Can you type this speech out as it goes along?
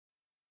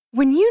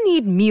When you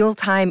need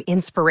mealtime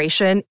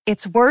inspiration,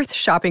 it's worth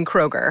shopping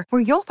Kroger,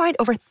 where you'll find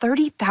over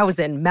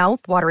 30,000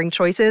 mouth-watering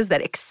choices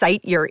that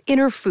excite your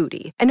inner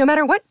foodie. And no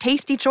matter what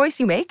tasty choice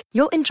you make,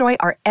 you'll enjoy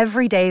our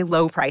everyday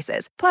low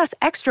prices, plus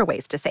extra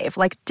ways to save,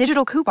 like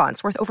digital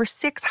coupons worth over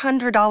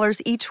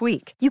 $600 each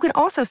week. You can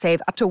also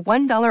save up to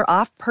 $1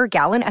 off per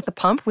gallon at the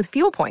pump with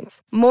fuel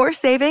points. More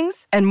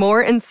savings and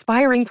more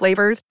inspiring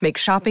flavors make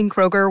shopping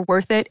Kroger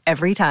worth it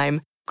every time.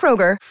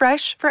 Kroger,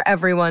 fresh for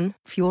everyone.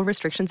 Fuel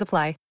restrictions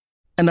apply.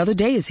 Another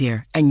day is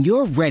here, and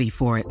you're ready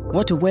for it.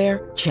 What to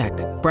wear? Check.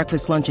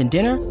 Breakfast, lunch, and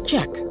dinner?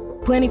 Check.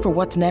 Planning for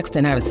what's next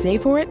and how to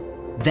save for it?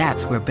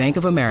 That's where Bank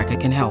of America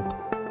can help.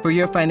 For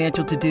your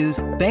financial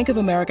to-dos, Bank of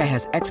America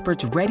has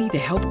experts ready to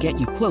help get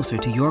you closer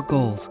to your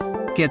goals.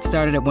 Get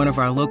started at one of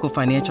our local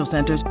financial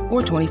centers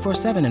or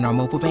 24/7 in our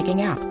mobile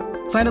banking app.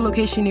 Find a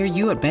location near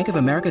you at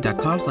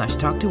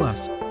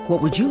bankofamerica.com/talktous.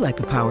 What would you like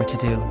the power to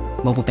do?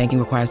 Mobile banking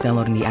requires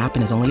downloading the app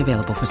and is only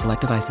available for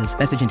select devices.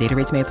 Message and data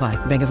rates may apply.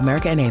 Bank of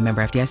America N.A.,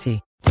 member FDIC.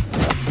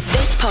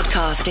 This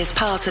podcast is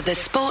part of the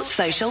Sports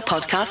Social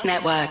Podcast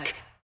Network.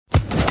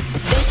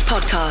 This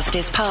podcast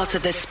is part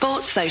of the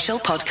Sports Social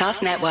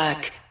Podcast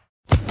Network.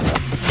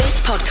 This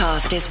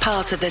podcast is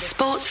part of the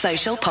Sports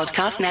Social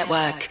Podcast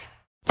Network.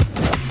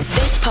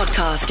 This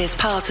podcast is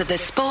part of the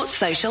Sports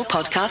Social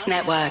Podcast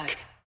Network.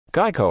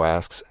 Geico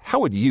asks, how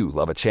would you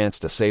love a chance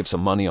to save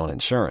some money on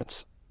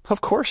insurance? Of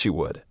course you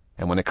would.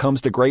 And when it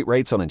comes to great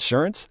rates on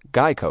insurance,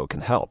 Geico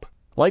can help.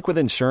 Like with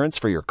insurance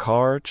for your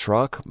car,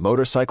 truck,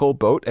 motorcycle,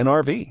 boat, and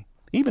RV.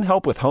 Even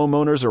help with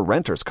homeowners or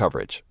renters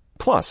coverage.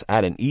 Plus,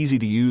 add an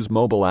easy-to-use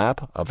mobile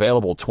app,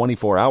 available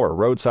 24-hour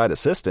roadside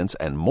assistance,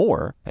 and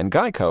more, and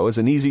Geico is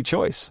an easy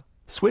choice.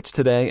 Switch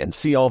today and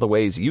see all the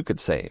ways you could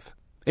save.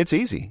 It's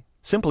easy.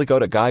 Simply go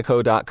to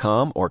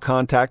geico.com or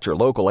contact your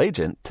local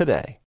agent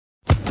today.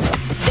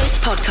 This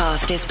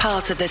podcast is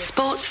part of the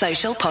Sports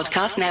Social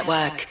Podcast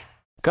Network.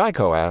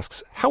 Geico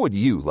asks, how would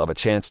you love a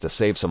chance to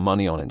save some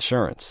money on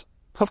insurance?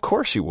 Of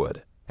course you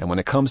would. And when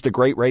it comes to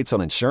great rates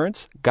on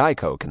insurance,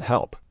 Geico can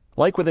help.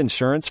 Like with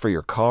insurance for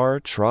your car,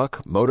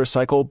 truck,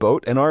 motorcycle,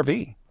 boat, and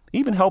RV.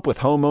 Even help with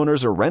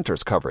homeowners or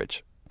renters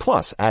coverage.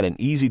 Plus, add an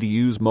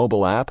easy-to-use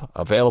mobile app,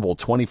 available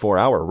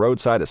 24-hour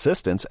roadside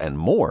assistance, and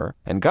more,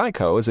 and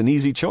Geico is an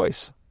easy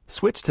choice.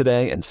 Switch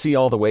today and see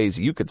all the ways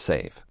you could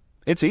save.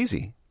 It's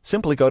easy.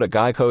 Simply go to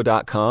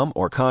geico.com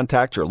or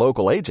contact your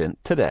local agent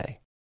today.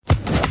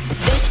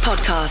 This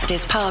podcast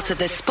is part of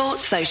the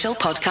Sports Social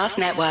Podcast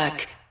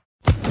Network.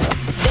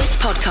 This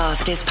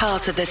podcast is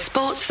part of the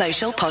Sports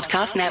Social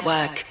Podcast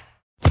Network.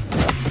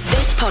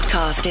 This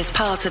podcast is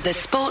part of the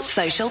Sports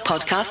Social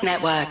Podcast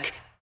Network.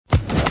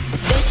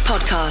 This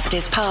podcast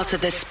is part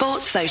of the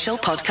Sports Social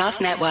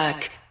Podcast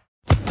Network.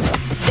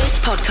 This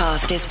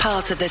podcast is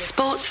part of the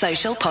Sports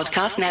Social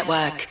Podcast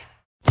Network.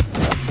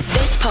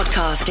 This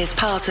podcast is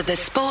part of the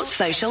Sports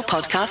Social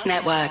Podcast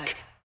Network.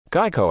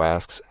 Geico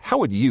asks, how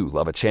would you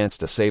love a chance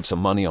to save some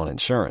money on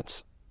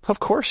insurance? Of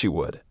course you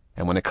would.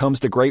 And when it comes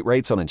to great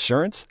rates on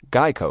insurance,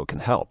 Geico can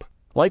help.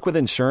 Like with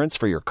insurance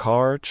for your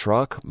car,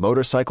 truck,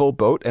 motorcycle,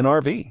 boat, and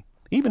RV.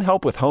 Even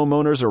help with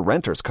homeowners or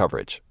renters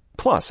coverage.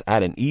 Plus,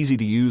 add an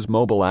easy-to-use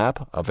mobile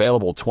app,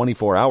 available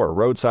 24-hour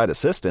roadside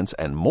assistance,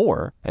 and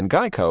more, and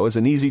Geico is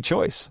an easy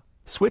choice.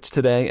 Switch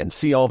today and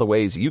see all the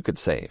ways you could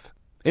save.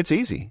 It's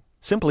easy.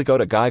 Simply go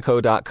to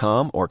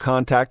geico.com or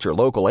contact your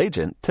local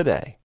agent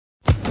today.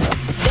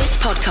 This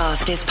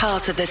podcast is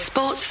part of the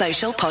Sports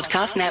Social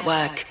Podcast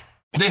Network.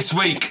 This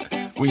week,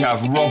 we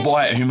have Rob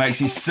White, who makes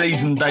his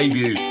season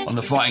debut on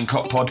the Fighting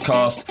Cock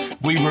podcast.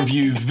 We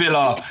review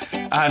Villa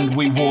and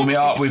we warm it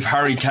up with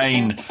Harry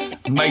Kane.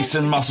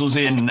 Mason muscles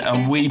in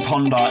and we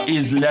ponder,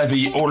 is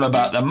Levy all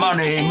about the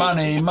money,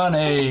 money,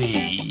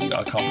 money?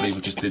 I can't believe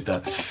we just did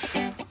that.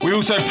 We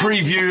also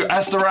preview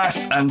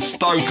Asteras and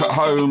Stoke at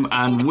home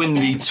and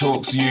Windy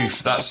talks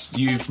youth. That's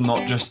youth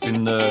not just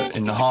in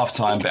the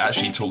half-time, but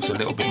actually talks a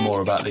little bit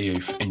more about the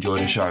youth. Enjoy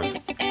the show.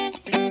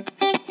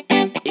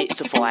 It's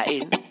the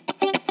fighting.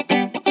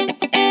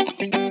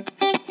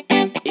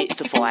 It's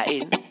the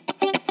fighting.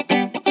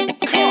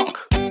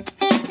 Clock.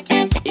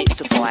 It's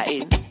the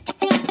fighting.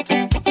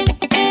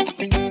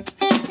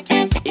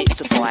 It's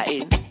the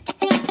fighting.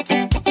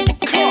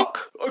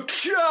 Clock.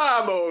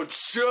 Come on,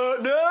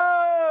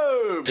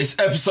 no. It's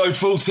episode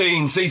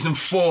 14, season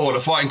 4, the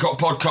Fighting Cock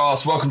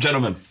podcast. Welcome,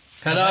 gentlemen.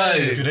 Hello.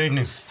 Good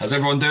evening. How's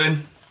everyone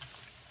doing?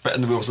 Better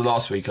than we was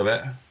last week, I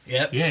bet.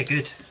 Yep. Yeah,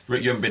 good.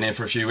 Rick, you haven't been here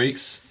for a few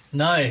weeks.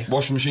 No.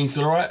 Washing machine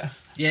still alright?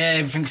 Yeah,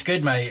 everything's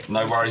good, mate.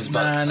 No worries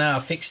about No, I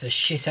fixed the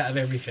shit out of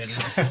everything.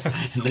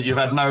 You've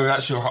had no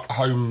actual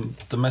home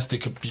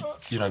domestic,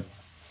 stuff.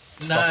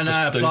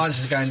 No,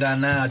 appliances are going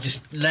down now.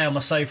 Just lay on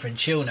my sofa and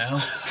chill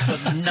now.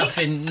 Got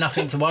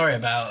nothing to worry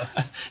about.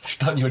 You've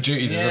done your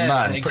duties as a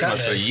man exactly. pretty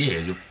much for a year.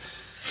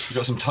 You've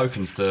got some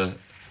tokens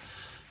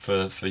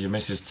for your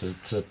missus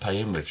to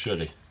pay in with,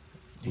 surely.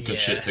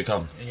 Good shit to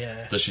come.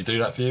 Yeah. Does she do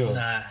that for you? Or?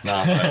 Nah.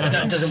 Nah.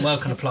 That doesn't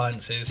work on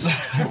appliances.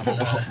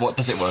 What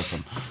does it work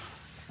on?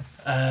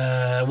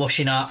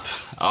 Washing up.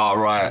 Oh,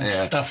 right, yeah.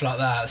 Stuff like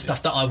that.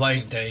 Stuff that I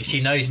won't do.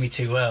 She knows me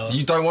too well.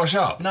 You don't wash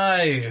up?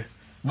 No.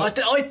 What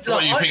do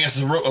you think it's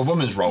a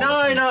woman's role?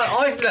 No.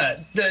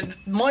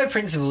 My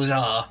principles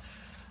are,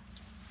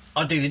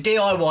 I do the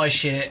DIY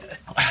shit.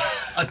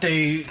 I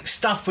do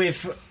stuff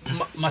with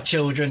my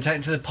children, take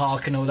them to the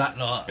park and all that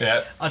lot.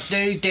 Yeah. I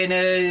do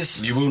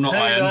dinners. You will not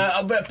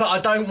iron. But I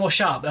don't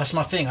wash up. That's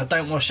my thing. I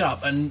don't wash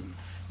up. And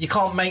you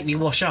can't make me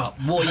wash up.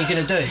 What are you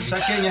going to do? Is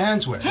that getting your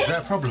hands wet? Is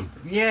that a problem?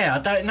 Yeah, I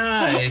don't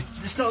know.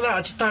 It's not that.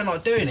 I just don't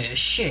like doing it. It's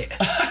shit.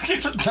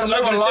 I'm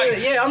not going to do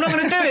it. Yeah, I'm not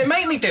going to do it.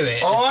 Make me do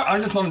it. All right, I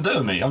just not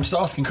doing me. I'm just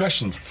asking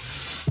questions.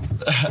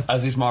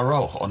 As is my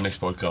role on this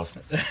podcast.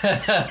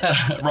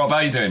 Rob, how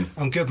you doing?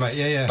 I'm good, mate.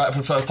 Yeah. Back for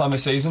the first time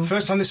this season?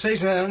 First time this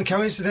season, and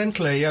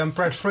coincidentally,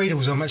 Brad Friedel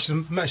was on Match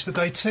of the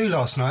Day 2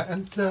 last night,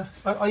 and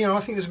I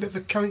think there's a bit of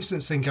a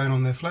coincidence thing going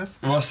on there, Flav.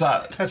 What's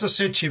that? As I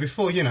said to you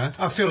before,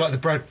 I feel like the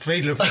Brad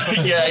Friedel.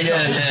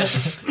 Yeah.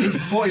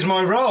 What is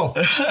my role?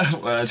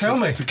 Tell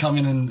me. To come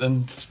in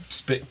and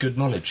spit good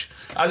knowledge.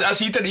 As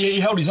he did, he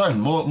held his own,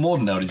 more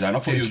than held his own. I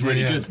thought he was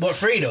really good. What,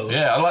 Friedel?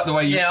 Yeah, I like the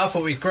way. Yeah, I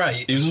thought he was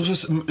great. He was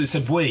also he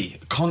said we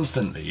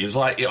constantly. He was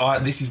like,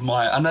 "This is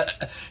my," and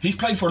he's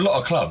played for a lot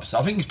of clubs.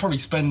 I think he's probably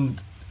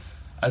spent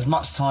as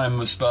much time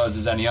with Spurs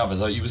as any others.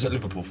 He was at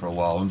Liverpool for a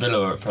while and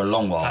Villa for a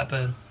long while.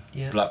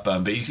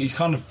 Blackburn, but he's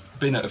kind of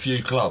been at a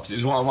few clubs. It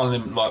was one of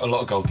them, like a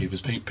lot of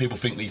goalkeepers. People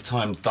think his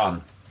time's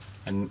done,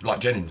 and like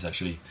Jennings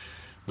actually,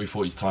 we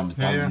thought his time was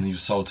done, and he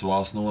was sold to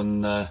Arsenal,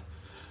 and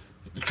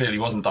it clearly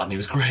wasn't done. He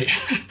was great,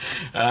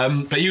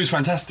 but he was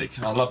fantastic.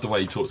 I love the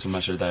way he talked to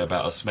Match of the Day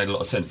about us. It made a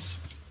lot of sense.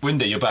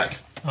 Windy, you're back.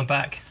 I'm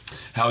back.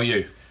 How are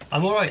you?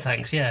 I'm all right,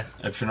 thanks. Yeah.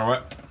 Everything all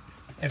right?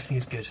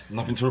 Everything's good.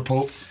 Nothing to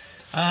report?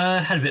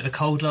 Had a bit of a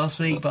cold last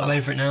week, but I'm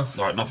over it now.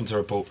 All right, nothing to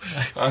report.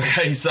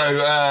 Okay,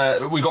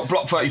 so we got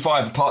Block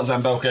 35,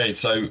 Partizan Belgrade.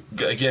 So,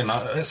 again,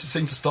 I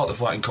seem to start the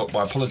fighting cock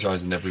by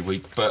apologising every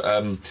week, but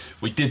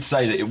we did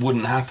say that it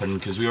wouldn't happen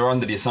because we were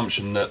under the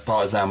assumption that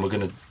Partizan were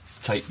going to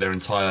take their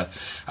entire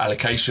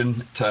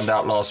allocation. It turned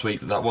out last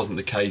week that wasn't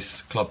the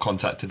case. Club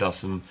contacted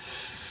us and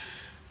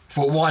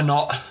thought, why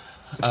not?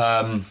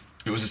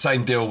 It was the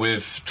same deal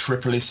with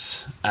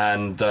Tripolis,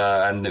 and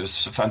it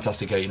was a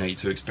fantastic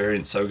 1882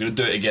 experience. So we're going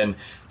to do it again.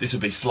 This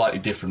would be slightly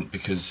different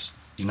because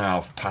you know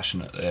how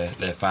passionate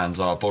their fans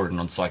are, bordering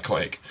on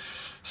psychotic.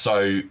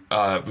 So we've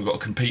got to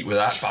compete with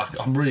that.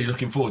 But I'm really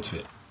looking forward to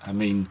it. I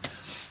mean,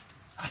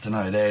 I don't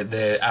know.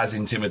 They're as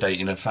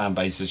intimidating a fan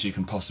base as you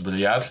can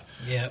possibly have.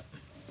 Yeah.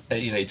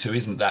 1882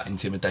 isn't that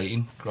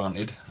intimidating,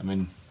 granted. I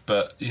mean,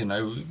 but, we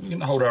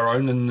can hold our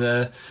own and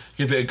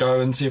give it a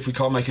go and see if we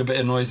can't make a bit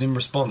of noise in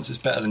response. It's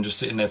better than just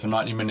sitting there for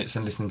 90 minutes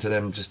and listening to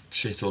them just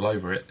shit all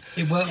over it.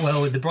 It worked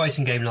well with the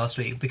Brighton game last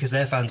week because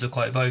their fans were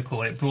quite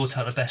vocal and it brought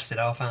out the best in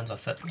our fans, I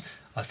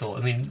thought.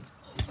 I mean,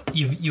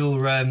 your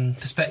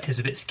perspective's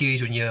a bit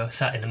skewed when you're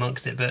sat in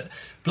amongst it, but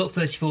Block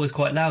 34 was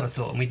quite loud, I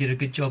thought, and we did a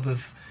good job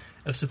of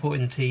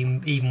supporting the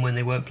team even when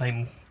they weren't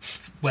playing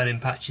well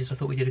in patches. I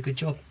thought we did a good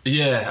job.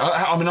 Yeah,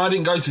 I mean, I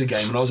didn't go to the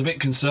game and I was a bit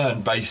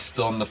concerned based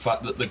on the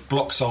fact that the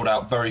block sold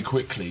out very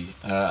quickly,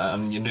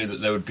 and you knew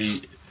that there would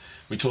be,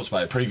 we talked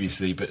about it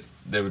previously, but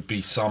there would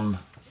be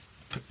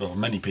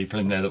many people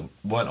in there that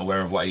weren't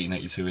aware of what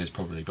 1882 is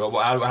probably. But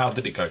how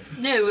did it go?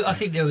 No, I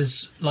think there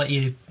was, like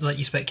you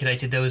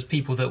speculated, there was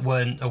people that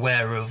weren't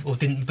aware of or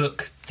didn't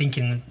book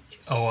thinking,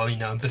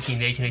 I'm booking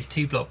the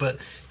 1882 block, but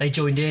they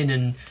joined in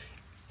and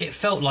it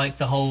felt like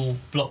the whole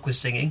block was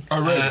singing. Oh,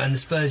 really? And the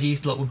Spurs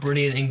youth block were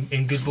brilliant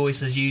in good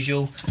voice as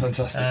usual.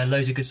 Fantastic.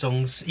 Loads of good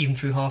songs, even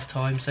through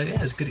half-time. So, yeah,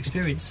 it was a good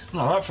experience.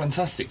 All right,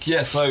 fantastic.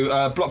 Yeah,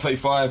 so Block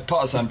 35,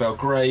 Partizan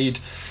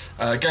Belgrade.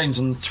 Games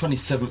on the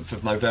 27th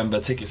of November.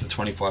 Tickets are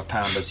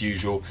 £25 as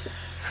usual.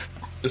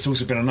 There's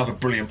also been another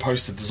brilliant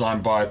poster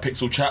designed by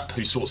Pixel Chap,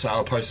 who sorts out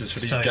our posters for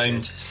these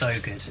games. So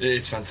good.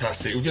 It's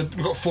fantastic.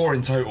 We've got 4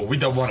 in total. We've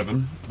done one of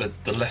them,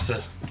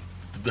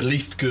 the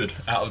least good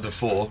out of the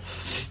 4,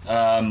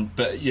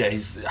 but yeah,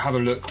 have a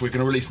look. We're going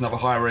to release another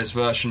high-res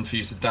version for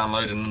you to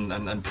download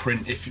and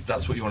print if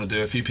that's what you want to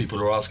do. A few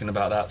people are asking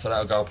about that, so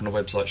that'll go up on the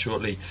website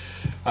shortly.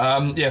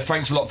 Yeah,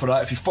 thanks a lot for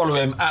that. If you follow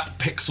him at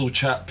Pixel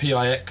Chap,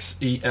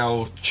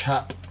 Pixel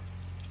Chap,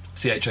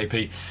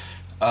 CHAP,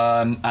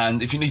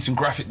 and if you need some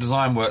graphic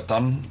design work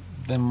done,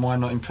 then why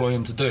not employ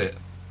him to do it?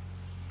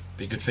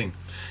 Be a good thing.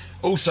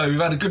 Also, we've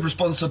had a good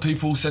response to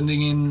people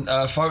sending in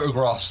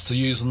photographs to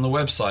use on the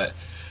website.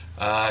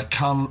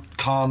 Khan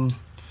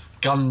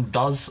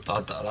does.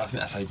 I think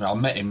that's how you pronounce it.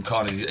 I met him.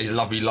 Khan is a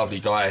lovely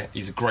guy.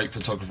 He's a great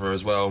photographer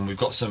as well, and we've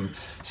got some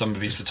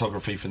of his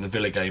photography from the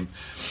Villa game.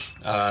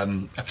 A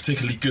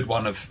particularly good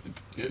one of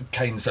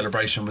Kane's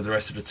celebration with the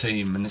rest of the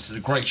team, and this is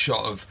a great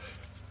shot of,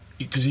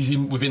 because he's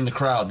within the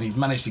crowd and he's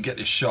managed to get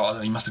this shot,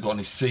 and he must have got on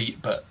his seat,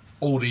 but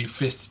all the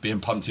fists being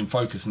pumped in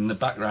focus, and in the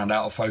background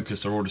out of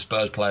focus are all the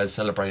Spurs players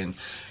celebrating.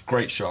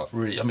 Great shot,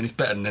 really. I mean, it's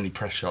better than any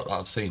press shot that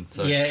I've seen.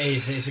 So yeah, it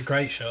is. It's a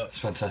great shot. It's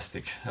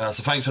fantastic.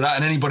 So thanks for that.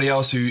 And anybody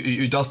else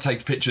who does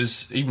take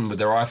pictures, even with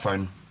their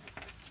iPhone,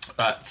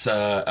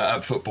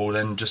 at football,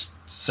 then just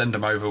send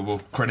them over. We'll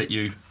credit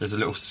you. There's a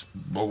little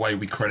way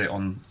we credit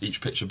on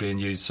each picture being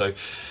used. So,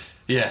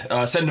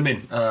 yeah, send them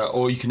in.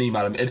 Or you can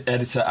email them,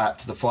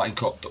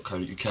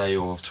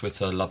 editor@thefightingcock.co.uk or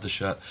Twitter, love the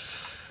shirt.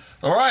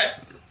 All right.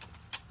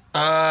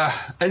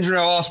 Engineer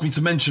asked me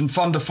to mention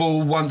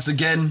Thunderful once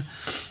again.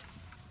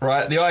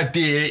 Right, the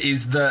idea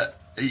is that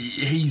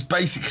he's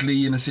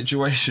basically in a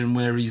situation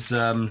where he's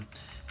got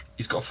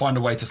to find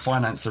a way to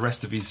finance the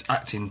rest of his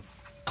acting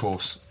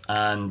course,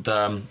 and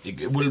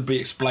it will be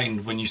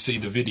explained when you see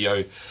the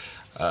video.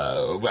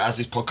 As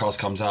this podcast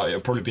comes out,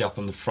 it'll probably be up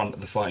on the front of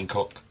the Fighting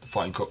Cock,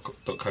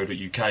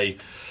 thefightingcock.co.uk.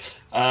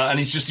 And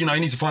he's just, he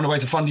needs to find a way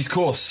to fund his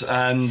course,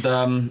 and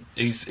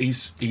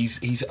he's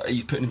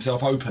putting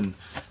himself open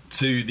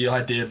to the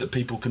idea that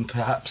people can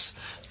perhaps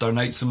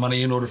donate some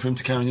money in order for him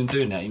to carry on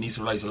doing that. He needs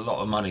to raise a lot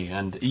of money,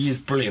 and he is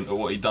brilliant at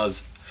what he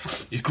does.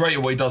 He's great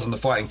at what he does on the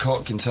Fighting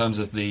Cock in terms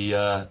of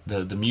the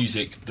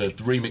music. The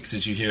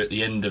remixes you hear at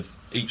the end of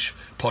each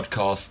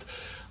podcast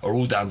are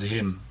all down to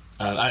him.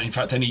 And in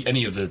fact,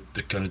 any of the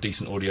kind of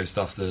decent audio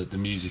stuff, the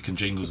music and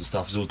jingles and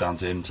stuff is all down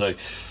to him. So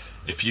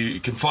if you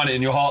can find it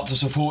in your heart to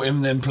support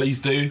him, then please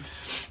do.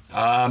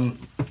 And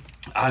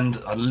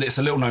it's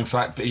a little known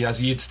fact, but he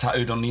has Yids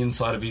tattooed on the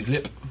inside of his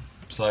lip.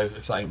 So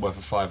if that ain't worth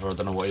a fiver, I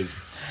don't know what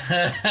is.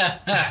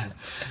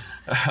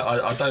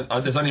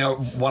 There's only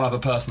one other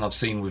person I've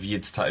seen with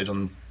Yids tattooed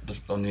on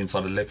the inside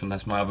of the lip, and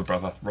that's my other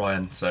brother,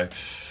 Ryan. So,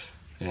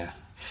 yeah.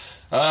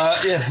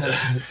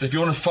 So if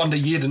you want to fund a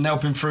Yid and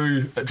help him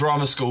through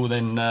drama school,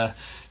 then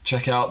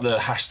check out the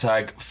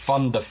hashtag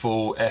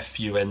Thunderful,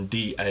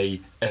 FUNDAFOOL.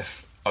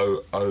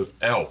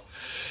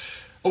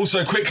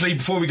 Also, quickly,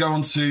 before we go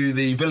on to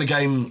the Villa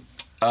game,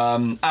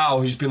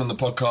 Al, who's been on the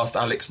podcast,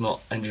 Alex,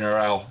 not Engineer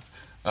Al,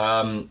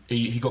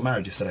 he got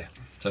married yesterday.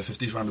 So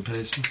 50s round of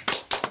applause.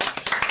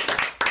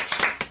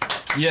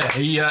 Yeah,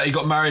 he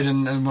got married,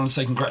 and I want to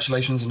say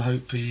congratulations and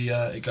hope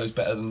it goes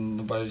better than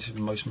the way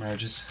most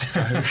marriages.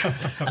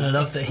 And I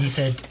love that he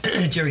said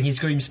during his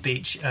groom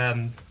speech,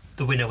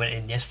 the winner went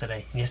in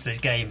yesterday's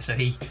game, so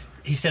he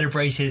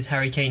celebrated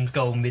Harry Kane's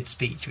goal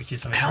mid-speech, which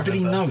is something. How did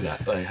he know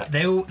that?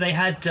 They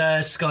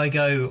had Sky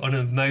Go on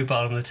a mobile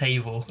on the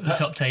table, the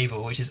top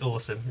table, which is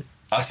awesome.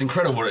 It's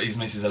incredible that his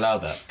missus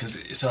allowed that, because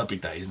it's her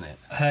big day, isn't it?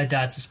 Her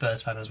dad's a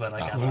Spurs fan as well, I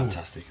gather.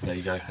 Fantastic. There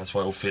you go. That's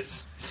why it all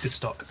fits. Good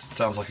stock.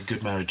 Sounds like a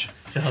good marriage.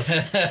 It does.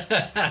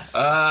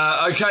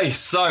 Okay,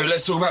 so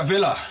let's talk about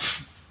Villa.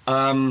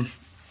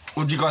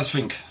 What do you guys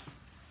think?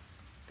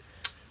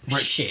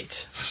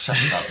 Shit. Shut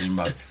up, you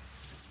mug.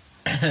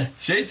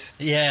 Shit?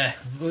 Yeah,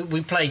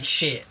 we played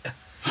shit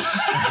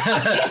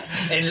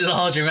in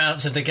large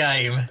amounts of the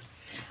game,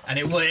 and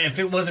if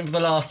it wasn't for the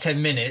last 10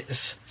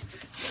 minutes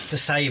to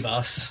save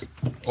us,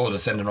 or the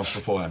sending off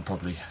beforehand,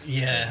 probably.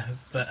 Yeah,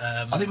 but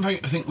I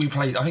think we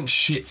played. I think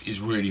shit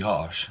is really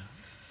harsh.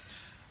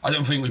 I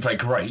don't think we played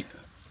great,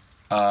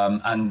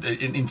 and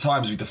in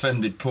times we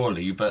defended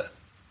poorly, but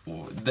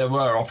there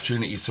were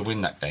opportunities to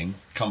win that game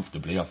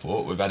comfortably. I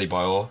thought, with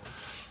Adebayor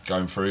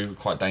going through,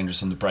 quite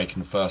dangerous on the break in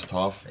the first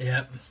half.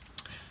 Yeah,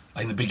 I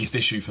think the biggest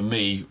issue for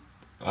me,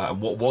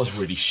 what was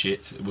really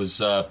shit, was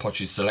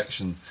Poch's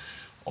selection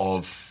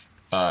of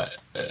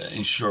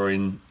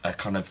ensuring a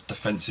kind of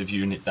defensive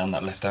unit down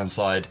that left-hand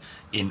side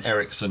in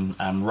Eriksen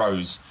and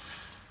Rose.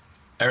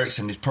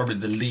 Eriksen is probably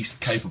the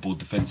least capable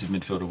defensive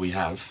midfielder we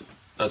have.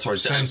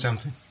 Saying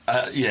something.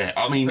 Yeah,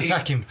 I mean...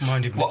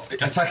 Attacking-minded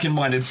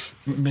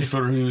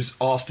midfielder who's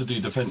asked to do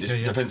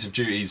defensive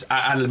duties,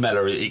 and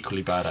Lamela are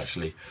equally bad,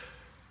 actually.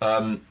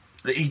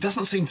 He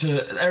doesn't seem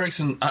to...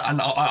 Eriksen,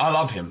 and I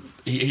love him.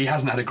 He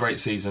hasn't had a great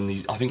season.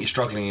 I think he's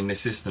struggling in this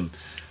system.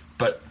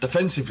 But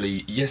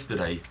defensively,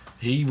 yesterday...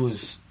 He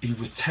was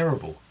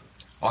terrible,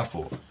 I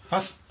thought.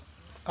 I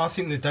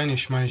think the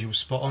Danish manager was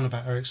spot on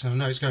about Eriksen. I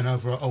know it's going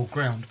over old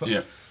ground, but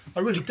yeah. I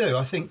really do.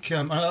 I think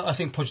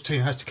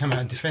Pochettino has to come out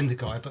and defend the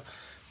guy, but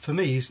for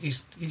me,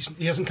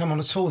 he hasn't come on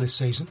at all this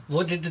season.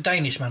 What did the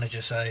Danish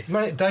manager say?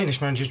 The Danish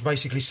manager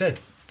basically said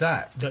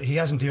that he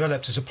hasn't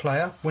developed as a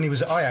player. When he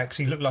was at Ajax,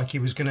 he looked like he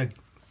was going to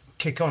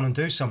kick on and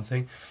do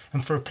something,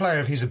 and for a player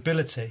of his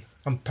ability,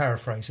 I'm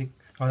paraphrasing,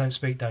 I don't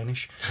speak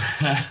Danish.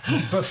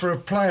 But for a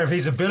player of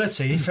his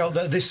ability, he felt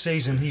that this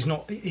season he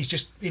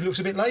looks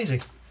a bit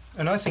lazy.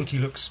 And I think he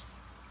looks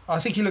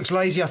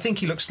lazy. I think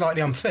he looks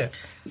slightly unfit,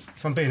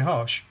 if I'm being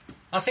harsh.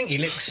 I think he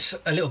looks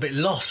a little bit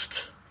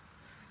lost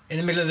in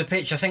the middle of the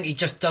pitch. I think he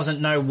just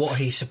doesn't know what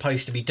he's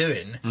supposed to be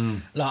doing.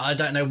 Like, I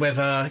don't know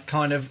whether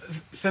kind of...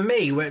 For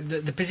me,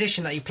 the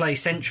position that he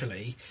plays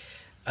centrally,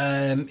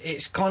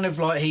 it's kind of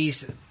like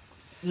he's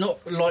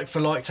not like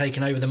for like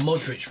taking over the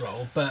Modric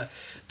role, but...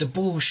 The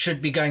ball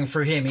should be going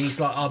through him. He's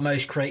like our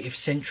most creative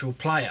central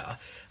player,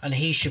 and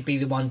he should be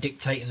the one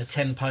dictating the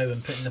tempo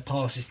and putting the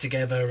passes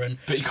together.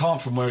 But he can't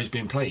from where he's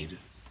being played.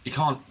 You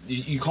can't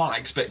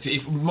expect it.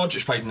 If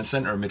Modric played in the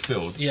centre of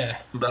midfield,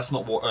 that's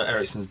not what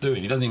Eriksen's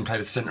doing. He doesn't even play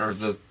the centre of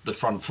the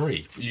front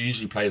three. You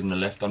usually play them the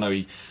left. I know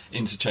he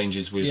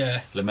interchanges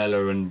with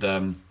Lamela and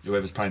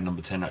whoever's playing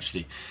number 10.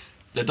 Actually,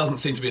 there doesn't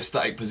seem to be a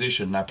static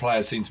position. Now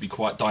players seem to be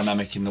quite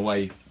dynamic in the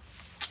way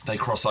they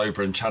cross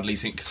over, and Chadli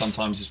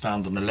sometimes is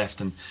found on the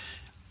left, and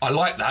I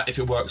like that if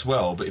it works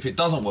well. But if it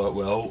doesn't work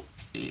well,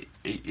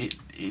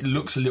 it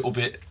looks a little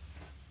bit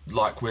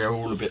like we're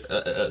all a bit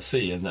at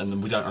sea,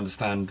 and we don't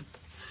understand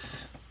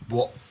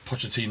what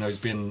Pochettino's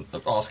been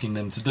asking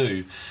them to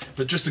do.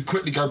 But just to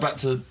quickly go back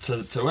to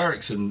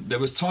Eriksen, there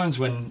was times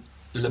when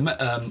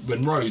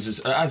Rose, as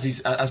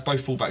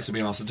both fullbacks are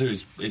being asked to do,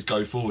 is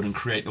go forward and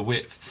create the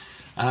width,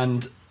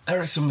 and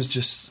Eriksen was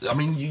just... I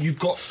mean, you've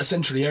got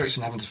essentially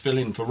Eriksen having to fill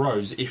in for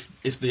Rose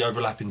if the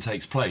overlapping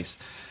takes place.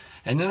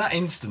 And in that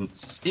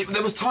instance,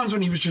 there was times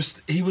when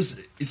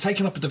he's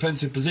taking up a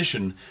defensive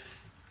position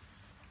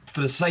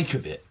for the sake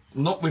of it,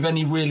 not with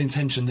any real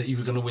intention that you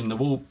were going to win the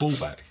ball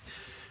back.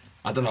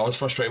 I don't know, I was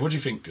frustrated. What do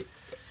you think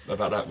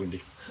about that,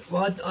 Windy?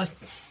 Well, I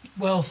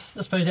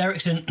suppose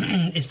Eriksen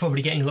is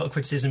probably getting a lot of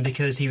criticism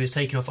because he was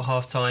taken off at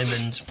half-time,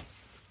 and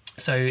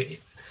so,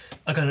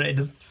 I don't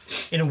know,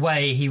 in a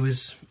way,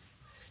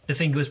 the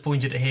finger was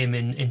pointed at him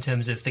in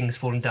terms of things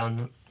falling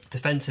down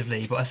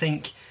defensively, but I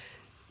think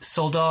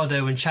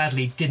Soldado and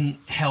Chadli didn't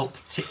help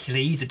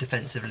particularly either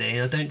defensively.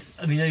 And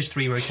those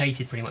three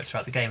rotated pretty much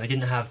throughout the game. They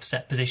didn't have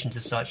set positions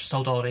as such.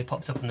 Soldado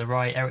popped up on the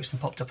right, Eriksen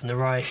popped up on the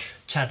right,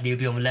 Chadli would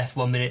be on the left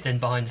 1 minute, then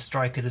behind the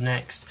striker the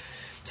next.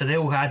 So they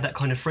all had that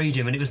kind of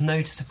freedom, and it was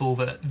noticeable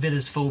that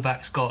Villa's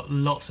fullbacks got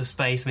lots of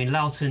space. I mean,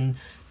 Loughton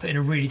put in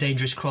a really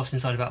dangerous cross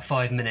inside about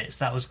 5 minutes.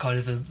 That was kind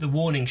of the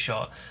warning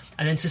shot.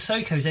 And then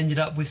Sissoko's ended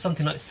up with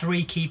something like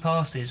 3 key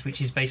passes,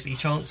 which is basically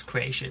chance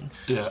creation.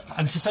 Yeah.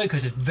 And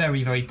Sissoko's a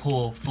very, very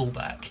poor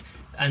fullback,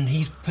 and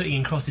he's putting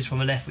in crosses from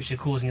the left, which are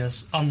causing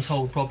us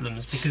untold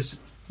problems because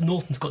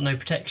Norton's got no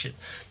protection.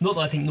 Not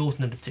that I think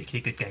Norton had a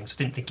particularly good game, so I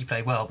didn't think he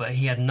played well, but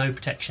he had no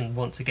protection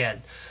once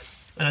again.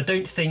 And I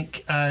don't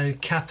think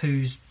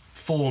Capu's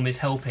form is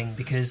helping,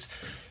 because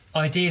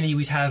ideally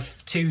we'd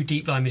have 2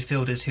 deep-line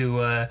midfielders who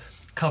are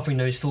covering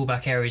those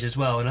fullback areas as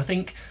well. And I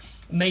think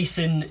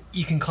Mason,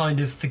 you can kind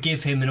of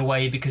forgive him in a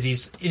way because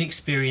he's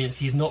inexperienced,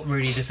 he's not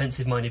really a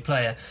defensive-minded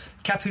player.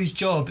 Capu's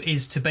job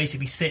is to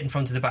basically sit in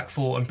front of the back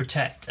four and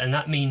protect, and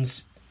that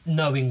means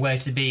knowing where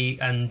to be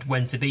and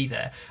when to be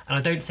there. And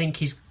I don't think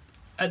he's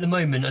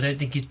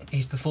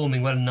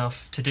performing well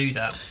enough to do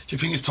that. Do you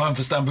think it's time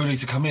for Stambouli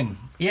to come in?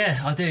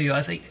 Yeah, I do.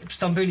 I think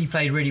Stambouli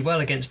played really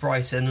well against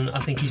Brighton, and I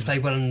think he's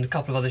played well in a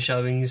couple of other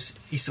showings.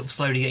 He's sort of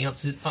slowly getting up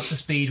to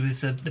speed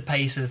with the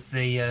pace of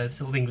the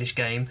sort of English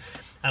game,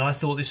 and I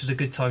thought this was a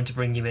good time to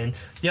bring him in.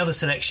 The other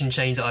selection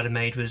change that I'd have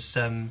made was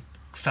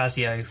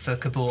Fazio for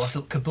Kabul. I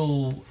thought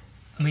Kabul...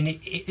 I mean,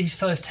 his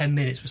first 10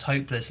 minutes was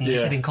hopeless, and he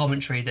said in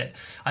commentary that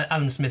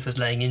Alan Smith was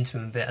laying into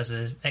him a bit. As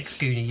an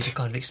ex-Goonie, you'd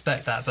kind of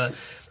expect that, but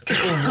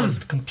Kabul was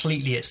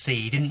completely at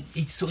sea.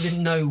 He sort of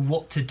didn't know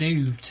what to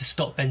do to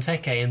stop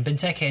Benteke, and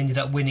Benteke ended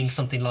up winning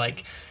something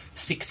like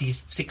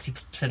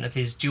 60% of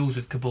his duels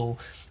with Kabul,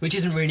 which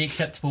isn't really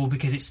acceptable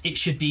because it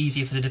should be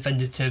easier for the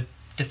defender to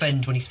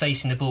defend when he's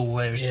facing the ball,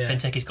 whereas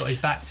Benteke's got his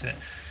back to it.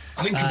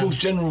 I think Kabul's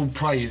general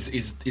play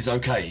is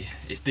okay.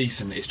 It's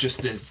decent. It's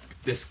just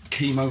there's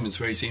key moments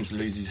where he seems to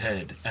lose his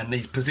head, and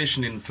he's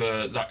positioning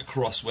for that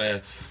cross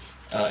where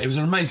it was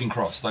an amazing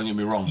cross. Don't get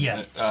me wrong.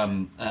 Yeah.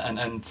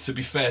 And to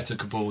be fair to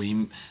Kabul,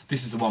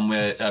 this is the one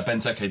where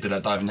Benteke did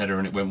that diving header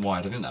and it went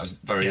wide. I think that was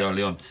very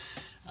early on,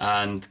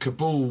 and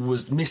Kabul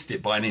missed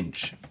it by an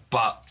inch.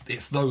 But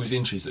it's those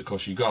inches that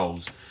cost you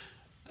goals.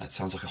 That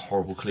sounds like a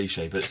horrible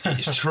cliche, but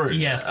it's true.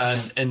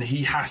 And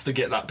he has to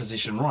get that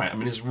position right. I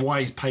mean, it's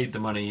why he's paid the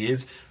money he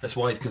is. That's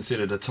why he's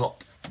considered a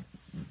top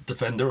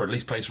defender, or at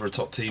least plays for a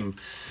top team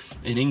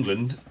in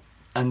England.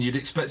 And you'd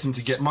expect him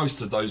to get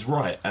most of those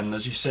right. And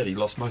as you said, he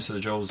lost most of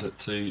the duels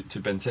to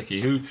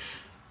Benteke, who,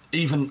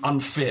 even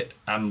unfit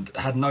and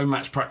had no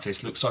match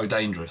practice, looked so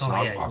dangerous.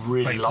 I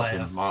really love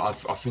him. I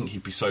think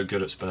he'd be so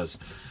good at Spurs.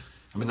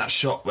 I mean, that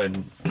shot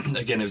when,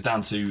 again, it was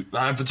down to...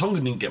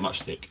 Vertonghen didn't get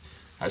much stick,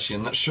 actually,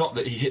 and that shot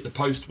that he hit the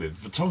post with,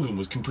 Vertonghen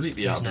was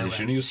completely out of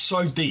position. He was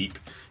so deep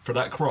for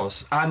that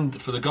cross and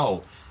for the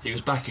goal. He was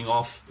backing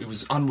off. He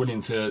was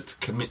unwilling to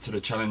commit to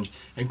the challenge.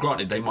 And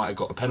granted, they might have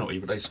got a penalty,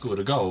 but they scored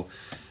a goal.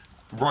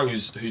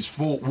 Rose, whose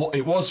fault what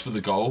it was for the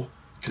goal,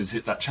 because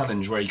hit that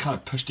challenge where he kind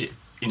of pushed it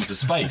into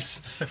space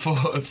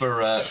for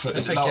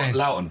is it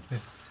Loughton? Yeah.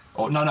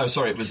 Oh no,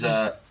 sorry, it was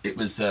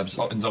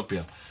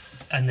Nzogbia.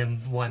 And then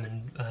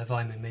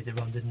Weimann made the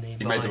run, didn't he?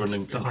 He made the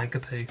run behind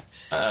Capu.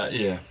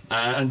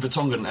 And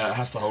Vertonghen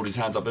has to hold his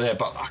hands up there.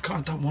 But I kind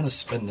of don't want to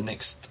spend the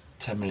next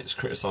 10 minutes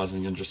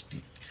criticising and just...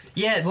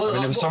 Yeah, well,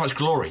 there was so much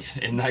glory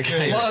in that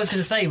game. What I was going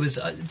to say was,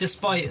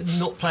 despite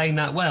not playing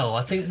that well,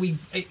 I think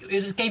it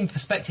was a game of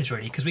perspectives,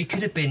 really, because we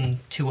could have been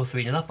 2 or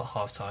 3-0 up at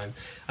half-time.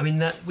 I mean,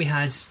 that we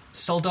had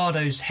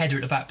Soldado's header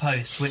at the back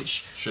post,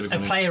 which a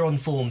player on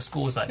form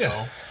scores that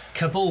goal.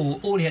 Kabul,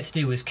 all he had to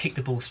do was kick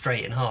the ball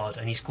straight and hard,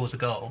 and he scores a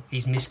goal.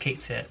 He's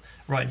miskicked it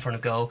right in front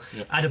of goal.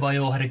 Yep.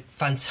 Adebayor had a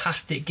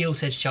fantastic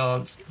gilt-edge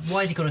chance.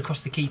 Why has he gone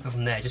across the keeper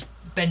from there? Just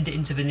bend it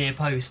into the near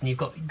post, and you've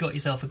got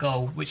yourself a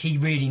goal, which he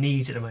really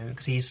needs at the moment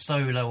because he's so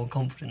low on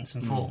confidence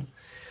and form.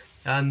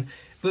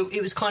 But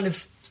it was kind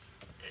of,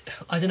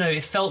 I don't know,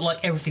 it felt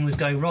like everything was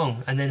going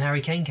wrong, and then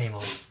Harry Kane came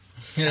on.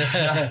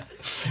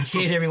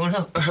 Cheered everyone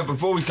up.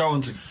 Before we go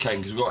on to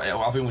Kane, because I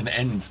think we're going to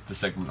end the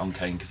segment on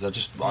Kane, because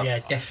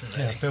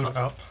definitely. Yeah, build it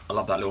up. I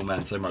love that little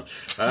man so much.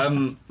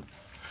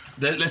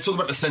 Let's talk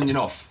about the sending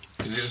off,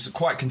 because it was a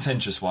quite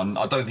contentious one.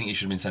 I don't think he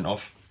should have been sent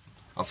off.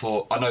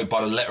 I know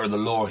by the letter of the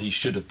law he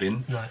should have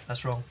been. No,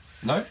 that's wrong.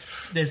 No?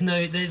 This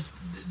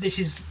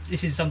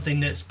is something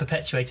that's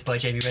perpetuated by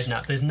Jamie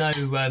Redknapp. There's no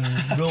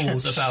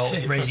rules about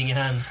raising your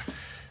hands.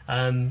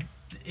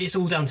 It's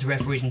all down to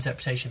referee's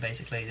interpretation,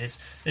 basically.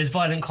 There's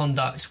violent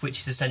conduct, which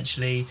is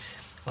essentially...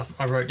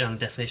 I wrote down the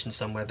definition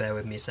somewhere, bear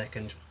with me a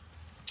second.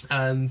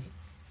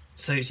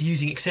 So it's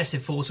using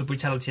excessive force or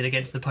brutality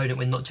against the opponent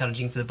when not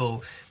challenging for the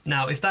ball.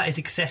 Now, if that is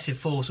excessive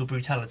force or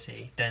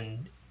brutality,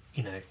 then,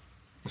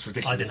 It's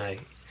ridiculous. I don't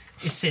know.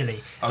 It's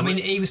silly. I mean,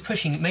 he was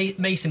pushing...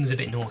 Mason was a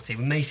bit naughty.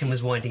 When Mason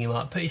was winding him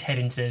up, put his head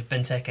into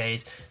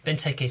Benteke's.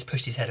 Benteke's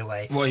pushed his head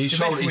away. Well, he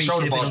shoulder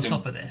barged him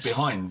of this.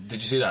 behind.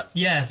 Did you see that?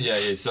 Yeah.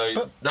 Yeah.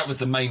 So that was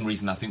the main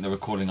reason I think they were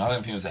calling. I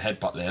don't think it was a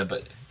headbutt there,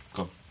 but...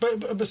 Go on.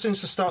 But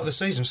since the start of the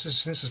season,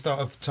 since the start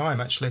of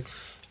time, actually,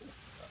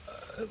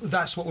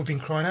 that's what we've been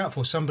crying out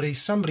for. Somebody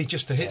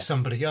just to hit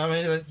somebody. I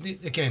mean,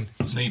 again...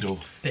 Needle.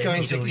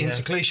 Going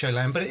into cliche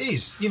land, but it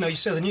is. You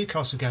saw the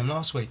Newcastle game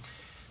last week.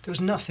 There was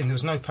nothing. There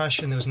was no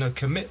passion. There was no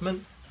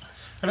commitment.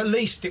 And at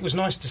least it was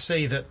nice to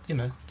see that,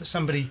 that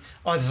somebody,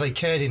 either they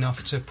cared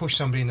enough to push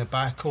somebody in the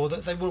back or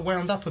that they were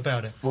wound up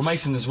about it. Well,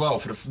 Mason as well,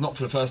 not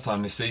for the first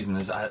time this season,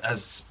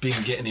 has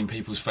been getting in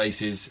people's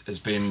faces, has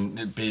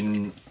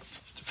been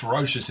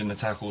ferocious in the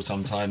tackle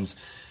sometimes.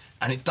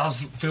 And it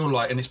does feel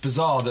like, and it's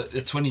bizarre that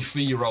a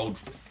 23-year-old,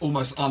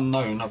 almost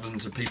unknown, other than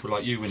to people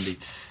like you, Windy,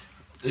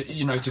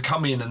 to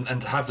come in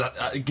and to have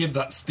that, give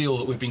that steal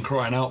that we've been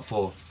crying out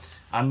for.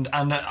 And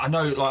I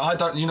know, like, I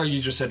don't...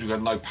 you just said we've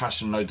got no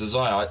passion, no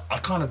desire. I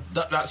kind of...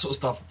 That sort of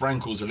stuff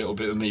rankles a little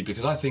bit with me,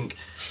 because I think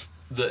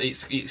that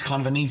it's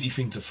kind of an easy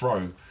thing to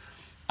throw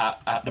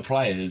at the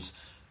players.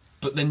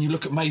 But then you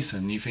look at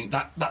Mason, you think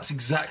that's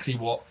exactly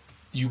what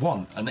you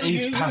want. And it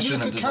is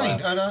passion and desire.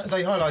 Kane, and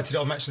they highlighted it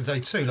on Match of the Day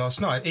 2 last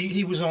night.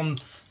 He was on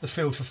the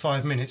field for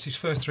 5 minutes. His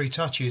first 3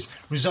 touches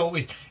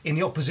resulted in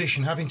the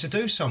opposition having to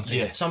do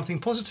something. Something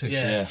positive.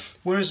 Yeah.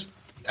 Whereas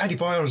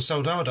Adebayor and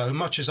Soldado,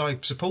 much as I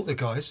support the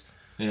guys...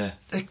 Yeah,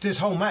 there's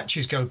whole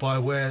matches go by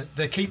where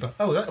their keeper...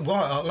 White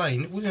Hart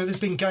Lane, there's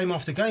been game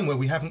after game where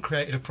we haven't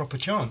created a proper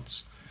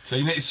chance. So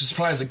it's just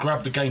players that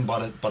grab the game by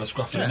the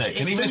scruff of the neck.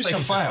 And even if they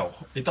fail,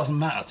 it doesn't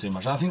matter too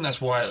much. I think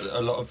that's why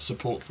a lot of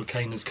support for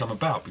Kane has come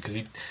about,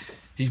 because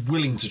he's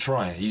willing to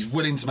try. He's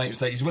willing to make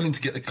mistakes. He's willing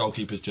to get the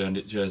goalkeeper's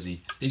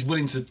jersey. He's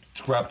willing to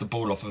grab the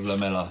ball off of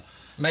Lamela.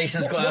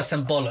 Mason's got to have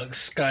some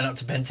bollocks going up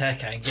to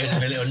Benteke and giving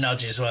him a little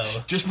nudge as well.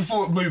 Just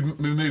before we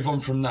move on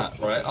from that,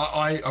 right?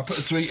 I put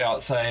a tweet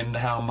out saying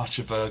how much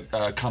of a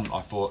cunt I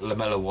thought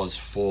Lamela was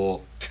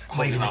for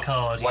waving the red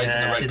card.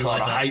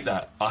 I hate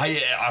that. I hate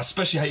it. I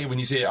especially hate it when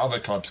you see it at other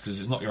clubs, because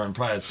it's not your own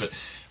players. But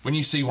when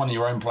you see one of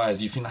your own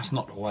players, you think that's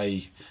not the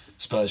way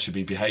Spurs should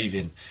be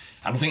behaving.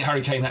 And I think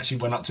Harry Kane actually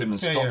went up to him and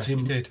stopped him.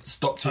 He did.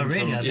 Stopped him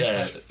from...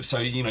 So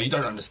you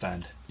don't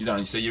understand. You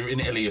don't. So you're in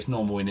Italy. It's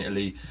normal in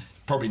Italy.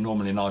 Probably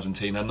normal in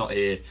Argentina, not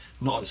here,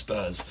 not at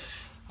Spurs.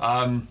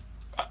 But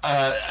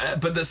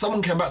that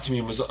someone came back to me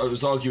and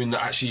was arguing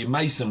that actually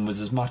Mason was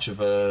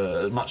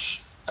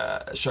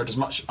showed as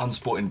much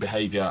unsporting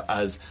behaviour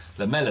as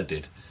Lamela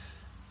did.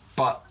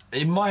 But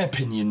in my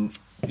opinion,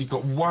 you've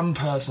got one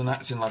person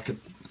acting like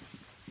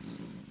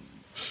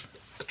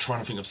trying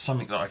to think of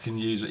something that I can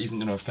use that isn't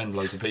going to offend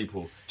loads of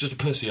people. Just a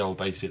pussy hole,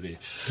 basically.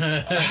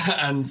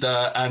 and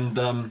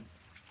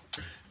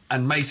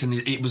Mason,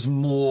 it was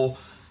more...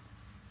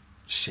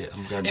 Shit,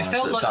 I'm going. It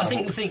felt like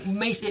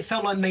it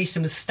felt like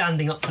Mason was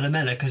standing up for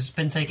Lamela, because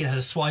Benteke had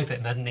a swipe at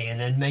him, hadn't he?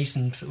 And then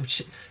Mason sort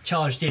of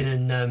charged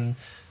in and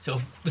sort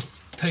of was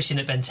pushing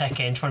at Benteke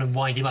and trying to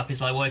wind him up. It's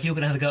like, well, if you're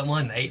going to have a go at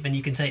my mate, then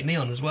you can take me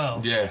on as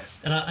well. Yeah.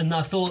 And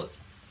I thought,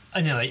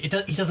 I know he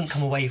doesn't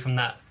come away from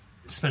that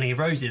smelling of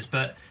roses,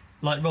 but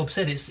like Rob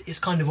said, it's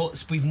kind of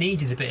what we've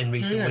needed a bit in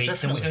recent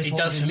weeks. And it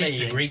does for me.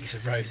 It reeks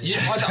of roses. Yeah,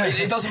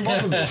 it doesn't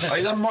bother me.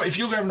 If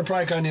you're having a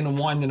player going in and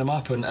winding them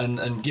up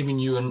and giving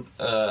you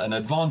an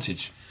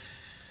advantage,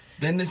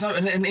 then there's no.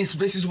 And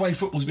this is the way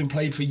football's been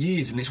played for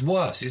years, and it's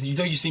worse.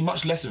 You see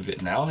much less of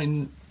it now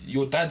in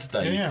your dad's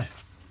day. Yeah.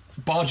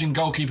 Barging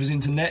goalkeepers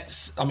into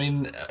nets. I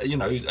mean,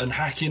 and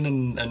hacking,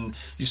 and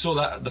you saw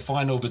that at the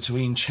final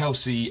between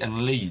Chelsea and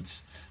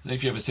Leeds. I don't know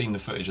if you've ever seen the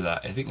footage of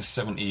that. I think it's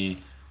 70.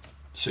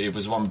 So it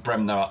was one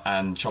Bremner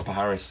and Chopper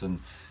Harris, and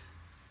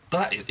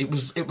it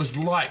was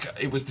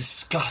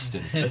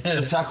disgusting.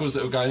 the tackles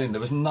that were going in, I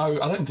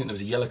don't think there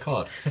was a yellow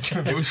card.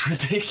 It was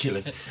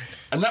ridiculous,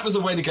 and that was the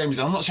way the game was.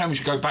 I'm not saying we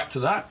should go back to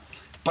that,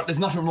 but there's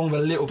nothing wrong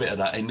with a little bit of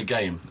that in the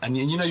game. And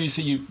you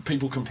see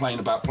people complain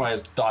about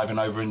players diving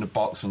over in the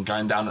box and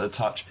going down at the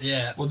touch.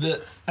 Yeah. Well,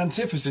 the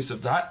antithesis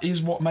of that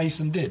is what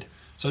Mason did.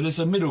 So there's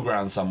a middle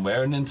ground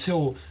somewhere, and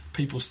until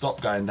people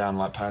stop going down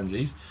like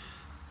pansies,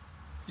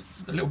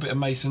 a little bit of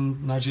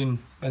Mason nudging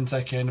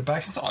Benteke in the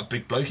back. It's not a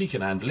big bloke, he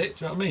can handle it.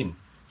 Do you know what I mean?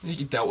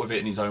 He dealt with it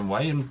in his own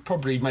way, and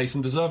probably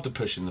Mason deserved a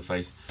push in the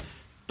face.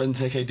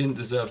 Benteke didn't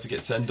deserve to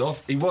get sent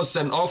off. He was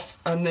sent off,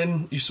 and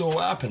then you saw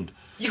what happened.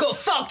 You got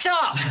fucked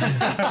up!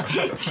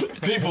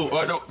 People,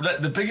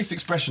 the biggest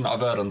expression that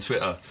I've heard on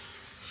Twitter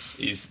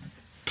is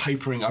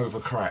papering over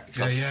cracks.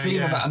 I've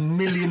seen about 1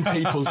 million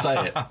people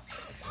say it.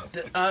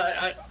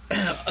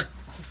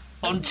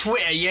 On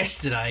Twitter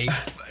yesterday,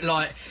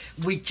 like,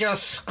 we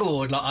just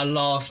scored like a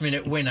last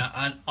minute winner,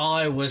 and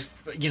I was,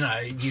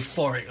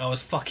 euphoric. I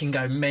was fucking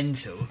going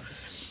mental.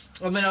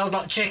 I mean, I was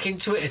like checking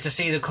Twitter to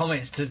see the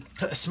comments to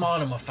put a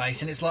smile on my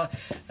face, and it's like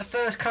the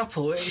first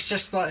couple, it's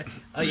just like,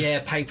 oh yeah,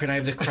 papering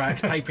over the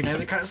cracks.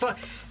 It's like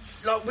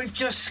we've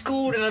just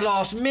scored in the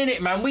last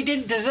minute, man. We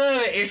didn't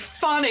deserve it. It's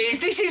funny.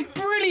 This is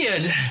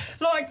brilliant.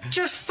 Like,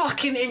 just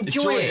fucking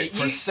enjoy it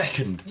for a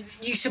second.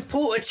 You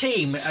support a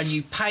team and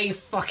you pay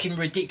fucking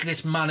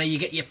ridiculous money. You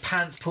get your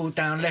pants pulled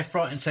down left,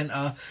 right, and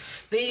centre.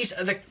 These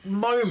are the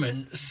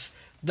moments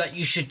that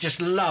you should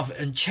just love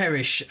and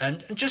cherish,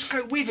 and just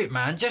go with it,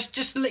 man.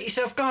 Just let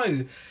yourself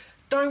go.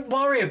 Don't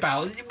worry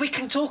about it. We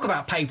can talk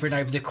about papering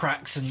over the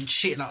cracks and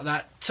shit like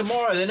that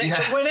tomorrow, the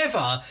next day,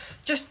 whenever.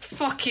 Just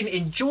fucking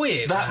enjoy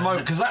it, that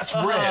moment, because that's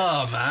rare.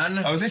 Oh, man.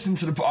 I always listen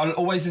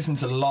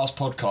to the last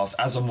podcast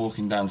as I'm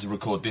walking down to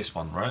record this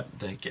one, right?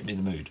 They get me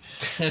in the mood.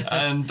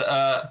 And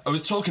I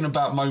was talking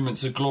about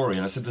moments of glory,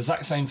 and I said the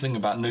exact same thing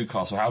about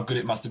Newcastle, how good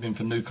it must have been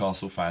for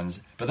Newcastle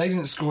fans, but they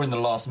didn't score in the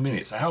last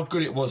minute. So how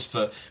good it was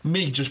for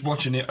me just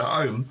watching it at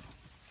home,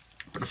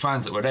 but the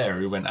fans that were there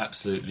who went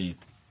absolutely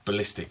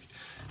ballistic.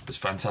 It was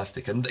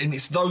fantastic, and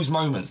it's those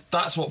moments.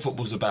 That's what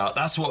football's about.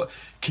 That's what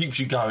keeps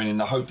you going, in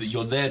the hope that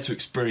you're there to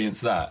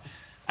experience that.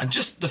 And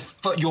just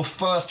your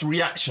first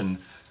reaction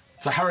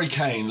to Harry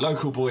Kane,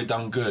 local boy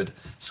done good,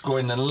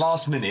 scoring in the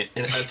last minute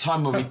at a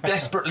time when we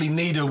desperately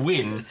need a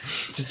win,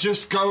 to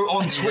just go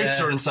on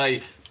Twitter and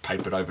say,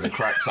 papered over the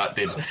cracks, that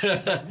did.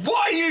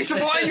 Why are you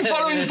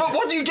following the football?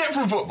 What do you get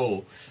from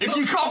football if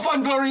you can't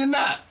find glory in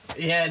that?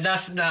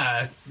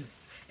 Yeah,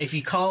 if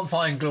you can't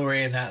find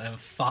glory in that, then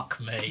fuck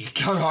me.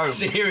 Go home.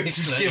 Seriously.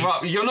 Just give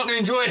up. You're not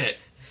going to enjoy it.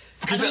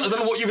 Because I don't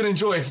know what you're going to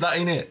enjoy if that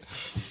ain't it.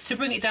 To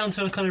bring it down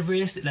to a kind of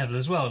realistic level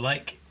as well,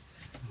 like,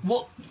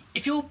 what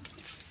if you're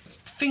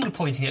finger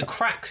pointing at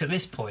cracks at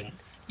this point?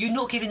 You're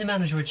not giving the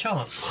manager a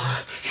chance.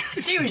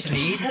 Seriously,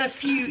 he's had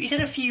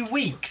a few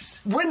weeks.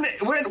 When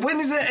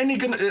is there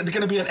going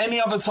to be any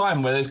other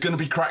time where there's going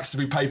to be cracks to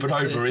be papered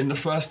over in the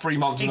first 3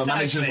 months of a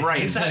manager's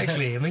reign?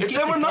 Exactly. I mean, if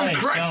there were no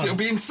cracks, it would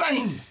be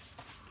insane.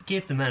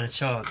 Give the man a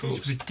chance.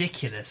 It's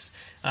ridiculous.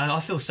 I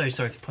feel so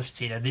sorry for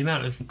Pochettino. The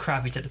amount of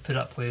crap he's had to put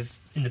up with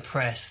in the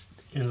press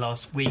in the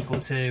last week or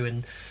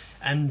two,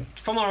 and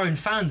from our own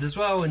fans as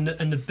well, and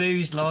the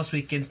boos last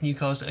week against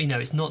Newcastle.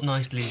 It's not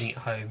nice losing at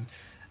home,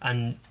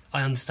 and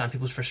I understand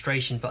people's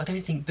frustration, but I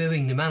don't think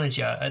booing the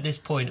manager at this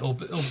point, or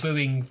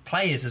booing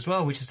players as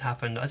well, which has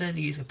happened, I don't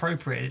think it's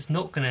appropriate. It's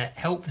not going to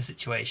help the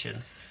situation.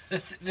 The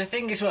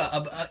thing is,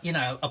 well,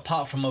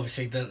 apart from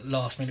obviously the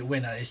last minute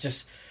winner, is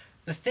just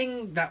the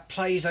thing that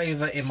plays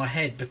over in my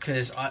head,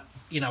 because I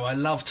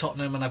love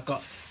Tottenham, and I've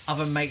got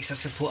other mates that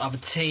support other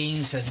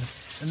teams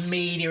and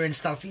media and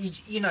stuff.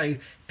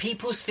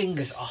 People's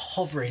fingers are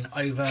hovering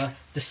over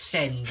the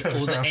send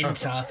or the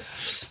enter.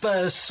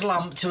 Spurs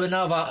slump to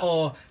another,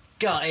 or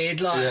gutted,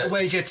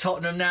 where's your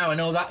Tottenham now,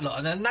 and all that lot.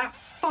 And then that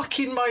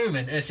fucking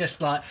moment is just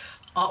like,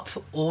 up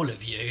all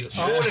of you,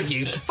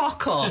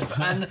 fuck off.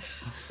 And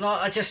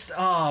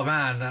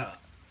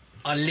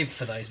I live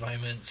for those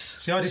moments.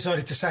 See, I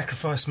decided to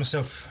sacrifice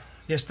myself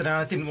yesterday.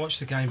 I didn't watch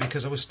the game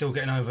because I was still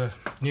getting over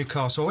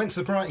Newcastle. I went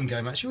to the Brighton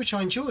game, actually, which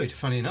I enjoyed,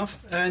 funny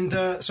enough. And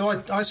so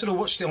I sort of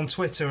watched it on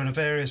Twitter and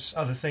various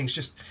other things.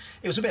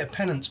 It was a bit of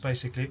penance,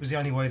 basically. It was the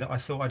only way that I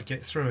thought I'd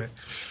get through it.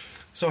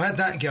 So I had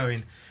that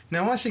going.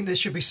 Now, I think there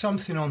should be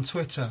something on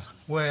Twitter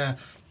where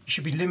you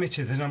should be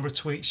limited the number of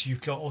tweets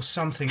you've got, or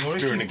something. Or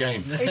during a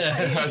game.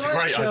 That's a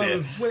great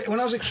idea. When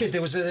I was a kid,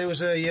 there was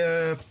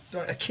a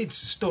kid's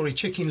story,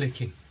 Chicken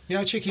Licken. You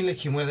know, Chicken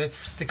Licken, where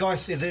the guy,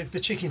 the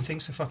chicken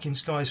thinks the fucking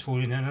sky's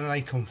falling and an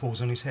acorn falls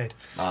on his head.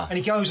 And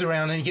he goes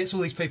around and he gets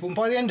all these people, and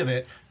by the end of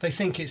it, they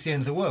think it's the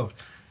end of the world.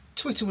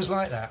 Twitter was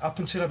like that up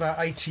until about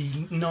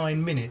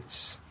 89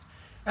 minutes.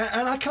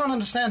 And I can't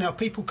understand how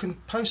people can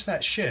post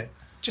that shit.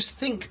 Just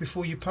think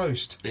before you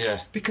post.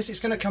 Yeah. Because it's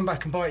going to come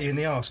back and bite you in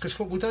the arse, because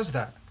football does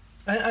that.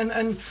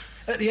 And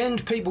at the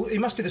end, people, it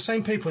must be the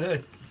same people that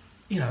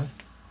are,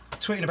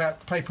 tweeting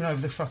about papering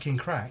over the fucking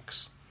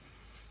cracks.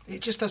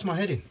 It just does my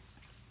head in.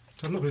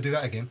 So I'm not going to do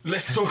that again.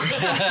 Let's talk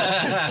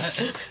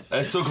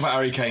about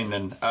Harry Kane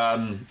then,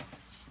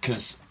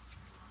 because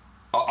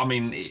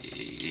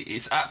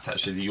it's apt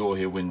actually that you're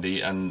here,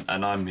 Windy, and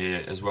I'm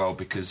here as well,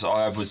 because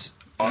I was,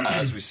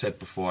 as we said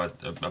before,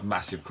 a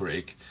massive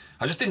critic.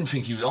 I just didn't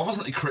think I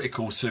wasn't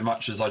critical so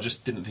much as I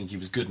just didn't think he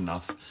was good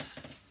enough,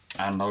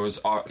 and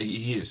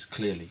he is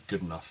clearly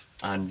good enough.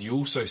 And you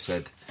also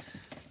said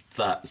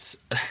that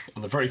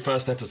on the very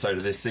first episode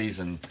of this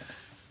season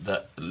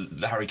that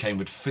Harry Kane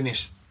would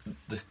finish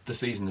the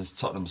season as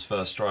Tottenham's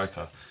first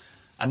striker,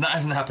 And that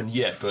hasn't happened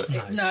yet, but...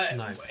 No.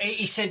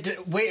 He said...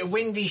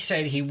 Windy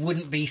said he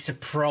wouldn't be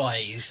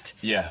surprised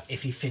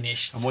if he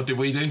finished. And what did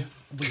we do?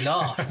 We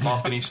laughed.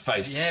 Laughed in his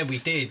face. Yeah, we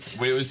did.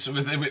 We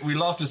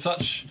laughed with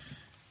such...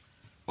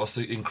 What's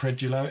the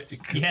incredulity?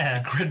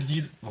 Yeah.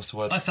 What's the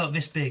word? I felt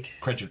this big.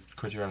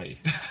 Credulity.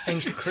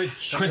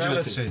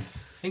 Incredulity.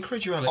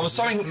 Incredulity. I was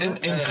so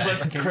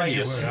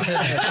incredulous.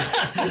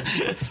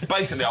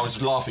 Basically, I was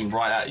just laughing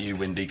right at you,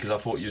 Windy, because I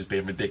thought you was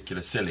being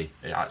ridiculous, silly.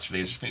 Actually,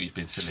 I just think you've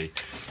been silly.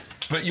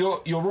 But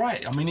you're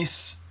right. I mean,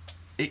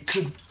 it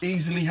could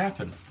easily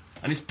happen,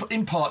 and it's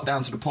in part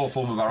down to the poor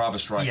form of our other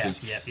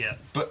strikers. Yeah.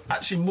 But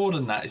actually, more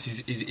than that, it's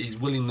his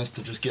willingness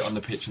to just get on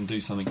the pitch and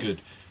do something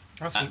good.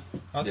 I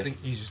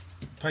think he's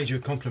paid you a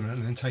compliment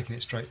and then taken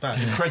it straight back.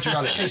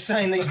 Incredulity. He's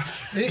saying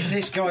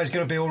this guy is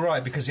going to be all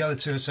right because the other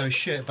two are so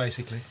shit,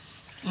 basically.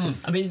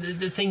 I mean,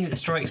 the thing that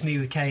strikes me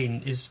with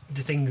Kane is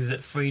the things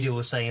that Friedel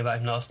was saying about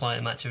him last night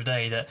at Match of the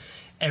Day, that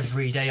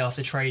every day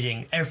after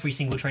training, every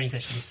single training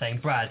session he's saying,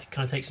 Brad,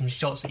 can I take some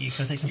shots at you?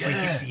 Can I take some free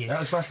kicks at you? That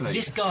was fascinating.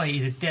 This guy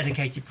is a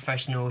dedicated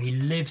professional. He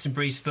lives and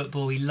breathes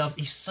football.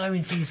 He's so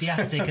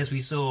enthusiastic, as we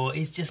saw.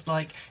 He's just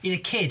like, he's a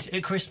kid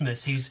at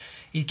Christmas he's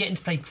getting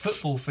to play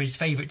football for his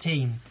favourite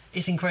team.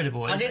 It's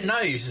incredible. I didn't know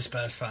he was a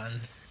Spurs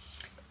fan.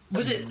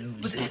 Was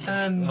it?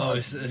 I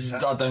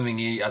don't think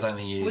he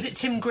is. Was it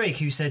Tim Grigg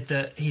who said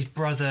that his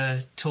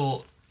brother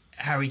taught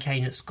Harry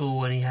Kane at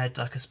school and he had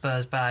like a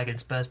Spurs bag and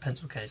Spurs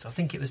pencil case? I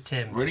think it was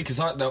Tim. Really?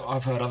 Because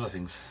I've heard other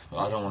things. But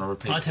I don't want to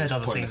repeat. I'd heard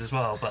other things as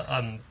well, but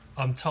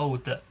I'm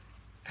told that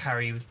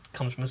Harry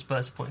comes from a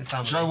Spurs supporting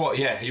family. Do you know what?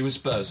 Yeah, he was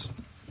Spurs.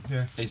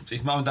 Yeah.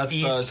 His mum and dad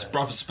Spurs,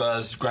 brother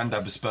Spurs,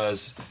 granddad was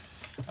Spurs.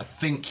 I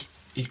think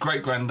his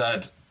great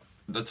granddad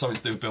had something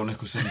to do with Bill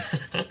Nicholson.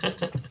 I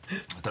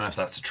don't know if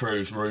that's a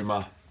true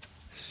rumour.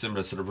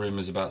 Similar to the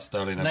rumours about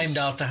Sterling. Named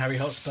after Harry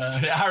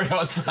Hotspur. Harry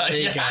Hotspur. There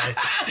you go.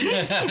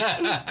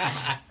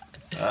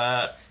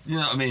 You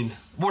know what I mean?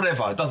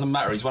 Whatever. It doesn't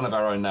matter. He's one of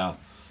our own now.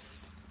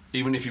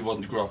 Even if he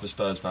wasn't grew up a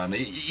Spurs fan,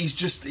 he's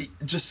just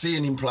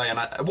seeing him play. And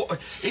what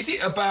is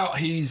it about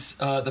his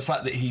the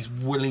fact that his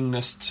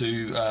willingness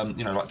to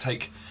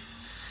take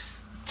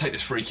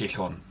this free kick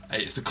on?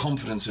 It's the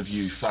confidence of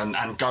youth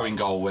and going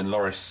goal when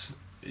Lloris.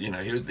 He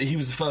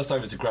was the first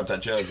over to grab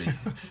that jersey.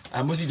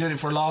 And was he doing it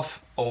for a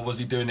laugh, or was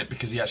he doing it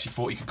because he actually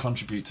thought he could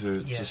contribute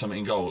to something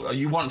in goal?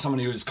 You want someone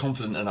who is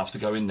confident enough to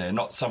go in there,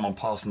 not someone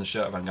passing the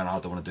shirt around going, I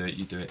don't want to do it,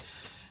 you do it.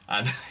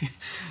 And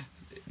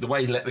the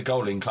way he let the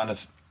goal in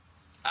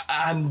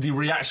and the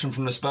reaction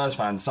from the Spurs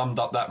fans summed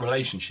up that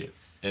relationship.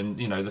 And,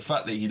 the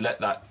fact that he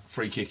let that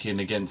free kick in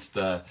against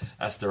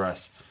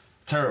Asteras,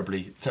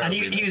 terribly. And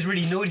he was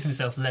really annoyed with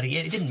himself for letting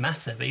it in. It didn't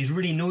matter, but he was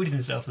really annoyed with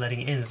himself for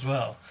letting it in as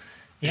well.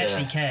 He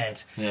actually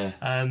cared. Yeah.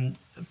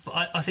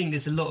 But I think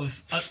there's a lot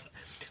of...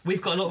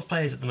 we've got a lot of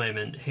players at the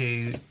moment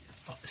who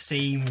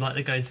seem like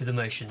they're going through the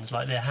motions,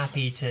 like they're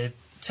happy to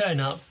turn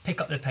up,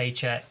 pick up their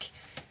paycheck,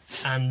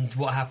 and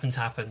what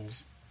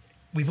happens.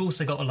 We've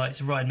also got the likes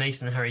of Ryan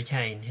Mason and Harry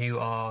Kane, who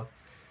are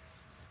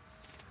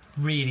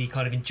really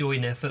kind of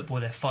enjoying their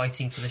football. They're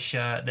fighting for the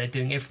shirt, they're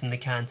doing everything they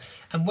can.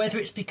 And whether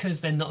it's because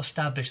they're not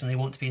established and they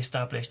want to be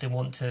established, they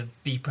want to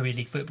be Premier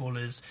League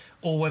footballers,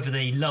 or whether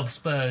they love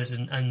Spurs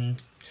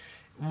and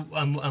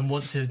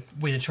want to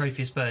win a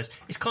trophy of Spurs,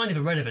 it's kind of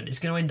irrelevant. It's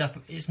going to end up,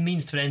 it's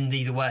means to an end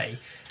either way.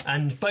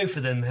 And both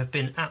of them have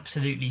been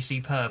absolutely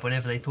superb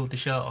whenever they pulled the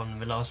shirt on in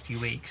the last few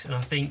weeks. And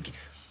I think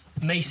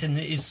Mason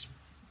is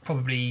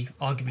probably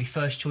arguably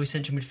first choice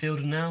central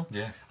midfielder now.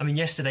 Yeah. I mean,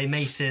 yesterday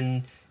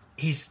Mason,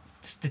 his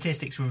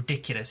statistics were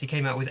ridiculous. He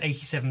came out with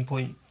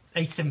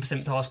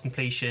 87% pass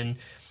completion,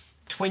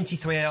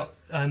 23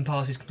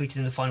 passes completed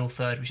in the final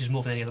third, which is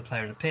more than any other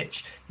player on the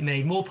pitch. He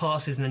made more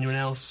passes than anyone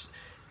else.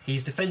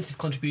 His defensive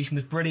contribution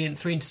was brilliant.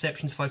 3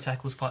 interceptions, 5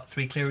 tackles,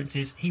 3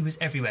 clearances. He was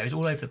everywhere. He was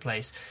all over the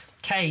place.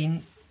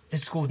 Kane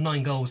has scored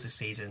 9 goals this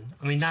season.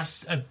 I mean,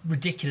 that's a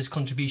ridiculous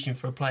contribution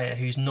for a player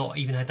who's not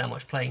even had that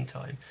much playing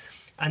time.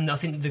 And I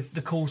think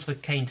the calls for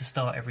Kane to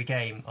start every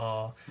game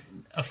are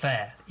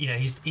fair.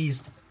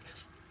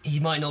 He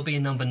might not be a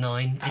number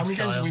 9. How many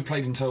games have we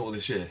played in total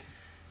this year?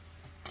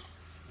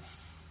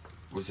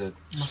 Was it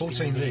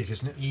 14 league,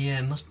 isn't it?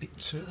 Yeah, must be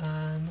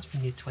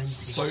near 20.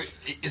 So,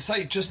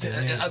 say just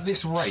at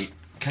this rate,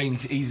 Kane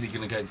is easily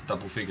going to go into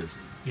double figures.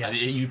 Yeah. And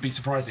you'd be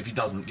surprised if he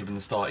doesn't, given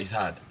the start he's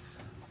had.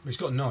 He's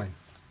got 9.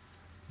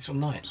 He's got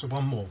 9. So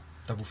one more,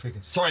 double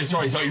figures. Sorry.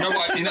 You know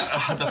what?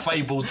 The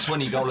fabled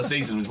 20 goal a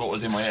season was what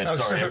was in my head.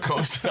 Sorry, of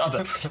course.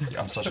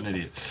 I'm such an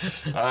idiot.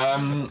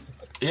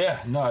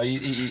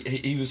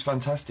 He was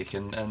fantastic,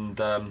 and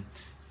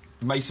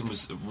Mason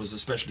was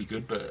especially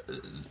good. But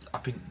I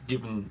think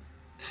given.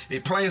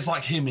 Players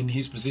like him in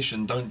his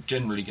position don't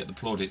generally get the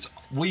plaudits.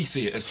 We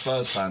see it as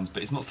Spurs fans,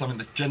 but it's not something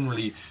that's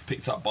generally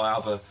picked up by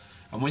other.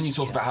 And when you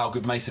talk about how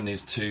good Mason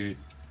is to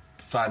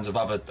fans of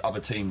other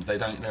teams, they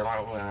don't. They're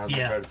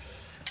like,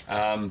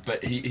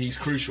 but he's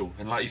crucial.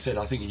 And like you said,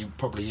 I think he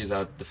probably is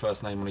the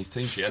first name on his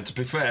team sheet. And to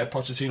be fair,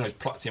 Pochettino's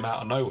plucked him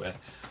out of nowhere.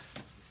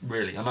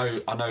 Really, I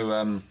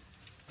know.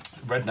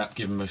 Redknapp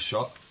gave him a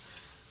shot,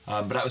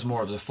 but that was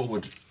more of a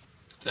forward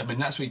I mean,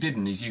 that's what he did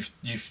in his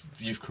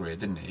youth career,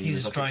 didn't he? He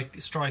was a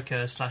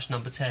striker /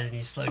 number 10, and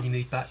he slowly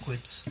moved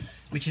backwards,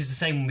 which is the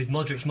same with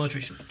Modric.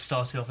 Modric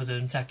started off as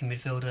an attacking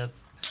midfielder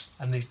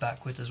and moved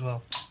backwards as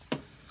well.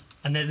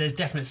 And there's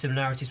definite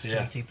similarities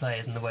between the two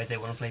players and the way they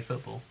want to play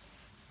football.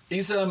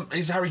 Is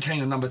Harry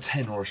Kane a number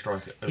 10 or a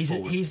striker?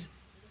 He's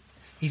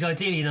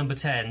ideally a number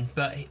 10,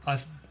 but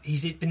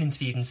he's been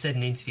interviewed and said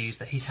in interviews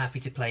that he's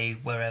happy to play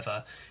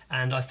wherever.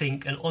 And I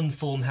think an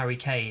on-form Harry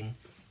Kane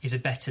is a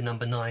better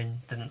number 9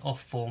 than an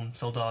off-form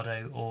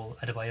Soldado or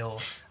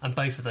Adebayor, and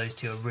both of those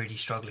two are really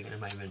struggling at the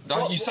moment.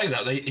 You say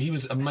that he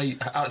was amazing.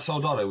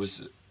 Soldado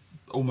was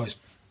almost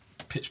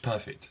pitch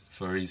perfect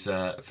for his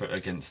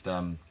against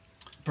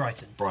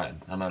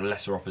Brighton and a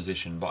lesser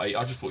opposition, but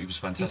I just thought he was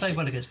fantastic. He played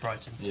well against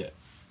Brighton. Yeah,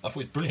 I thought he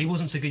was brilliant. He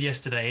wasn't so good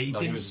yesterday.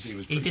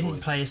 He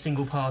didn't play a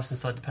single pass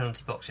inside the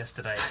penalty box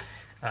yesterday,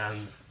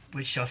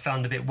 which I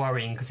found a bit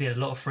worrying because he had a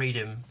lot of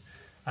freedom.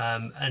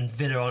 And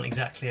Villa aren't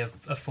exactly a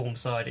form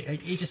side.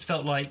 It just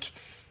felt like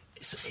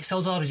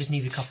Soldado just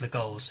needs a couple of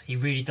goals. He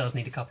really does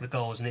need a couple of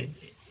goals, and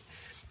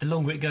the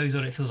longer it goes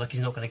on, it feels like he's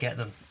not going to get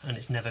them, and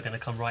it's never going to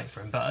come right for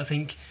him. But I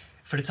think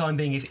for the time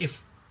being,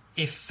 if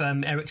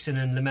Eriksen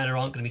and Lamela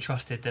aren't going to be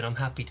trusted, then I'm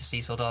happy to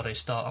see Soldado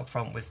start up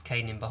front with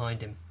Kane in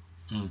behind him.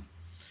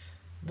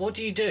 What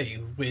do you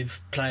do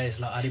with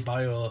players like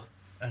Adebayor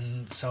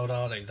and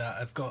Soldado that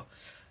have got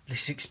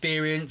this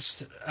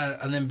experience,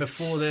 and then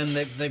before them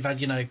they've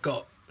had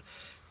got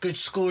good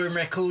scoring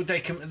record? They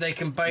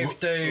can both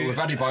do with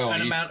Adebayor,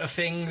 an amount of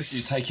things.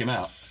 You take him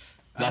out.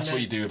 That's what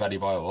you do with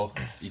Adebayor.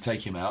 You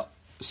take him out.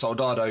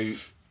 Soldado.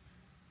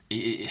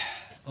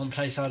 On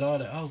play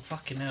Soldado. Oh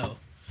fucking hell!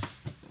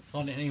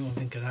 Why didn't anyone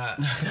think of that?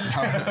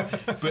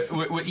 But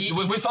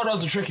with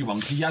Soldado's a tricky one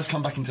because he has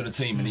come back into the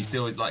team and he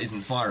still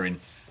isn't firing.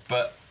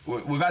 But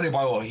with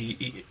Adebayor,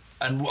 he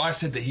and I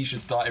said that he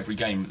should start every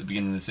game at the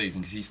beginning of the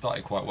season because he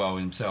started quite well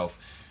himself.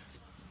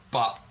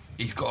 But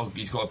he's got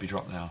to be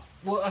dropped now.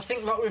 Well, I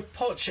think like with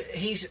Poch,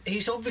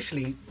 he's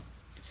obviously,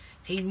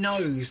 he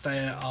knows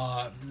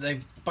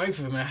both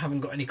of them haven't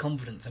got any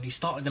confidence, and he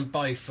started them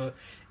both for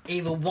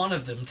either one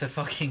of them to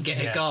fucking get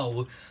a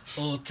goal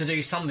or to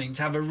do something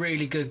to have a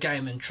really good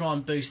game and try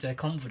and boost their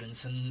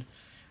confidence. And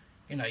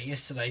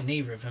yesterday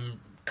neither of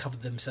them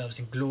covered themselves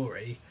in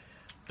glory.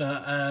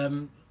 But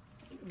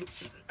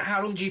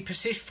how long do you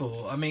persist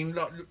for? I mean,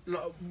 like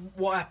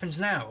what happens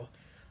now?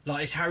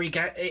 Like, is Harry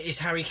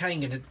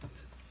Kane going to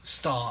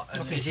start?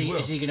 And is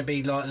he going to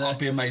be like? I'd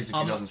be amazed if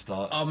he doesn't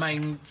start. Our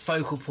main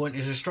focal point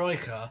is a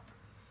striker.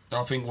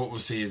 I think what we'll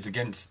see is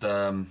against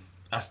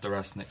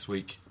Asteras next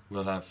week.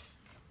 We'll have.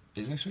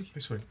 Is it next week?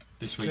 This week.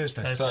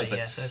 Thursday.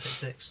 Yeah,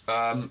 Thursday 6.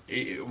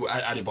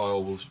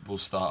 Adebayor will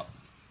start.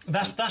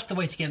 That's the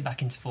way to get him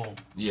back into form.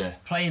 Yeah.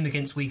 Play him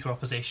against weaker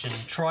opposition,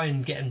 try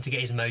and get him to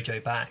get his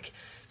mojo back,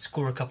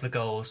 score a couple of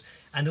goals,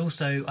 and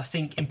also, I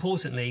think,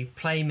 importantly,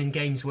 play him in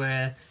games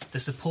where the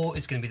support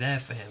is going to be there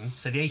for him,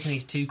 so the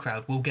 1882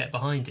 crowd will get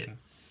behind him.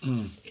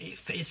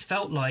 It's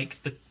felt like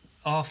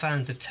our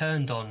fans have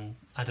turned on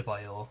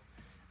Adebayor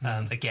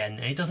again,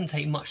 and it doesn't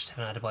take much to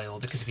turn on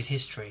Adebayor because of his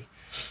history.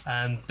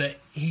 But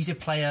he's a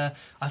player.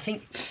 I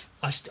think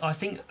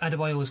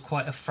Adebayor is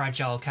quite a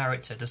fragile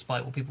character,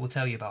 despite what people will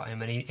tell you about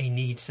him, and he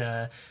needs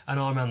an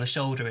arm around the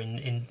shoulder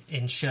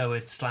in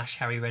Sherwood /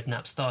 Harry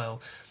Redknapp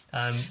style,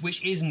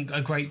 which isn't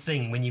a great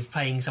thing when you're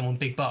paying someone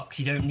big bucks.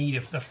 You don't need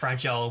a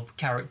fragile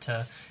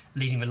character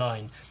leading the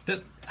line.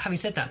 But having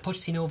said that,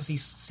 Pochettino obviously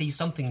sees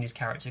something in his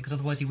character, because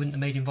otherwise he wouldn't have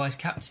made him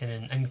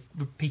vice-captain and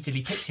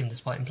repeatedly picked him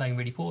despite him playing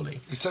really poorly.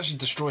 He's actually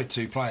destroyed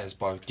 2 players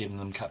by giving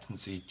them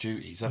captaincy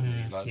duties, haven't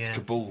he? Like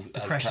Kabul,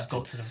 the pressure's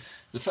got to them.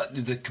 The fact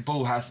that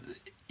Kabul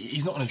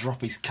he's not going to drop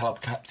his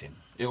club captain.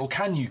 Or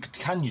can you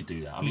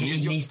do that? I mean,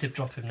 he needs to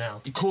drop him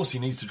now. Of course he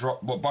needs to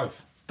drop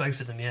both. Both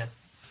of them, yeah.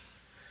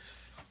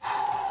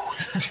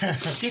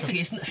 It's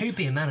difficult. Who'd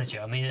be a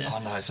manager? I mean, oh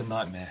no, it's a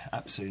nightmare,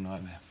 absolute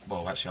nightmare.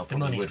 Well, actually, I the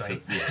probably would.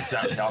 great. Yeah,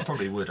 exactly. I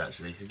probably would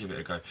actually give it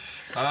a go.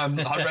 I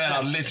reckon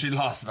I'd literally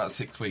last about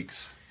 6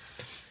 weeks.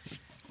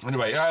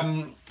 Anyway,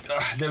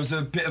 there was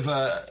a bit of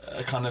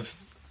a kind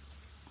of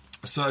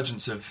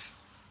resurgence of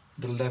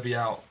the levy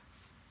out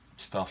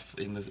stuff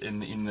in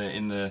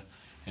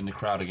the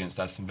crowd against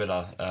Aston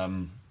Villa.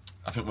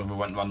 I think when we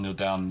went 1-0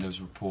 down, there was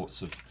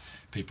reports of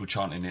people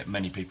chanting it,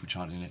 many people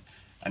chanting it.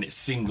 And it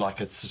seemed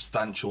like a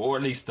substantial, or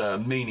at least a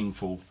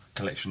meaningful,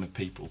 collection of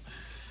people.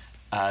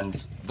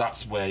 And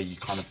that's where you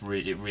kind of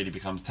it really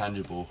becomes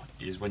tangible,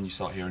 is when you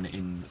start hearing it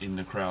in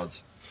the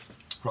crowds,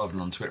 rather than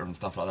on Twitter and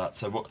stuff like that.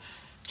 So,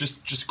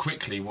 just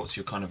quickly, what's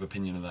your kind of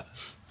opinion of that?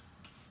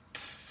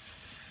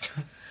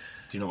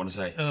 Do you not want to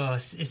say? Oh,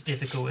 it's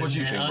difficult. What do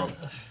you think, Rob?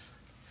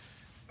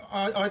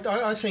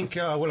 I think.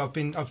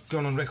 I've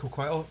gone on record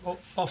quite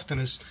often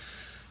as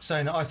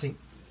saying that I think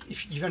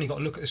if you've only got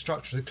to look at the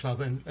structure of the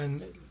club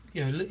and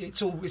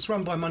it's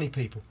run by money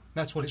people.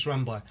 That's what it's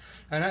run by.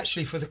 And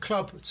actually, for the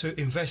club to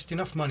invest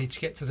enough money to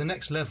get to the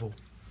next level,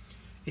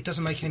 it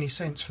doesn't make any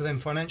sense for them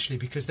financially,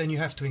 because then you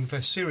have to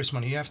invest serious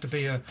money. You have to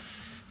be a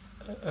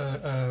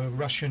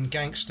Russian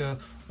gangster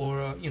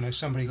or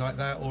somebody like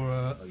that,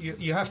 or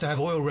you have to have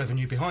oil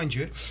revenue behind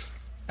you.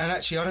 And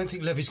actually, I don't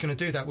think Levy's going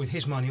to do that with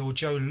his money, or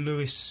Joe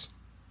Louis,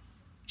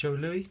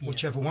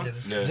 whichever one,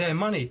 their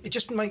money. It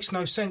just makes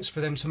no sense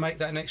for them to make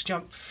that next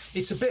jump.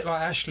 It's a bit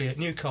like Ashley at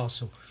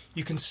Newcastle.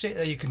 You can sit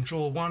there, you can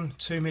draw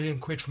 1-2 million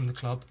quid from the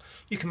club,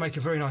 you can make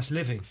a very nice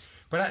living.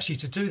 But actually,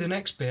 to do the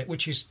next bit,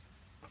 which is,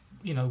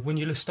 when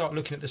you start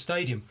looking at the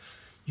stadium,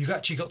 you've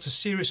actually got to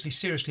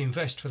seriously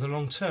invest for the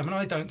long term. And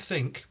I don't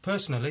think,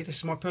 personally, this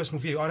is my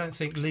personal view, I don't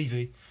think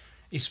Levy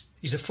is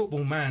a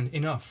football man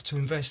enough to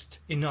invest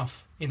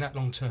enough in that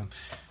long term.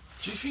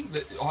 Do you think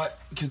that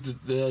because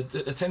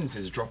the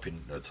attendances are dropping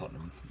at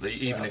Tottenham,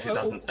 even if it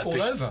doesn't all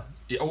over,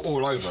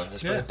 all over.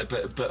 Yeah.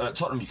 But at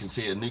Tottenham you can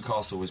see it. At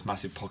Newcastle was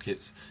massive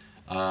pockets,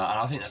 and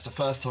I think that's the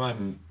first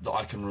time that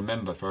I can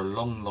remember for a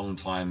long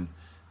time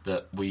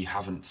that we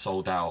haven't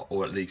sold out,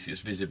 or at least it's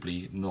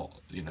visibly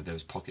not. There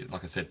was pockets,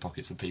 like I said,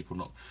 pockets of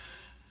people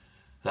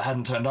that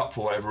hadn't turned up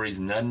for whatever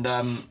reason, and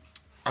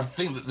I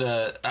think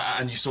that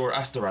and you saw at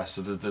Asteras,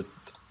 so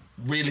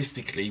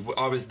realistically,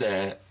 I was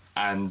there.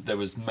 And there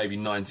was maybe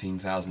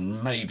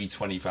 19,000, maybe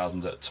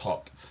 20,000 at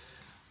top.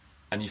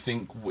 And you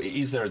think,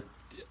 is there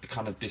a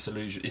kind of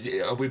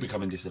disillusion? Are we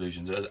becoming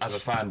disillusioned as a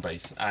fan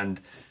base? And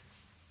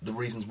the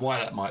reasons why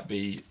that might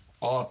be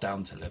are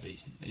down to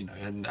Levy,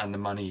 and the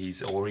money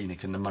or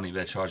ENIC and the money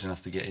they're charging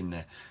us to get in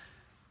there.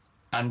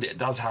 And it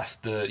does have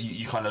to.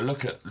 You kind of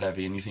look at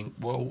Levy and you think,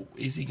 well,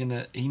 is he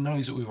gonna? He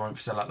knows that we won't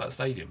sell out that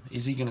stadium.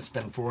 Is he going to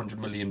spend 400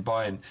 million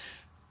buying,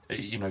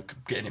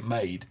 getting it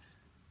made?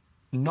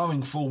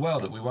 Knowing full well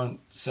that we won't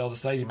sell the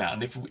stadium out,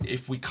 and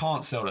if we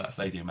can't sell that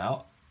stadium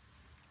out,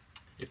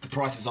 if the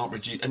prices aren't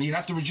reduced, and you'd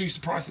have to reduce the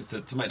prices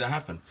to make that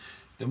happen,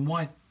 then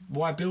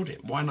why build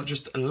it? Why not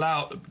just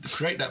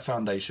create that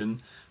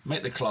foundation,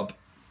 make the club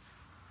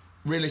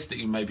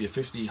realistically maybe a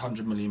 50,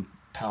 100 million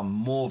pound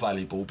more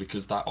valuable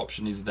because that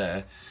option is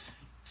there,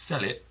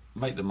 sell it,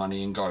 make the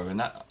money and go.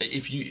 And that,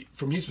 if you,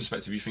 from his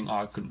perspective, you think,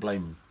 I couldn't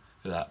blame him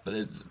for that,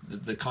 but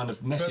the kind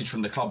of message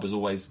from the club was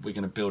always, we're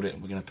going to build it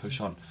and we're going to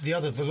push on.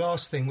 The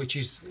last thing, which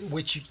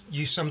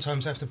you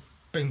sometimes have to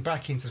bring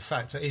back into the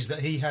factor, is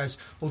that he has,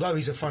 although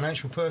he's a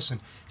financial person,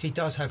 he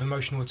does have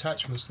emotional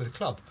attachments to the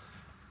club.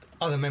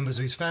 Other members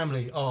of his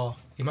family are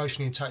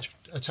emotionally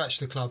attached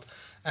to the club,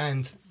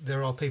 and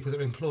there are people that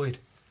are employed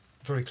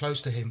very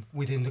close to him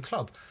within the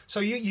club. So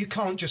you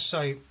can't just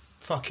say,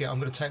 fuck it, I'm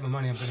going to take my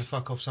money, I'm going to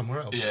fuck off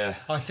somewhere else. Yeah.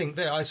 I think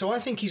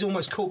he's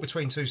almost caught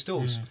between two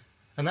stools.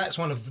 And that's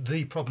one of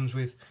the problems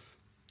with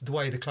the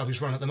way the club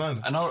is run at the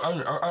moment. And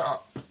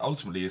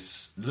ultimately,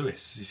 it's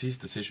Lewis. It's his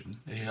decision.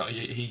 He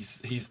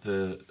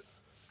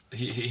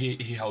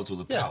holds all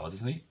the power,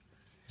 doesn't he?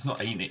 It's not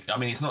ENIC. I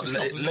mean, it's not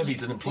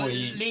Levy's an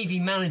employee. Well, Levy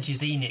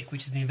manages ENIC,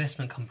 which is the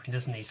investment company,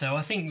 doesn't he? So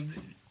I think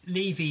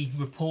Levy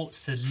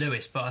reports to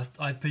Lewis, but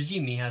I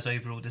presume he has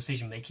overall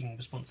decision-making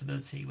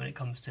responsibility when it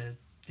comes to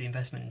the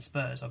investment in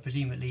Spurs. I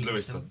presume that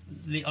Levy's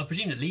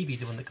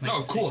the one that can make. No,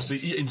 of course,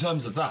 in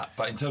terms of that,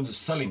 but in terms of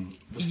selling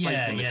the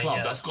stake in the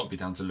club, that's got to be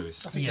down to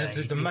Lewis. I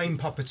think the main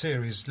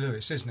puppeteer is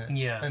Lewis, isn't it?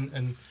 Yeah.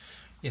 And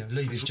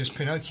Levy's just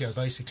Pinocchio,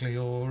 basically,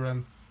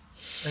 or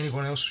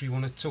anyone else you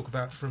want to talk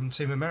about from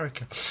Team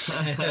America.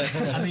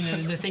 I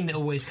mean, the thing that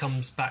always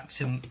comes back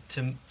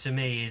to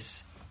me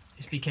is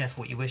be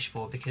careful what you wish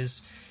for,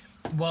 because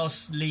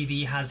whilst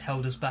Levy has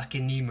held us back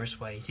in numerous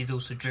ways, he's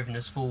also driven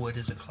us forward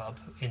as a club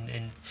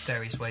in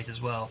various ways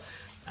as well.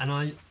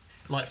 And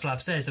like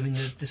Flav says, I mean,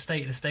 the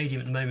state of the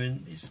stadium at the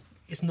moment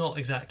it's not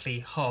exactly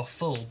half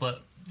full,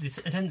 but the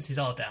attendances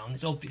are down.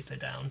 It's obvious they're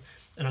down,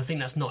 and I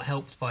think that's not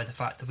helped by the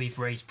fact that we've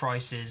raised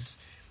prices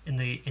in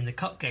the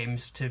cup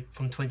games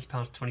from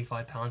 £20 to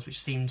 £25, which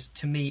seemed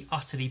to me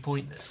utterly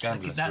pointless.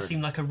 Scandalous, that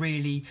seemed like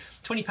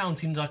 £20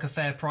 seemed like a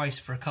fair price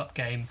for a cup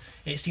game.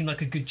 It seemed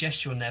like a good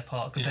gesture on their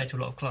part compared to a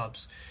lot of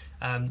clubs.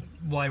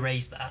 Why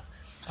raise that?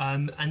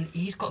 And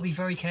he's got to be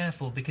very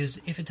careful, because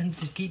if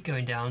attendances keep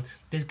going down,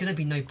 there's going to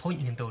be no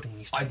point in him building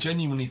these stadiums. I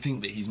genuinely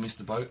think that he's missed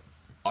the boat.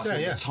 I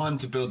think the time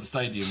to build the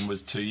stadium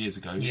was 2 years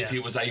ago. Yeah. If he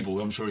was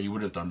able, I'm sure he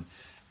would have done.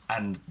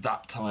 And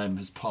that time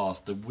has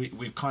passed.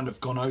 We've kind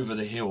of gone over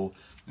the hill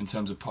in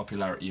terms of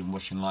popularity and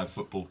watching live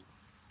football,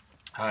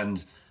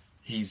 and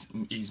he's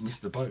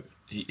missed the boat.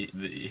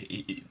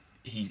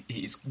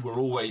 We're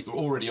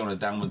already on a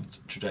downward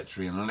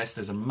trajectory, and unless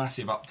there's a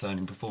massive upturn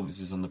in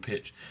performances on the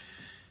pitch,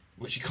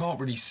 which you can't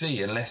really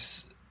see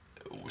unless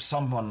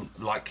someone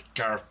like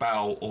Gareth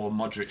Bale or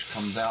Modric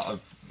comes out of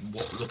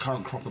what the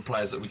current crop of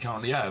players that we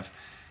currently have,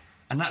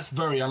 and that's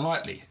very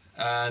unlikely.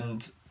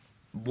 And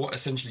what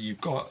essentially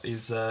you've got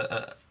is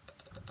a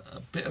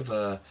bit of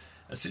a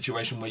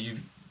situation where you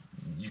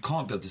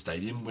can't build the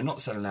stadium. We're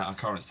not selling out our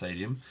current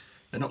stadium.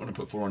 They're not going to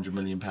put £400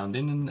 million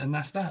in, and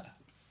that's that.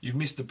 You've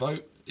missed the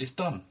boat. It's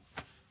done.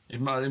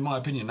 In my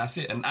opinion, that's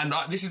it. And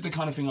this is the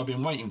kind of thing I've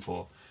been waiting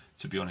for,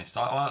 to be honest.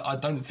 I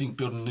don't think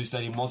building a new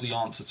stadium was the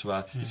answer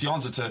to it's the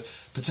answer to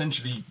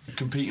potentially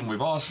competing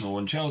with Arsenal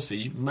and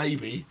Chelsea,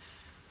 maybe.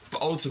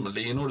 But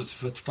ultimately, in order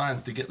for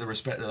fans to get the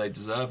respect that they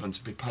deserve and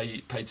to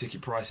pay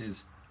ticket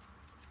prices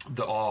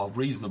that are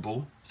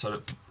reasonable,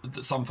 so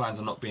that some fans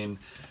are not being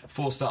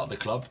forced out of the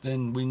club,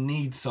 then we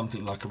need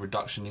something like a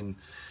reduction in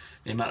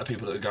the amount of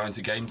people that are going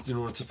to games in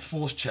order to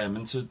force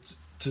chairmen to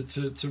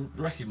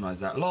recognise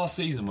that. Last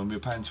season, when we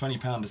were paying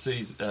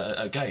 £20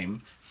 a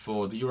game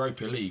for the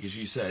Europa League, as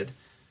you said,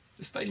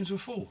 the stadiums were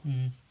full.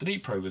 The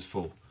Dnipro was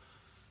full.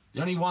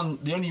 The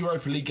only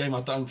Europa League game I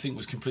don't think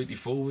was completely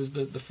full was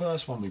the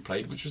first one we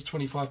played, which was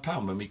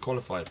 £25 when we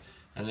qualified.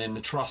 And then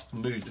the trust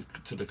moved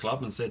to the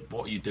club and said,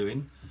 "What are you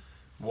doing?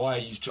 Why are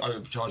you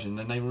overcharging?" And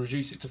then they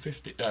reduced it to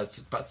 50,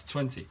 back to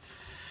 20.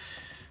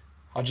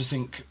 I just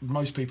think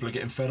most people are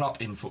getting fed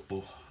up in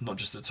football, not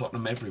just at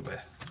Tottenham,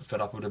 everywhere. Fed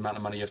up with the amount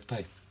of money you have to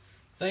pay.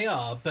 They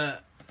are,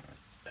 but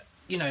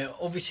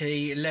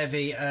obviously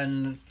Levy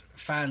and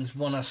fans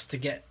want us to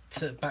get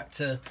back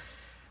to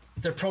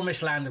the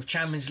promised land of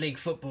Champions League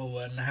football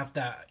and have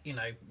that,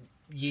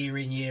 year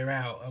in, year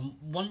out. And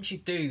once you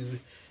do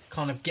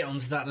kind of get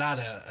onto that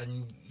ladder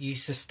and you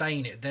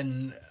sustain it,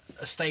 then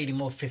a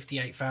stadium of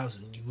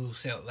 58,000, you will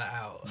sell that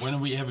out. When are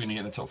we ever going to get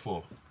in the top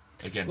four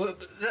again? Well,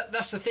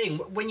 that's the thing.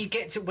 When you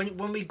get to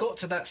when we got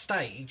to that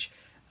stage,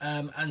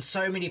 and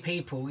so many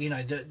people,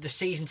 the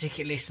season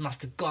ticket list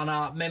must have gone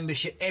up,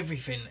 membership,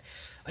 everything,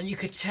 and you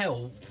could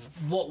tell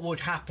what would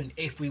happen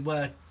if we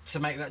were to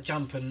make that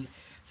jump. And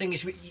the thing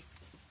is,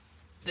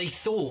 they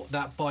thought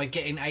that by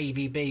getting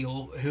AVB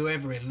or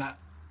whoever in that,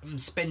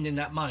 spending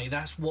that money,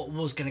 that's what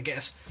was going to get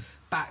us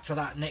back to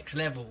that next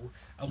level,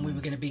 and we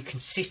were going to be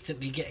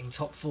consistently getting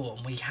top four,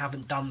 and we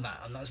haven't done that,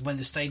 and that's when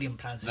the stadium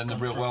plans have then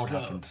the real world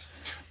happened.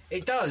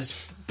 It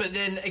does, but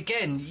then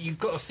again, you've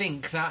got to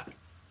think that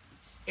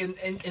in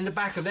the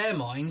back of their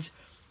mind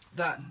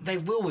that they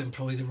will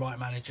employ the right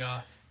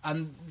manager,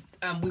 and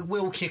we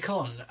will kick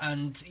on,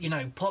 and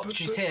Poch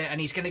is here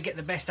and he's going to get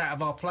the best out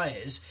of our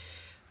players.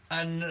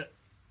 And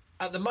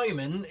at the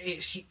moment,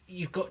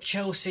 you've got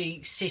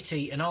Chelsea,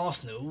 City and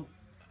Arsenal,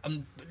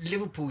 and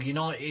Liverpool,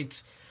 United,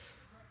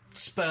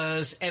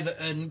 Spurs,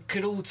 Everton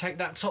could all take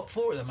that top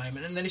four at the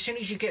moment. And then as soon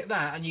as you get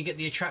that and you get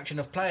the attraction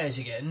of players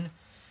again,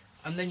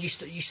 and then you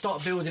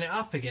start building it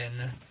up again.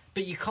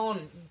 But you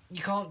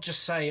can't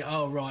just say,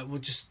 "Oh right, we'll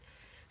just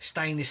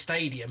stay in this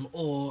stadium,"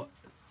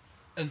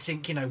 and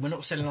think, we're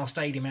not selling our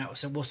stadium out,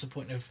 so what's the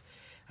point of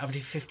having a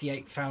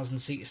 58,000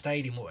 seat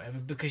stadium or whatever?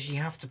 Because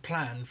you have to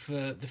plan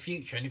for the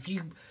future, and if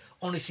you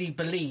honestly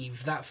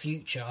believe that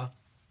future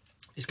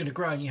is going to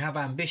grow and you have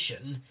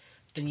ambition,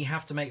 then you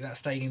have to make that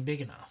stadium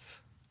big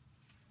enough.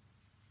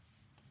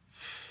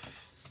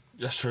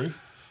 That's true,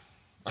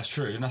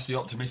 and that's the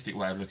optimistic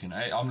way of looking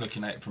at it. I'm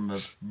looking at it from a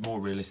more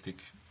realistic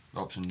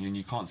option. I mean,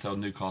 you can't sell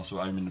Newcastle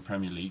at home in the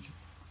Premier League.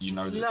 You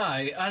know that. No,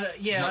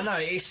 I know.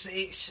 It's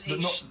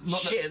not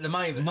shit at the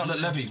moment. Not that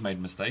Levy's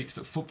made mistakes,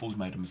 that football's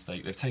made a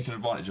mistake. They've taken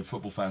advantage of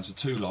football fans for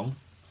too long.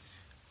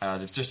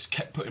 They've just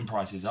kept putting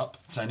prices up,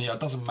 saying, it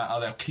doesn't matter,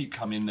 they'll keep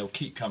coming, they'll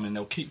keep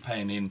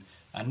paying in,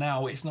 and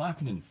now it's not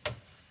happening.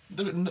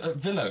 At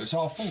Villa, it's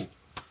our fault.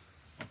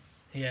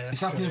 Yeah,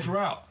 it's happening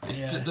throughout.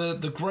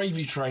 The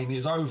gravy train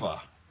is over.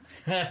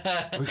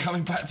 We're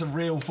coming back to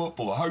real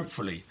football,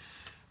 hopefully.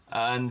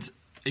 And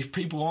if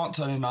people aren't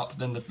turning up,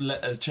 then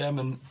the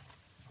chairman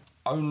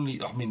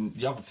only... I mean,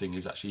 the other thing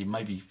is actually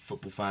maybe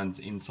football fans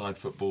inside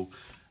football...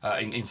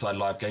 inside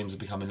live games are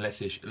becoming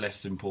less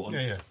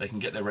important. Yeah. They can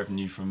get their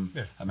revenue from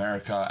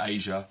America,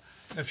 Asia.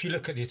 If you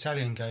look at the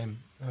Italian game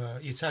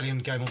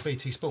on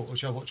BT Sport,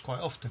 which I watch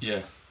quite often.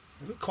 Yeah.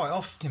 Quite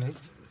often,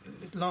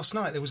 last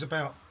night there was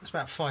about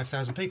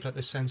 5,000 people at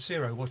the San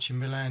Siro watching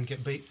Milan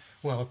get beat.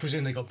 Well, I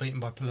presume they got beaten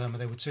by Palermo.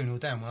 They were 2-0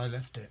 down when I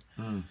left it.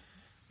 Mm.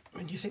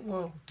 And you think,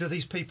 well, do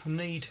these people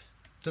need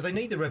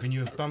the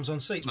revenue of bums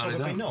on seats? No,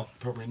 Probably not.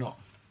 Probably not.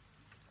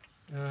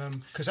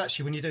 Because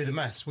actually, when you do the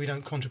maths, we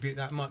don't contribute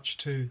that much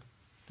to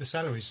the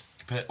salaries.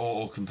 Compared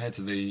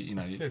to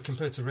the,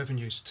 compared to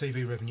revenues,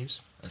 TV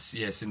revenues.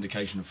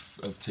 Syndication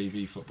of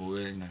TV football,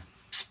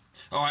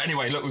 All right,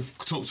 anyway, look, we've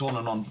talked on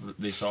and on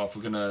this half.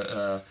 We're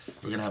gonna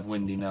have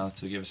Wendy now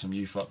to give us some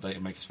youth update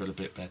and make us feel a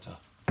bit better.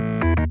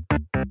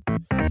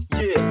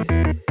 Yeah,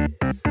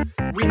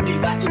 Windy,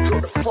 back to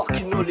drop the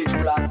fucking knowledge,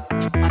 blood.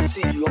 I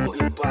see you, I got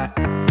your back.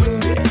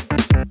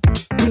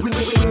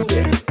 Windy,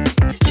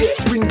 yes,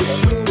 Windy,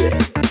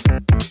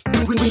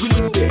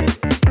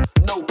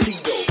 no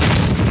pedo.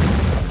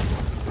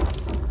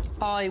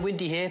 Hi,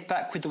 Windy here,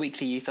 back with the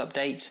weekly youth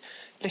update,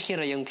 looking at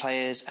our young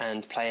players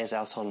and players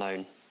out on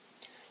loan.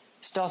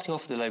 Starting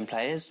off with the loan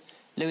players,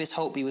 Lewis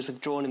Holtby was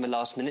withdrawn in the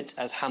last minute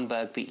as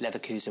Hamburg beat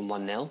Leverkusen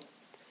 1-0.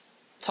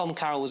 Tom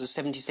Carroll was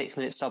a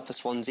 76-minute sub for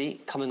Swansea,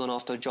 coming on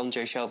after John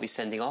Joe Shelby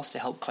sending off to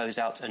help close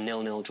out a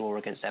 0-0 draw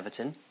against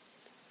Everton.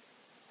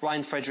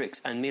 Ryan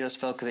Fredericks and Milos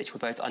Velkovic were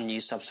both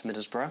unused subs for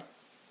Middlesbrough.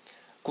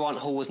 Grant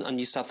Hall was an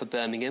unused sub for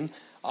Birmingham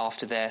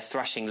after their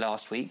thrashing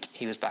last week.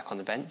 He was back on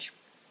the bench.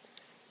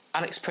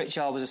 Alex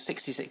Pritchard was a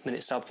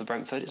 66-minute sub for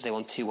Brentford as they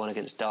won 2-1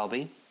 against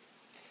Derby.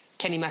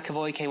 Kenny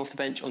McAvoy came off the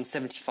bench on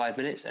 75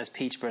 minutes as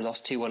Peterborough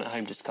lost 2-1 at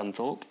home to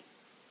Scunthorpe.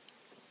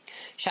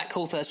 Shaq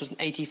Coulthurst was an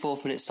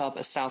 84th minute sub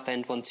as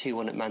Southend won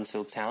 2-1 at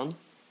Mansfield Town.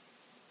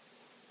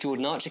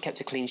 Jordan Archer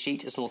kept a clean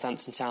sheet as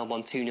Northampton Town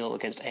won 2-0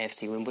 against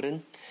AFC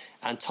Wimbledon,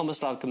 and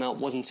Tomislav Gamel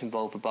wasn't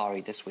involved for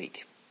Bari this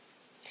week.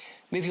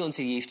 Moving on to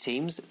the youth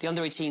teams, the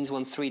under-18s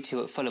won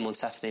 3-2 at Fulham on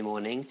Saturday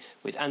morning,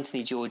 with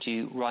Anthony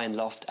Georgiou, Ryan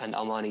Loft and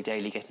Armani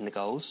Daly getting the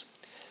goals.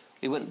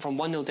 We went from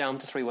 1-0 down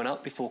to 3-1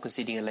 up before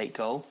conceding a late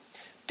goal.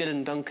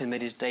 Dylan Duncan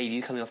made his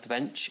debut coming off the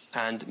bench,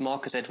 and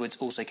Marcus Edwards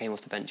also came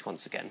off the bench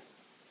once again.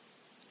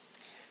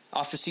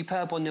 After a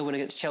superb 1-0 win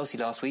against Chelsea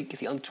last week,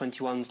 the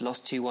under-21s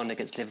lost 2-1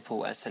 against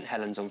Liverpool at St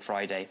Helens on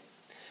Friday.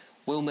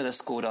 Will Miller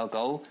scored our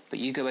goal, but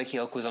Hugo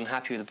Ekiok was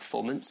unhappy with the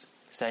performance,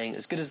 saying,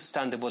 "As good as the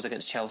standard was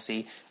against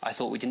Chelsea, I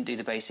thought we didn't do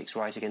the basics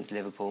right against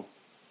Liverpool."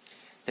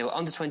 There were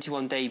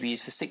under-21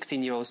 debuts for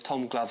 16-year-olds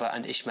Tom Glover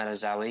and Ismail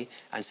Azawi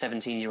and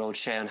 17-year-old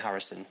Shayon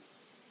Harrison.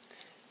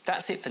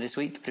 That's it for this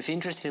week, but if you're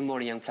interested in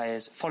more young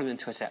players, follow me on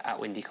Twitter at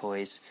Windy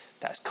Coys.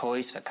 That's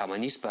Coys for Come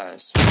On You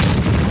Spurs.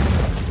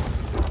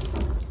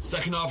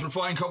 Second half of the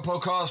Fighting Cock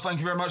podcast. Thank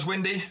you very much,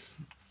 Windy.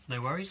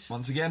 No worries.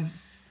 Once again,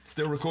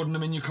 still recording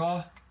them in your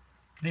car?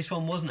 This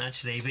one wasn't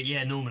actually, but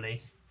yeah,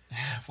 normally.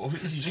 Well, you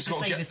just it's the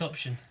safest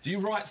option. Do you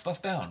write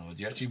stuff down, or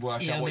do you actually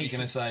work out what you're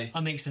going to say? I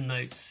make some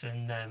notes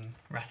and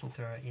rattle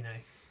through it,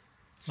 I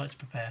like to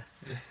prepare.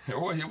 It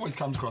always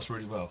comes across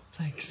really well.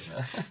 Thanks.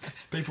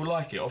 People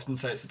like it. Often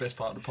say it's the best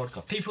part of the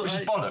podcast. Which is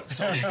like...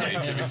 bollocks,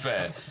 obviously, to be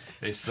fair.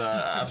 It's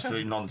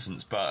absolute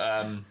nonsense,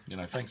 but,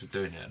 thanks for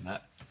doing it and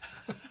that.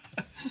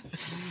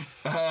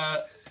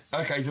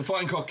 Okay, the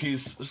Fighting Cock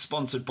is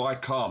sponsored by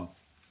Calm.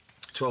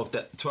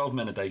 12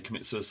 men a day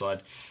commit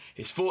suicide.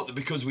 It's thought that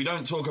because we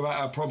don't talk about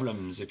our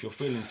problems, if you're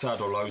feeling sad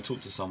or low,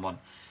 talk to someone.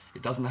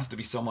 It doesn't have to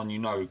be someone you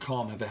know.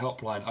 Calm have a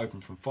helpline open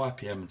from 5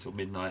 p.m. until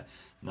midnight.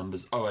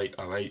 Numbers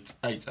 0808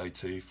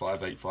 802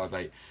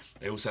 5858.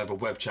 They also have a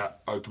web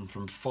chat open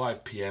from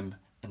 5 p.m.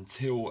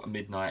 until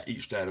midnight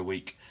each day of the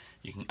week.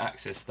 You can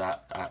access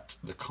that at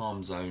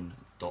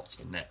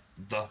thecalmzone.net.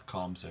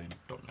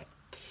 Thecalmzone.net.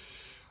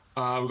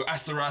 We've got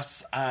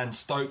Asteras and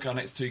Stoke, our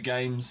next two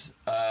games.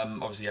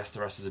 Obviously,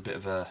 Asteras is a bit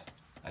of a...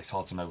 It's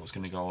hard to know what's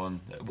going to go on.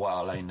 At White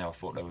Hart Lane now, I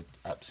thought they were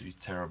absolutely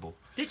terrible.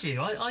 Did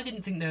you? I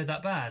didn't think they were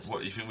that bad.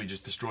 What, you think we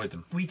just destroyed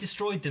them? We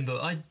destroyed them,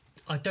 but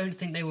I don't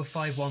think they were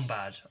 5-1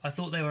 bad. I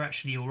thought they were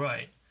actually all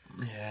right.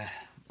 Yeah,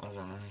 I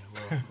don't know.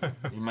 Well,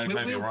 you may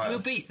be right. We'll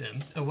beat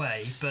them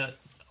away, but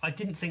I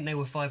didn't think they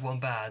were 5-1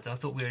 bad. I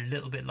thought we were a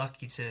little bit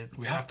lucky to...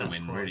 We have to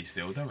win, really,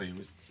 still, don't we?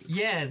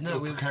 Yeah, no.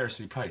 We're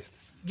precariously placed.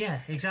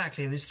 Yeah,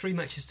 exactly. And there's 3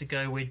 matches to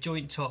go. We're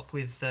joint top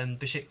with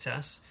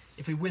Besiktas.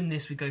 If we win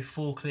this, we go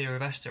 4 clear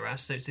of Asteras,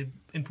 so it's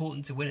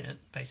important to win it,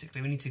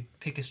 basically. We need to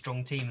pick a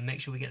strong team and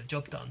make sure we get the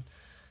job done.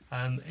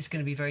 It's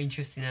going to be very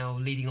interesting now,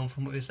 leading on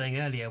from what we were saying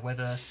earlier,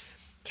 whether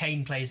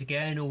Kane plays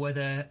again or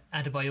whether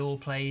Adebayor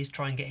plays,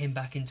 try and get him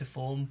back into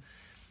form,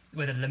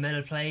 whether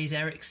Lamela plays,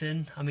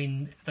 Eriksson. I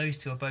mean, those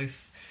two are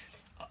both...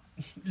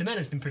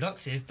 Lamela's been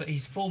productive, but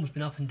his form's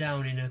been up and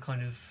down in a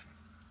kind of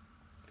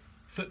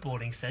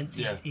footballing sense.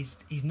 Yeah.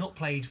 He's not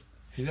played...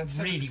 He's had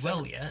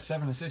well yet.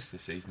 7 assists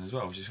this season as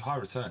well, which is a high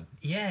return.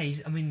 Yeah,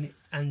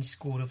 and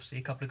scored obviously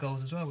a couple of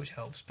goals as well, which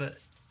helps.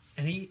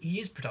 And he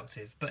is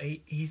productive, but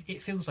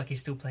it feels like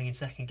he's still playing in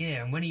second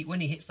gear. And when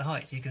he hits the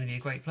heights, he's going to be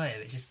a great player.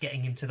 It's just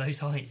getting him to those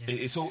heights.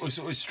 It's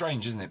always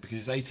strange, isn't it? Because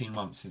it's 18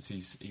 months since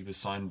he was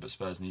signed at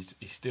Spurs, and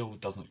he still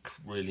doesn't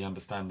really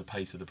understand the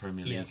pace of the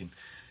Premier League and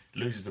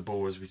loses the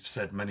ball, as we've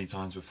said many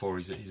times before.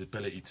 His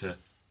ability to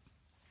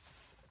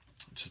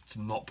just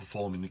not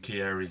perform in the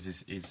key areas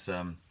is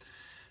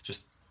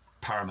just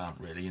paramount,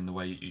 really, in the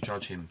way you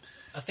judge him.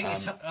 I think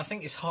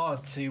it's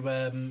hard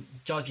to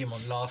judge him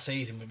on last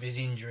season with his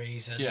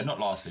injuries. And, not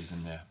last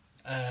season,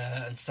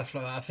 and stuff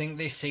like that. I think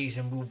this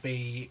season will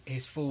be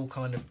his full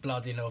kind of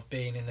blooding of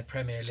being in the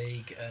Premier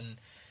League and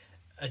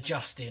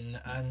adjusting.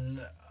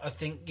 And I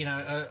think,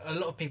 a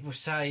lot of people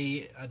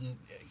say, and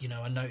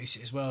I notice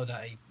it as well,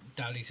 that he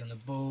dallies on the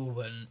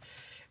ball and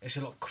it's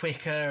a lot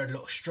quicker, a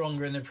lot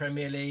stronger in the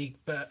Premier League,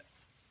 but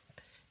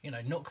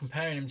not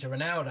comparing him to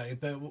Ronaldo,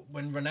 but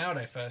when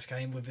Ronaldo first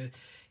came with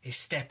his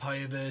step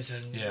overs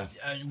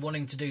and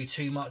wanting to do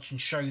too much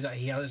and show that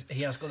he has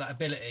got that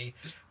ability,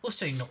 we'll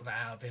soon knock that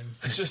out of him.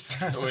 It's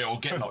just, or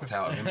get knocked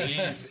out of him.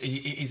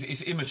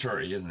 It's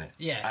immaturity, isn't it?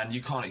 Yeah. And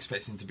you can't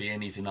expect him to be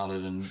anything other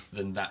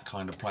than that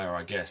kind of player,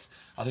 I guess.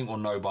 I think we'll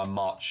know by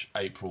March,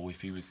 April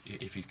if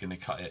he's going to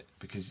cut it,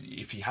 because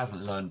if he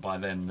hasn't learned by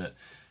then that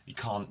he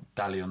can't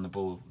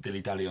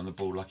dilly-dally on the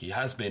ball like he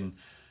has been,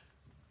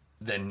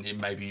 then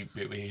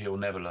he'll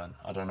never learn.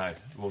 I don't know.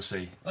 We'll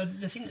see.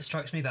 The thing that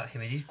strikes me about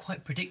him is he's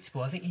quite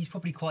predictable. I think he's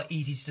probably quite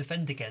easy to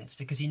defend against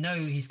because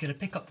he's going to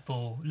pick up the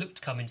ball, look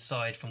to come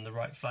inside from the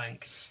right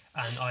flank,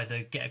 and either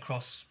get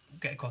across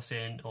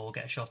in or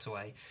get a shot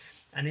away.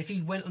 And if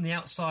he went on the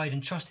outside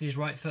and trusted his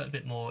right foot a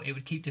bit more, it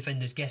would keep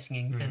defenders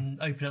guessing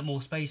and open up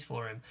more space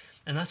for him.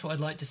 And that's what I'd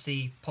like to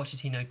see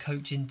Pochettino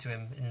coach into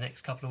him in the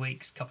next couple of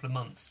weeks, couple of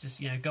months.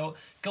 Just go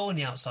on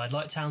the outside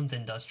like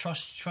Townsend does.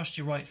 Trust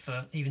your right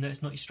foot, even though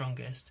it's not your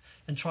strongest,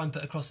 and try and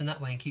put a cross in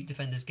that way and keep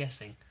defenders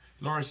guessing.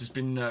 Lloris has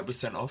been was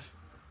sent off.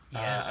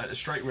 A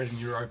straight red in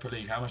Europa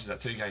League. How much is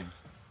that? 2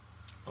 games.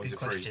 Or is Good it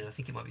 3? question. I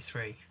think it might be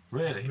 3.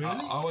 Really? I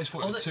always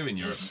thought it was 2 in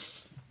Europe.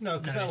 No,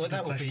 because No, it's a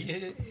that good would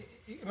be.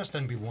 It must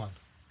only be 1.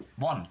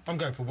 1? I'm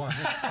going for 1.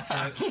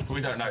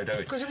 We don't know, do we?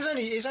 Because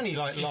it's only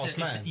like last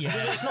man.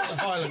 yeah. It's not a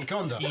violent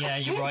conduct. Yeah,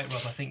 you're right,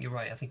 Rob. I think you're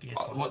right. I think it is.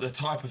 What the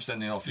type of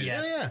sending off is?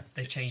 Yeah.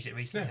 They've changed it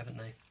recently, haven't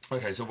they?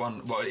 Okay, so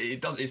 1. Well,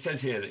 it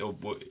says here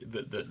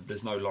that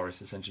there's no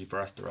Loris essentially for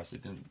Asteras.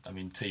 It didn't. I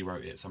mean, T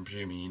wrote it, so I'm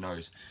presuming he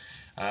knows.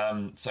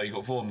 So you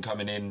got Vorm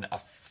coming in. I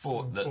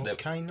thought that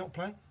Kane not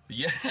playing.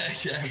 Yeah,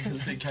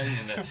 there's Nick Kane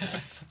in there.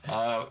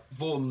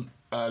 Vorm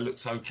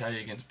looks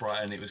okay against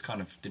Brighton. It was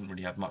didn't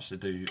really have much to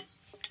do.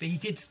 But he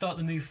did start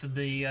the move for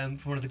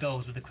one of the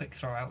goals with a quick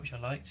throw out, which I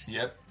liked.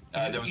 Yep.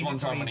 There was one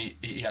time when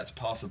he had to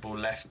pass the ball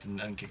left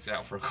and kicked it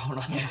out for a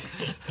corner.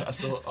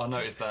 I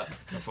noticed that.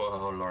 I thought,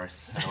 oh,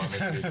 Loris, how I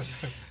missed you.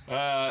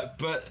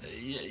 But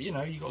you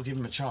got to give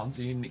him a chance.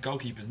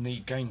 Goalkeepers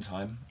need game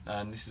time,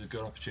 and this is a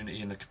good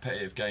opportunity in a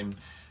competitive game.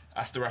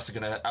 Asteras are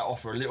going to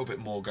offer a little bit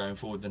more going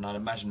forward than I'd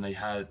imagine they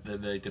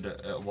did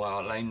at White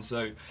Hart Lane.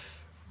 So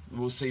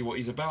we'll see what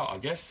he's about, I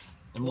guess.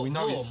 And we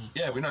know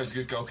he's a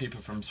good goalkeeper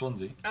from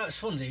Swansea. At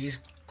Swansea, he's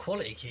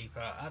quality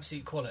keeper,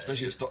 absolute quality.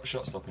 Especially at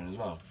shot stopping as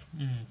well.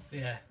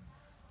 Yeah.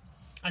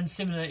 And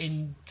similar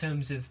in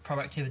terms of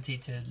proactivity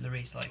to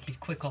Lloris, like he's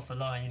quick off the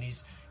line and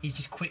he's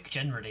just quick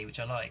generally, which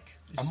I like.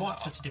 It's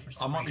such a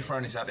difference. I might be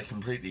throwing this out there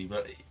completely,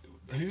 but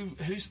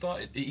who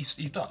started? He's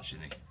Dutch,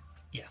 isn't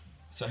he? Yeah.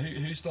 So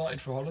who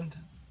started for Holland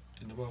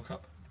in the World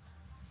Cup?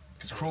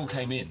 Because Krul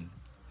came in.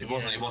 It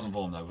wasn't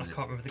Vorm though, was it? I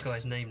can't remember the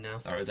guy's name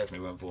now. Oh, it definitely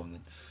weren't Vorm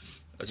then.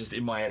 Just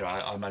in my head,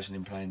 I imagine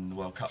him playing in the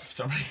World Cup for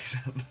some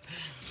reason.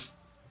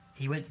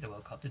 He went to the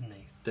World Cup, didn't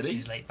he? Did he? He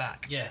was late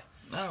back. Yeah.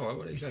 Oh, well,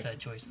 what did he say? Third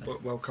choice then.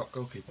 World Cup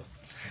goalkeeper.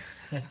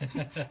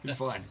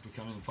 Fine,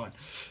 becoming fine.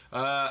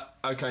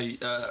 Okay,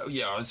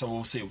 so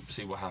we'll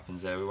see what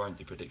happens there. We won't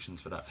do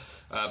predictions for that.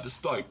 But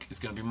Stoke is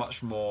going to be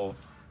much more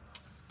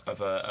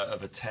of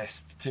a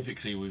test.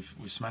 Typically, we've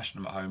smashed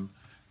them at home.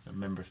 I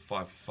remember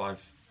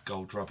 5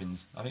 goal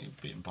drubbins. I think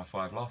we beat them by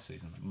 5 last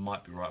season.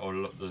 Might be right, or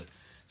the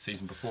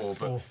season before.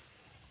 4. But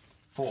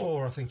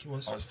 4, I think it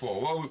was. Oh, it was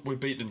 4. Well, we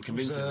beat them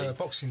convincingly. It was,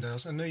 Boxing Day,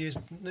 and New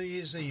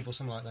Year's Eve or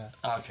something like that.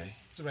 Okay.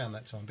 It's around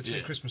that time,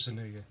 between Christmas and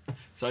New Year.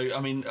 So, I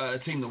mean, a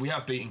team that we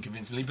have beaten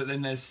convincingly, but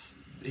then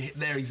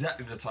they're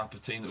exactly the type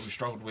of team that we've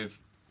struggled with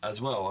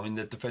as well. I mean,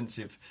 they're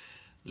defensively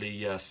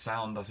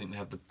sound. I think they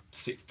have the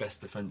 6th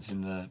best defence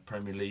in the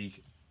Premier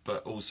League,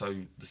 but also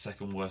the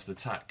 2nd worst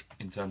attack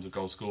in terms of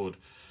goals scored.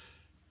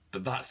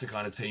 But that's the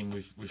kind of team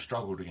we've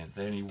struggled against.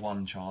 They only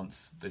one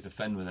chance. They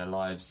defend with their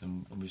lives,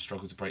 and we've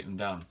struggled to break them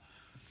down.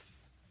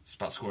 It's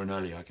about scoring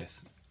early, I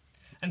guess.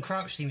 And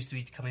Crouch seems to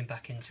be coming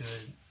back into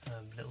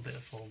a little bit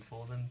of form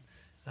for them.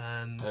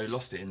 He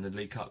lost it in the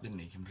League Cup, didn't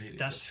he? Completely.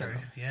 That's true.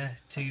 Yeah,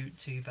 two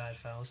bad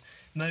fouls.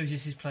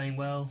 Moses is playing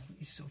well.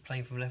 He's sort of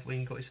playing from left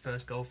wing. Got his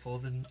first goal for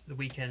them the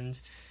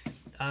weekend.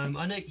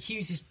 I know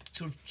Hughes is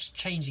sort of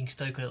changing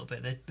Stoke a little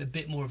bit. They're a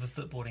bit more of a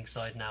footballing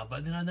side now.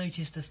 But then I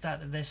noticed the stat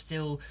that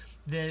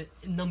the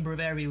number of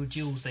aerial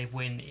duels they've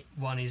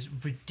won is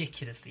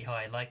ridiculously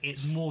high. Like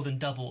it's more than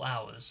double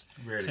ours.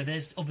 Really? So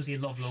there's obviously a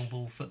lot of long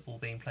ball football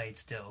being played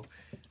still.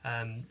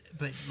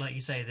 But like you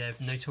say, they're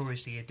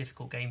notoriously a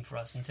difficult game for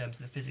us in terms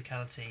of the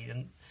physicality.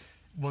 And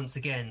once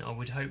again, I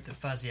would hope that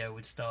Fazio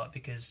would start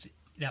because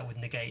that would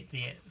negate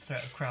the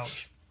threat of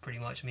Crouch pretty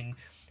much. I mean,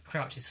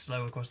 Crouch is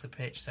slow across the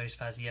pitch, so is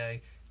Fazio.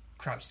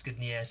 Crouch is good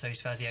in the air, so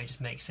is Fazio. It just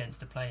makes sense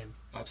to play him.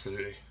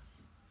 Absolutely.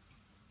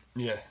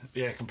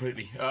 Yeah,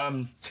 completely.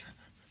 What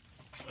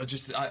do you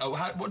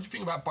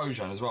think about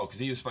Bojan as well? Because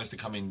he was supposed to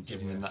come in,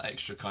 giving them that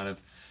extra kind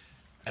of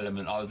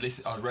element.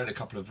 I read a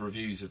couple of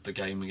reviews of the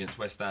game against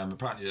West Ham.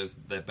 Apparently, it was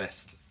their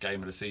best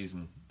game of the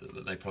season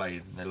that they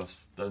played, and they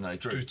lost. They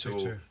drew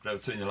 2-2. They were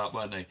 2-0 up,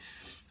 weren't they?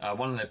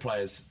 One of their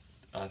players,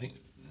 I think.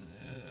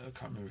 I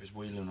can't remember if it's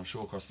Whelan or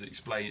Shawcross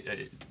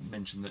that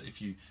mentioned that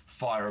if you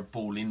fire a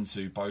ball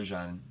into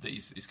Bojan, that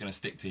it's going to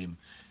stick to him,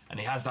 and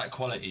he has that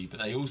quality. But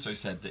they also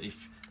said that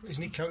if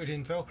isn't he coated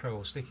in Velcro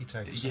or sticky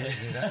tape? Yeah,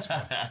 that's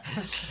why.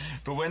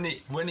 But when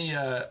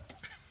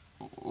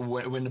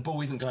the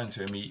ball isn't going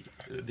to him,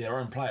 their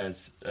own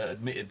players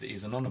admitted that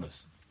he's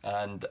anonymous,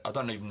 and I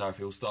don't even know if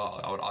he'll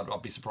start.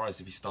 I'd be surprised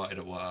if he started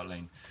at White Hart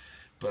Lane,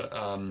 but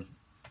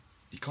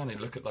you kind of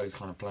look at those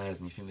kind of players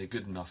and you think they're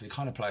good enough. The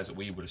kind of players that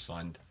we would have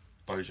signed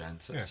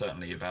Bojan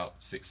certainly about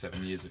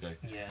 6-7 years ago,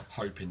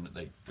 hoping that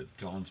they'd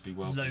go on to be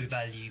well. Low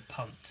value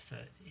punt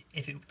that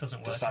if it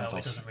doesn't work out,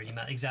 it doesn't really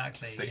matter.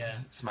 Exactly.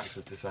 Smacks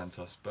of De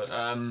Santos, but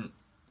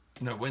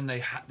when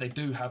they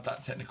do have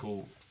that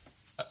technical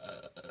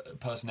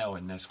personnel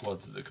in their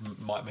squad that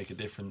might make a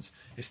difference.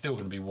 It's still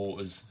going to be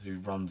Waters who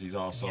runs his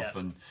arse off,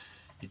 and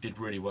he did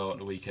really well at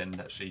the weekend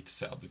actually to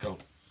set up the goal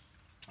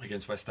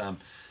against West Ham.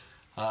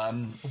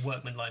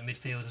 Workman like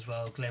midfield as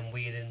well. Glenn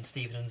Whelan,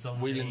 Stephen Nzonzi.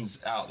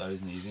 Whelan's out though,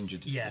 isn't he? He's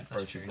injured. Yeah, he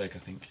broke his leg, I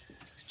think.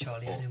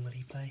 Charlie Adam, will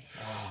he play?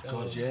 Oh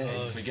God,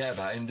 you forget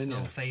about him, didn't you?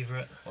 Old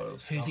favourite.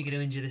 Who's he going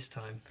to injure this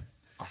time?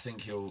 I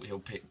think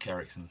he'll pick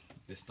Kerrickson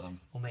this time.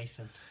 Or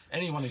Mason.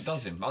 Anyone who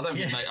does him. I don't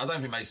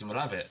think Mason will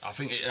have it. I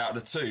think out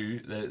of the two,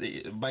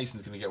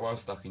 Mason's going to get well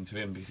stuck into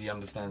him because he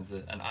understands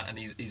and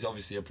he's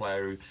obviously a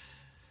player who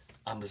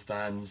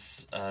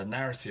understands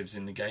narratives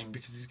in the game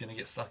because he's going to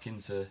get stuck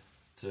into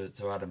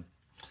Adam.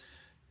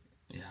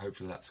 Yeah,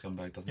 hopefully that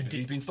scumbag doesn't.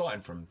 He's been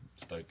starting from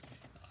Stoke.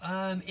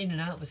 In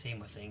and out of the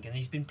team, I think, and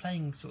he's been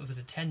playing sort of as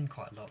a 10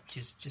 quite a lot, which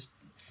is just.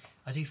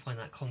 I do find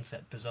that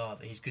concept bizarre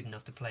that he's good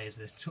enough to play as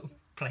the sort of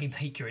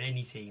playmaker in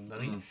any team. I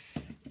mean,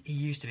 he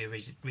used to be a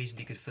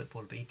reasonably good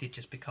footballer, but he did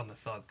just become a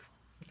thug.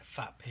 A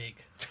fat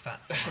pig. Fat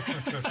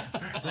thug.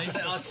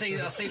 I see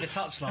the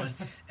touchline.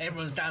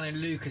 Everyone's down in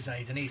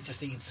Lucasade and he's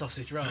just eating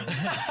sausage rolls.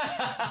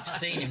 I've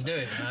seen him do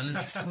it, man.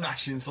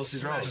 Smashing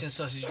sausage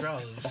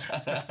rolls.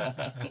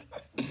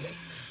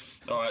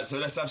 All right, so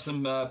let's have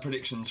some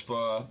predictions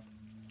for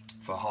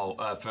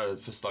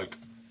Stoke.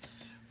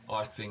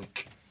 I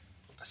think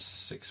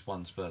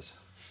 6-1 Spurs.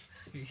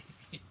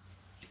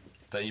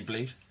 Don't you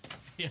believe?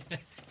 Yeah.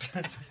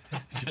 Do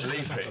you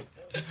believe it?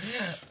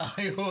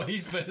 I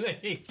always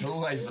believe.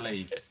 Always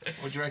believe.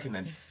 What do you reckon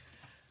then?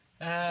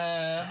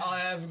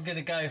 I am going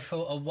to go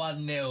for a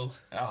 1-0.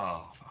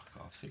 Oh, fuck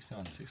off.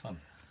 6-1.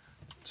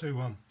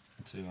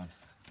 2-1.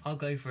 I'll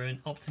go for an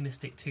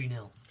optimistic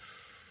 2-0.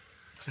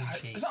 Clean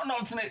sheet. It's not an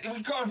optimistic.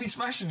 We've got to be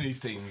smashing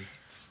these teams.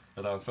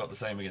 Although I felt the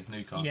same against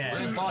Newcastle. Yeah,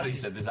 When Vardy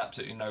said there's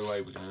absolutely no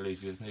way we're going to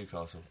lose against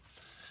Newcastle.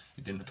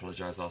 He didn't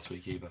apologise last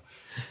week either.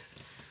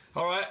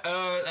 All right,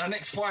 our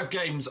next 5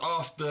 games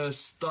after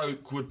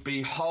Stoke would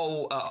be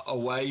Hull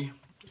away,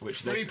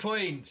 which 3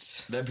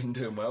 points. They've been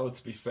doing well,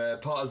 to be fair.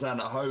 Partizan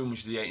at home, which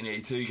is the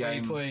 1882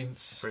 game. 3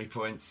 points. 3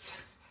 points.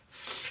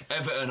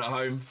 Everton at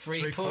home.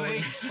 3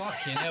 points.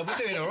 Fucking hell, we're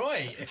doing all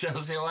right.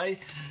 Chelsea away.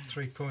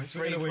 3 points.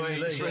 3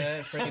 points.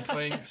 Yeah, 3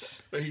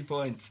 points. 3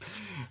 points.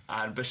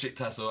 And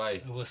Besiktas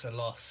away. Oh, it's a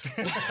loss.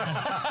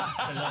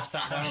 I lost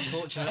that one,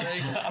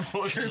 unfortunately.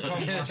 Unfortunately.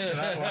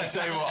 I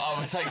tell you what, I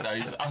will take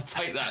those. I'll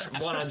take that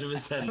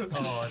 100%.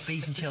 Oh,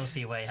 beating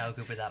Chelsea away, how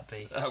good would that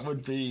be? That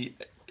would be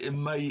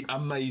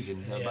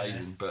amazing.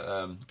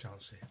 But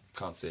Can't see it.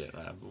 Can't see it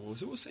now. We'll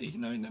see. You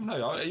never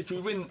know.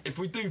 If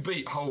we do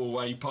beat Hull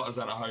away,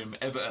 Partizan at home,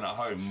 Everton at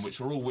home, which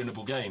are all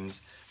winnable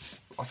games,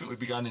 I think we'd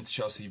be going into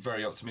Chelsea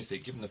very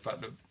optimistic, given the fact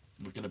that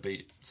we're going to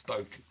beat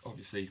Stoke,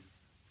 obviously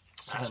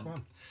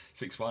 6-1.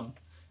 6-1,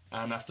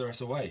 and that's the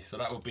rest away. So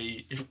that would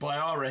be, if by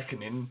our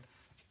reckoning,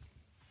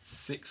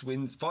 5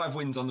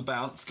 wins on the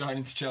bounce going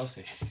into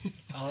Chelsea.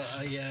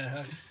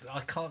 Yeah, I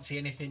can't see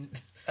anything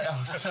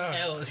else.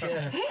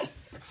 Yeah.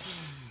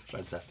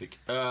 Fantastic.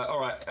 All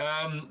right.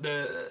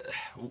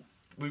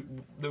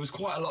 There was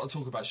quite a lot of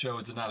talk about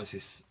Sherwood's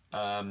analysis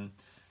and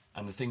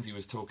the things he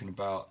was talking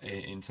about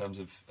in terms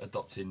of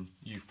adopting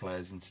youth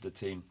players into the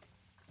team,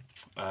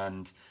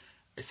 and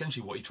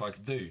essentially what he tried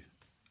to do.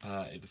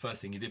 The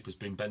first thing he did was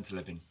bring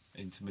Bentaleb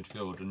into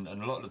midfield, and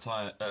a lot of the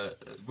time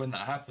when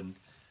that happened,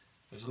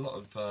 there was a lot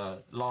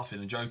of laughing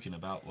and joking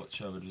about what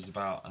Sherwood was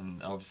about,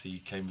 and obviously he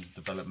came as a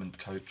development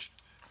coach,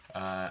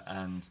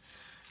 and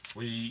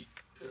we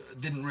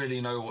didn't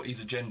really know what his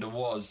agenda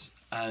was,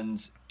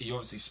 and he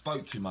obviously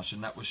spoke too much,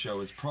 and that was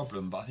Sherwood's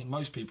problem. But I think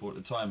most people at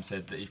the time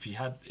said that if he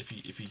had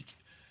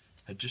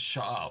just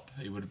shut up,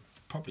 he would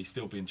probably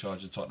still be in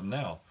charge of Tottenham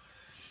now.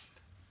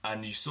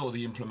 And you saw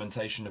the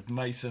implementation of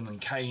Mason and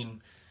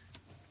Kane,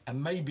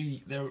 and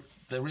maybe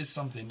there is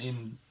something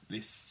in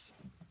this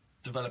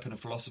developing a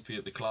philosophy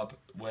at the club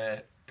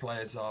where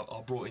players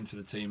are brought into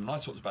the team, and I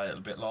talked about it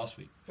a bit last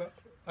week. But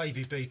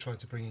AVB tried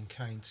to bring in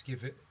Kane to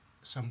give it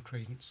some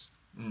credence.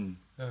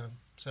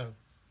 So,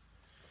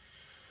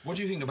 what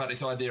do you think about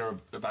this idea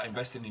about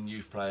investing in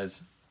youth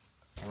players?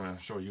 I'm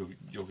sure you're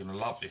going to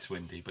love this,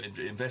 Windy, but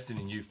investing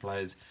in youth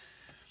players,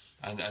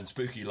 and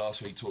Spooky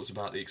last week talks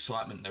about the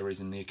excitement there is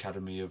in the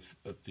academy of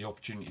the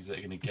opportunities that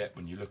you're going to get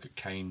when you look at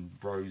Kane,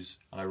 Rose.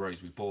 I know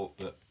Rose we bought,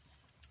 but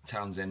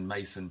Townsend,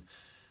 Mason,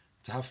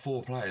 to have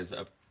 4 players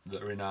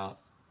that are in our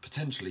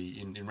potentially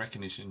in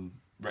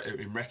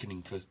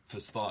reckoning for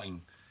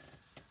starting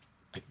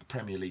a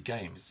Premier League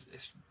games.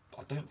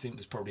 I don't think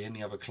there's probably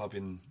any other club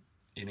in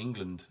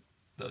England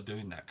that are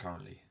doing that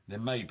currently. There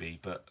may be,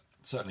 but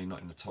certainly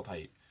not in the top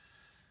 8,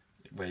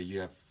 where you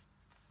have...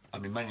 I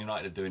mean, Man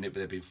United are doing it, but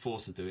they're being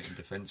forced to do it in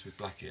defence with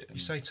Blackett. You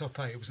say top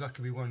 8, it was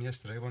lucky we won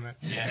yesterday, wasn't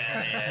it?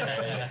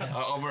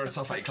 Yeah. We're a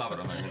top 8 club at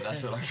the moment,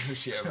 that's all I give a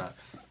shit about.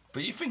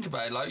 But you think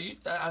about it,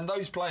 and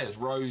those players,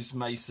 Rose,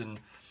 Mason,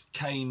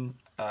 Kane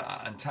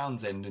and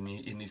Townsend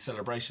in the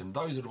celebration,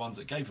 those are the ones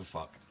that gave a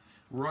fuck.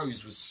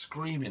 Rose was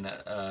screaming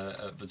at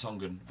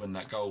Vertonghen when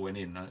that goal went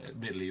in.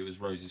 Admittedly, it was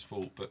Rose's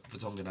fault, but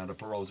Vertonghen had a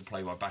parole to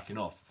play by backing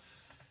off.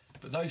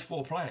 But those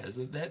 4 players,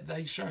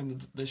 they're showing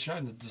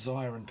the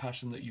desire and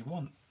passion that you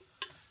want.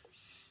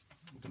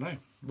 I don't know.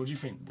 What do you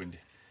think, Windy?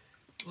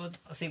 Well,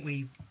 I think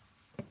we've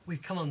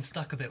come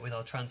unstuck a bit with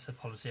our transfer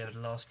policy over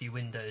the last few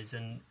windows,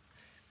 and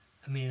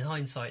I mean, in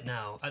hindsight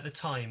now, at the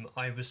time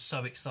I was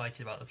so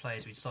excited about the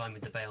players we'd signed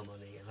with the bail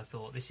money, and I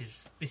thought this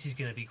is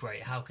going to be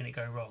great. How can it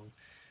go wrong?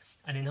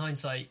 And in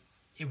hindsight,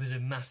 it was a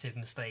massive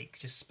mistake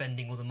just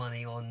spending all the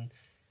money on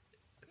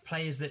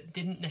players that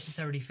didn't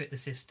necessarily fit the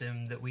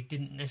system, that we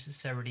didn't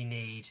necessarily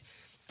need,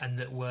 and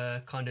that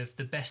were kind of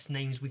the best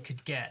names we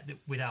could get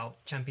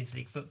without Champions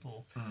League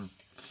football.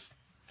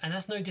 And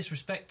that's no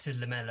disrespect to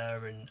Lamela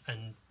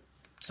and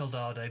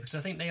Soldado, because I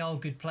think they are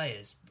good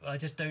players. I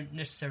just don't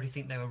necessarily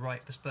think they were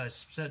right for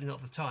Spurs, certainly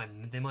not at the time.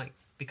 They might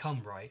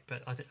become right,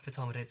 but at the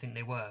time I don't think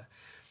they were.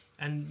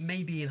 And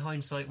maybe in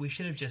hindsight we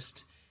should have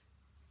just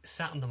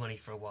sat on the money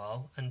for a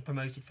while and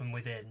promoted from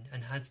within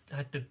and had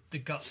the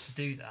guts to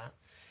do that.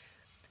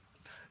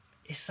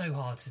 It's so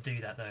hard to do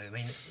that, though. I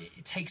mean,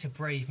 it takes a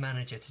brave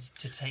manager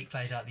to take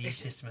players out of the youth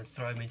system and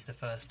throw them into the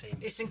first team.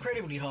 It's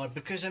incredibly hard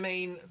because, I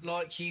mean,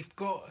 like, you've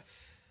got...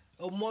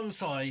 On one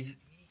side,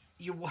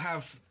 you will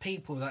have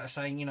people that are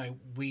saying, you know,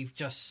 we've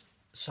just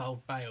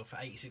sold Bale for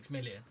 86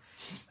 million,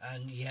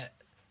 and yet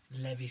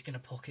Levy's going to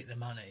pocket the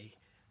money,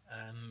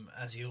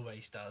 as he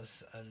always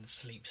does, and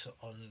sleeps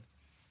on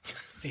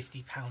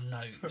 £50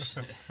 notes.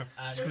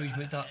 Scrooge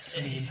McDuck's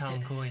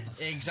 £1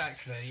 coins.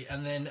 Exactly.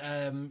 And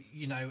then,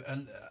 you know,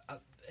 and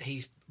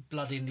he's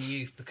blooding the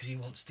youth because he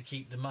wants to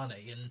keep the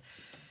money. And,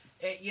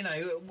 you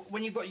know,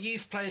 when you've got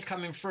youth players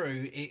coming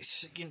through,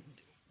 it's...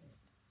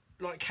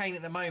 like Kane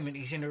at the moment,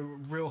 he's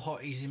in real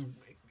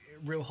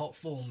hot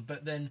form.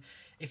 But then,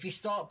 if you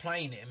start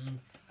playing him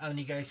and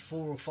he goes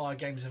 4 or 5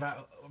 games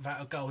without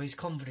a goal, his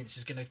confidence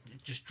is going to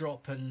just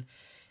drop. And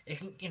it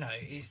can, you know,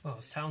 it's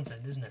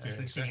Townsend, isn't it?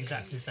 We've seen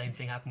exactly the same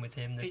thing happen with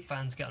him. The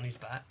fans get on his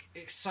back.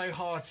 It's so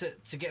hard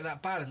to get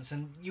that balance,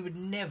 and you would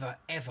never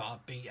ever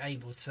be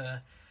able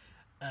to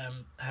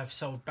have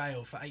sold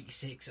Bale for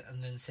 86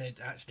 and then said,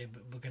 actually,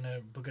 we're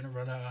gonna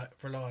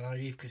rely on our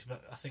youth because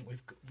I think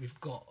we've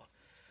got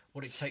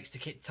what it takes to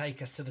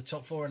take us to the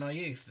top 4 in our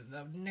youth.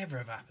 That would never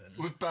have happened.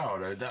 With Bale,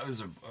 though, that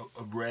was a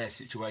rare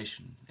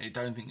situation. I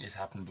don't think this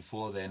happened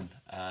before then,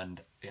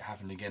 and it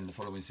happened again the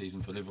following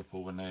season for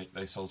Liverpool when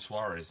they sold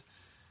Suarez.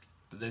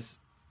 But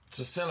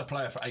to sell a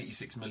player for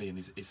 86 million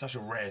is such a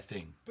rare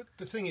thing. But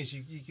the thing is,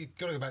 you've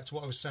got to go back to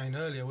what I was saying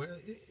earlier.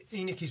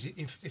 ENIC is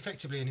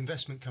effectively an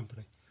investment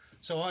company.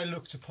 So I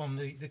looked upon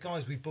the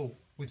guys we bought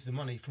with the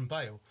money from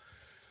Bale.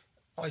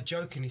 I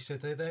jokingly said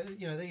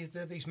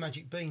they're these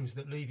magic beans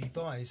that Levy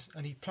buys,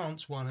 and he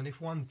plants one, and if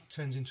one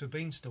turns into a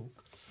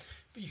beanstalk.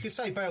 But you could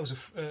say Bale's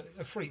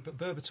a freak, but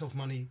Berbatov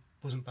money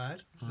wasn't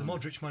bad. The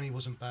Modric money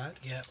wasn't bad.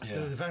 Yeah.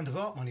 The Van der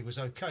Vaart money was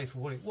okay for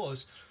what it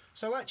was.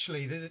 So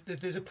actually,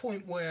 there's a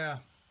point where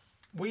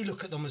we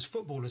look at them as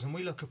footballers, and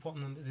we look upon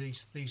them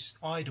these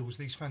idols,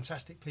 these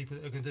fantastic people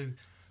that are going to do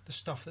the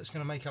stuff that's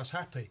going to make us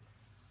happy.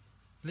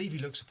 Levy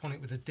looks upon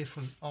it with a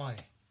different eye.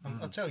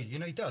 I'll tell you,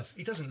 he does.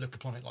 He doesn't look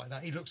upon it like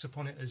that. He looks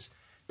upon it as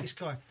this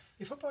guy.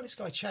 If I buy this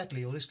guy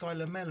Chadley or this guy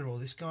Lamela or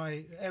this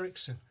guy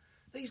Ericsson,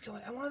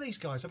 one of these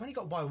guys, I've only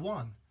got to buy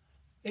one.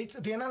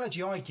 The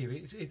analogy I give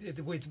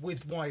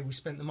with why we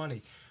spent the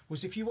money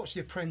was if you watch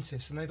The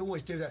Apprentice, and they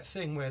always do that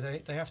thing where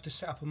they have to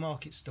set up a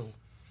market stall,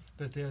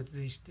 the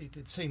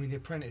team in The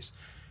Apprentice,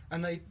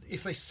 and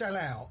if they sell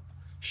out,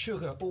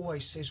 Sugar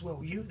always says, well,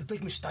 the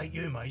big mistake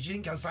you made, you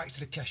didn't go back to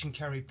the cash and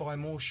carry, buy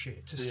more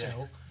shit to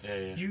sell.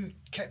 Yeah. You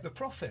kept the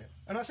profit.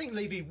 And I think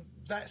Levy,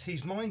 that's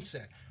his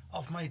mindset.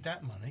 I've made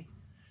that money.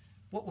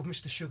 What would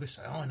Mr. Sugar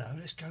say? Oh, no,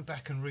 let's go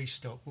back and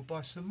restock. We'll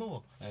buy some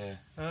more.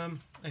 Yeah.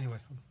 Anyway.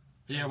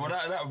 Yeah, well,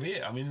 that would be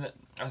it. I mean,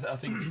 I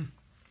think...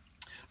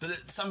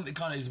 But something that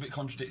kind of is a bit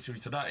contradictory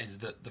to that is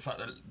that the fact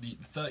that the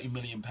 £30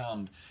 million...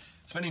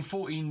 Spending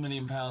 £14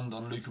 million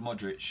on Luka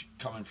Modric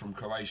coming from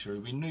Croatia,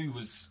 who we knew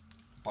was...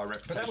 by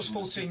reputation. But that was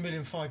 14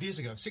 million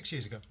 6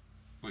 years ago.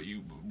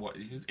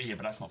 Yeah,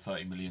 but that's not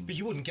 30 million. But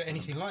you wouldn't get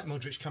anything like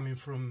Modric coming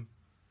from...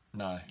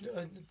 No.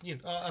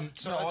 I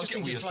just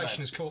think inflation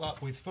has caught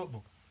up with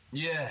football.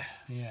 Yeah.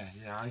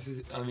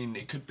 I mean,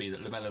 it could be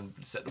that Lamela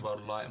set the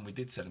world alight and we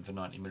did sell him for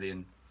 90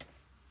 million,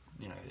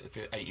 if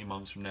 18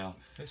 months from now.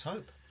 Let's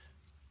hope.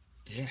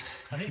 Yeah,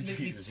 I think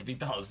Jesus, if he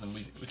does, and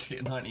we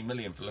get 90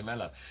 million for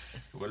Lamela,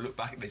 we'll look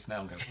back at this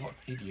now and go, what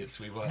idiots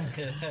we were.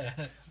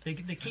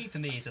 The key for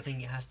me is I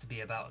think it has to be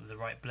about the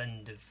right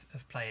blend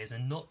of players,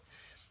 and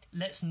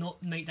let's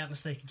not make that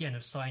mistake again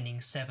of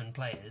signing 7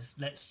 players.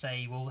 Let's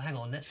say, well, hang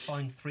on, let's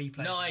find 3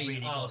 players. 9.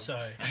 Really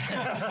Sorry.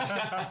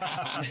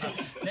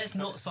 Let's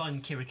not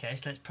sign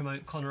Kirikesh. Let's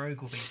promote Conor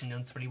Ogilvie from the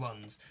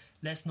under-21s.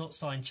 Let's not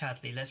sign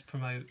Chadley. Let's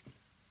promote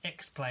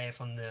X-player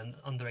from the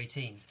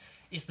under-18s.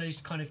 It's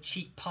those kind of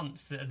cheap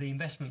punts that are the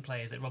investment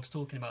players that Rob's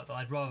talking about that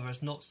I'd rather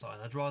us not sign.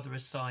 I'd rather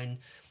us sign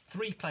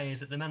 3 players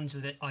that the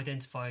manager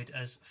identified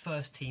as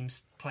first-team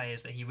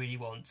players that he really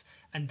wants,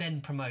 and then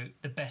promote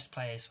the best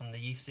players from the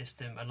youth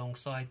system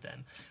alongside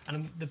them.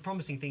 And the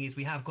promising thing is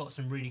we have got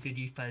some really good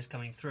youth players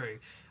coming through.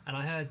 And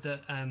I heard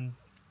that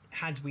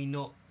had we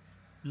not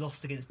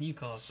lost against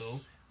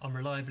Newcastle, I'm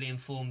reliably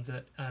informed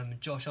that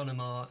Josh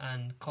Onomar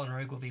and Conor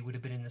Ogilvie would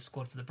have been in the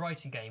squad for the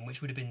Brighton game,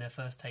 which would have been their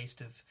first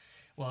taste of...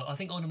 Well, I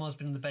think Onomar's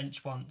been on the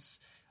bench once.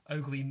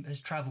 Ogilvie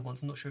has travelled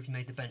once. I'm not sure if he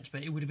made the bench,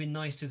 but it would have been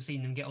nice to have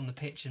seen them get on the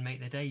pitch and make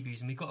their debuts.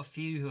 And we've got a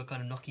few who are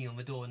kind of knocking on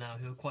the door now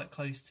who are quite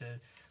close to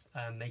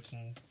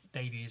making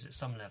debuts at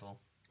some level.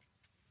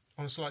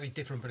 on a slightly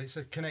different, but it's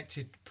a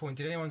connected point.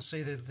 Did anyone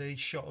see the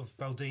shot of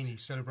Baldini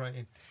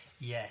celebrating?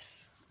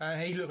 Yes.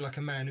 He looked like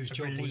a man whose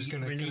job was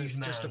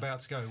just about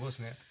to go,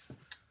 wasn't it?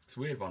 It's a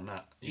weird one,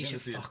 that. He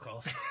should fuck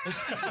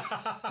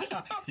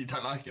off. You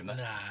don't like him, then?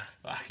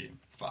 Nah.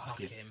 Fuck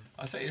him.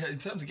 I say, in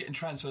terms of getting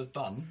transfers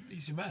done,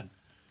 he's your man.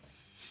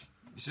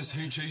 It's just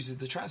who chooses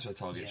the transfer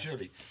target,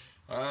 surely.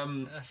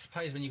 I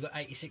suppose when you've got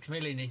 86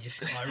 million in your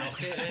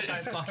skyrocket, it don't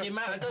fucking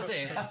matter, does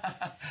it?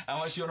 How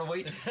much you want a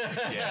week?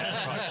 Yeah,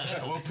 that's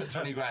right. We'll put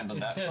 20 grand on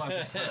that. Time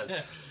for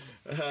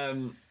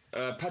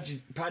Spurs.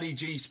 Paddy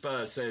G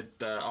Spurs said,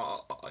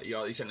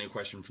 he sent me a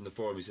question from the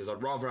forum. He says,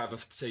 I'd rather have a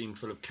team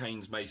full of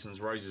Kanes, Masons,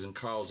 Roses and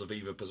Carls of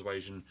either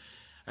persuasion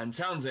and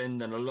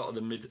Townsend than a lot of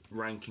the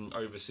mid-ranking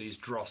overseas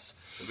dross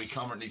that we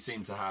currently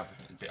seem to have.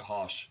 A bit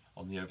harsh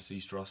on the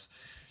overseas dross.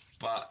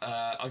 But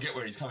I get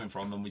where he's coming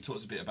from, and we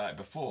talked a bit about it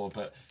before.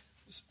 But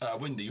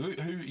Windy,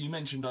 who you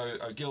mentioned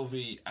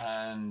Ogilvy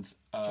and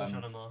Josh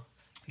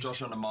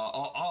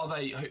Onamar. Are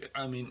they?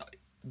 I mean,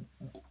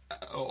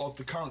 of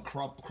the current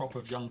crop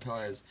of young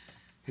players,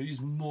 who's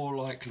more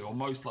likely or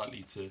most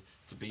likely to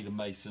be the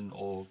Mason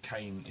or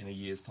Kane in a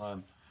year's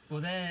time?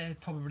 Well, they're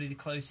probably the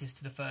closest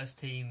to the first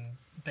team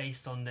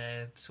based on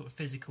their sort of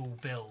physical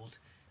build.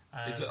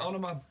 Is it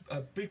Onamar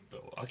a big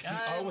build?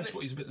 I always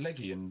thought he's a bit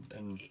leggy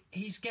and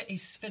he's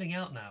filling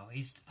out now.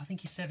 I think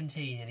he's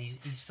 17 and he's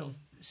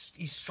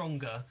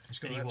stronger. He's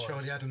got than that he was.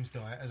 Charlie Adams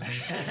diet, hasn't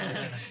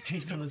he?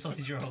 He's been on the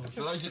sausage rolls.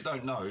 For those that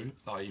don't know,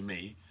 i.e.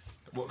 me,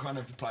 what kind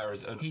of player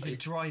is? He's a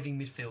driving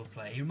midfield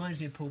player. He reminds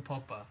me of Paul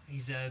Pogba.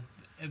 He's a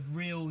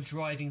real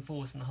driving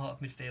force in the heart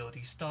of midfield.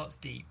 He starts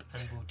deep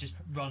and will just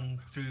run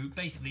through.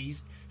 Basically,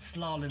 he's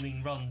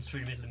slaloming runs through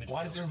the middle of midfield.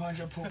 Why does he remind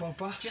you of Paul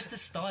Pogba? Just the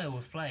style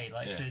of play,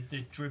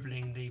 the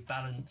dribbling, the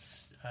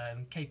balance,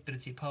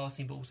 capability of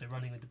passing, but also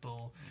running with the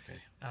ball.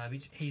 Okay.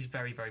 He's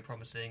very, very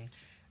promising.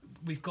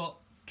 We've got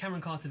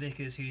Cameron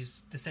Carter-Vickers,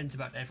 who's the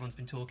centre-back that everyone's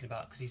been talking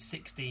about because he's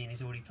 16.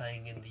 He's already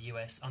playing in the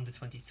US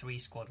under-23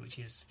 squad,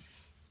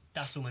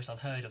 that's almost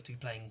unheard of, to be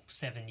playing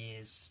 7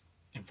 years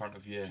in front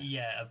of you.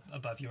 Yeah,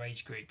 above your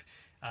age group.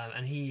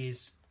 And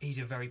he's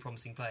a very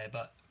promising player,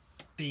 but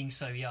being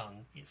so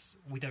young,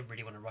 we don't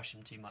really want to rush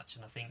him too much,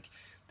 and I think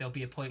there'll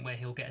be a point where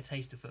he'll get a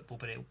taste of football,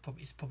 but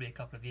it's probably a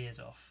couple of years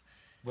off.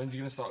 When's he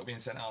going to start being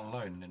sent out on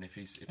loan? And if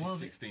he's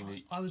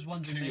 16, I was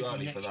wondering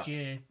maybe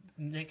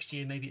next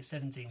year, maybe at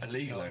 17. A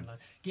league loan?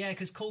 Yeah,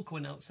 because Colker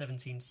went out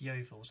 17 to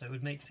Yeovil, so it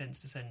would make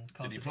sense to send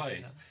Carter. Did he play?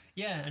 Out.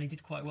 Yeah, and he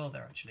did quite well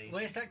there, actually.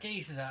 Where's that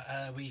geezer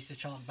that we used to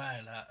chant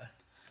Bale at?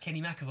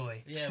 Kenny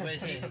McAvoy. Yeah,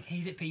 where's he?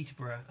 He's at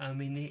Peterborough. I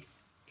mean,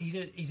 he's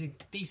a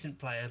decent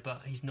player,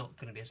 but he's not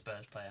going to be a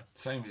Spurs player.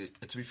 Same.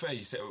 To be fair,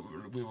 you said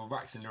we were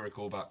waxing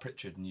lyrical about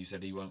Pritchard, and you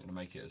said he weren't going to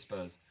make it at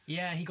Spurs.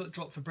 Yeah, he got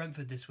dropped for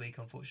Brentford this week.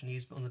 Unfortunately,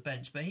 he's on the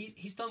bench, but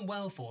he's done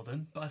well for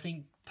them. But I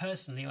think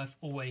personally, I've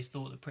always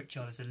thought that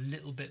Pritchard is a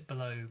little bit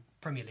below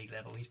Premier League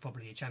level. He's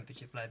probably a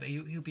Championship player, but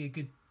he'll be a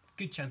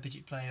good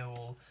Championship player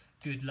or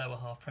good lower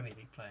half Premier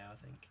League player, I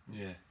think.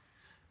 Yeah.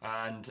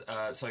 And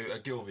so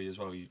Gilvey as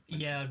well.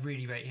 Yeah, I'd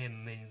really rate him.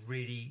 I mean,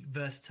 really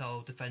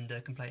versatile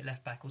defender, can play at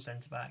left back or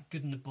centre back.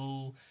 Good in the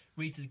ball,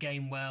 read to the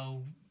game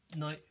well,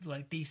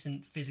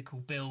 decent physical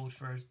build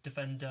for a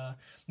defender.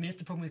 I mean, that's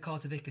the problem with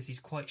Carter Vickers. He's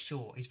quite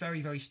short. He's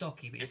very, very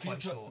stocky, but he's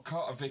quite short. If you put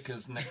Carter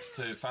Vickers next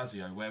to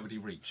Fazio, where would he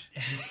reach?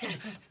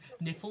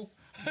 Nipple.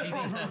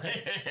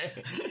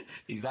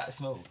 He's that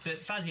small.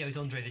 But Fazio's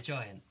Andre the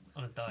Giant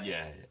on a diet.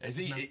 Yeah, has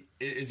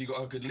he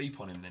got a good leap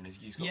on him then?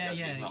 He's got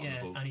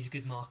and he's a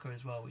good marker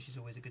as well, which is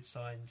always a good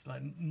sign.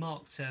 Like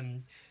marked,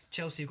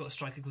 Chelsea have got a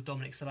striker called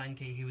Dominic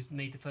Solanke, who was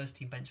made the first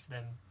team bench for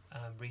them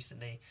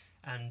recently,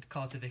 and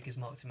Carter Vickers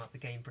marked him up the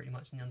game pretty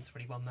much in the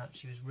under-21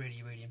 match. He was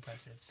really, really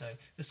impressive. So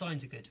the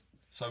signs are good.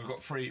 So we've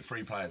got three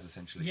players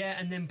essentially. Yeah,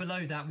 and then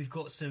below that we've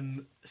got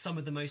some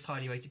of the most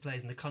highly rated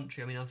players in the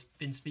country. I mean, I've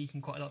been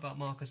speaking quite a lot about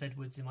Marcus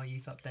Edwards in my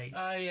youth updates.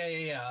 Oh,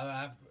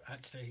 yeah.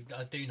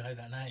 I do know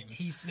that name.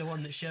 He's the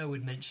one that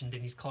Sherwood mentioned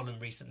in his column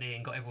recently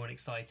and got everyone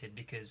excited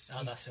because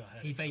that's what I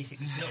heard. He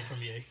basically said not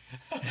from you.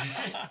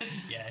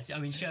 Yeah, I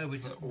mean Sherwood.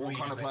 So what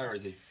kind of player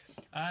is he?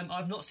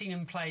 I've not seen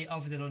him play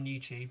other than on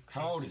YouTube.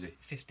 How old is he?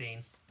 15.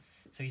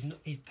 So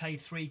he's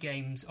played 3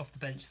 games off the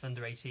bench with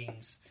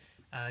under-18s.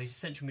 He's a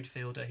central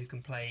midfielder who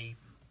can play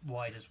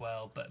wide as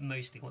well, but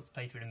mostly wants to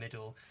play through the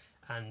middle,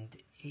 and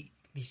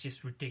he's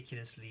just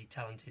ridiculously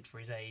talented for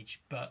his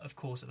age. But of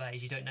course, at that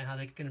age, you don't know how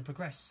they're going to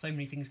progress. So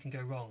many things can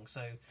go wrong.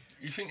 So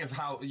you think of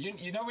how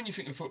you know when you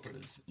think of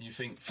footballers, you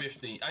think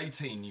 15,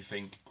 18, you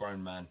think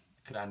grown man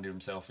could handle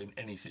himself in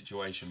any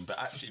situation. But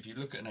actually, if you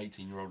look at an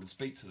 18-year-old and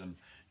speak to them,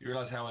 you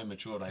realise how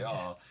immature they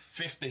are.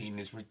 15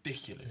 is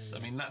ridiculous. I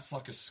mean, that's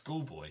like a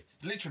schoolboy.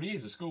 Literally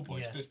is a schoolboy.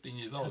 He's 15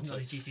 years old. Hasn't done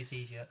his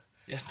GCSEs yet.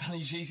 Yes, done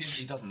his GCSEs.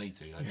 He doesn't need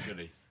to, though, should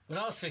he? When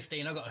I was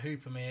 15, I got a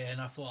hoop in my ear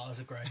and I thought I was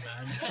a grown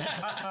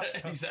man.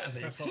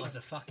 Exactly. I thought I was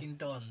the fucking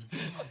Don.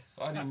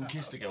 I didn't even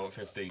kiss a girl at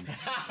 15.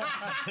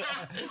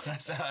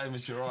 That's how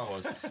immature I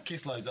was.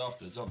 Kiss loads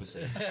afterwards,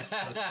 obviously.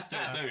 I still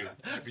do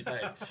every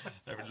day.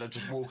 I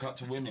just walk up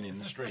to women in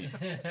the street.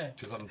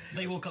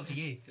 They walk up to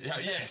you.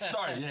 Yeah,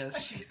 sorry. Yeah,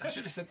 shit. I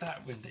should have said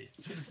that, Wendy.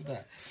 Should have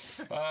said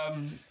that.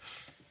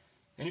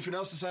 Anything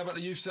else to say about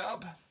the youth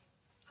setup?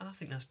 I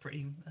think that's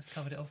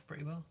covered it off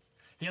pretty well.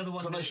 The other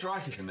one... Got no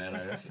strikers in there,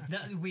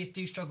 though. We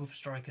do struggle for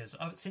strikers.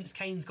 Since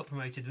Kane's got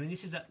promoted, I mean,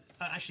 this is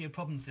actually a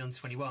problem for the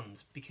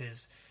under-21s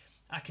because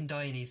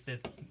Akindaini's the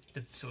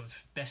sort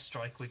of best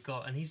striker we've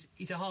got, and he's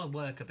a hard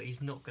worker, but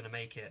he's not going to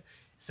make it.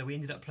 So we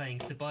ended up playing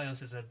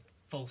Ceballos as a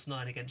false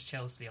 9 against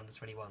Chelsea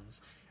under-21s,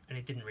 and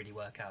it didn't really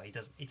work out. He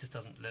just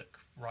doesn't look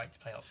right to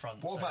play up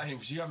front. What about him?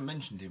 Because you haven't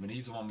mentioned him, and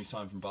he's the one we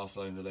signed from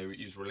Barcelona.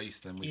 He was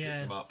released, and we picked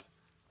him up,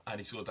 and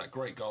he scored that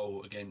great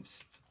goal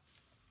against...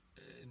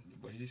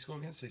 What did he score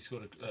against? He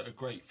scored a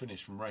great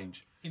finish from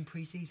range. In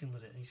pre-season,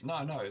 was it? No,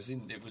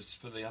 it was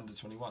for the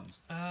under-21s.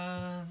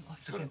 I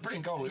scored a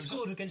brilliant goal. He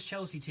scored against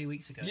Chelsea 2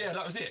 weeks ago. Yeah,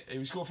 that was it.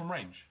 He scored from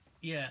range.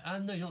 Yeah,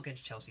 no, not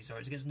against Chelsea, sorry.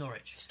 It's against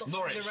Norwich. Stop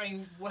Norwich.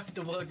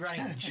 The word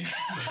range.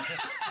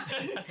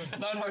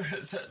 No.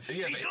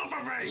 He scored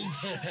from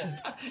range.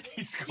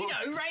 He scored.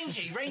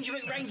 Rangy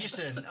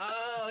McRangerson.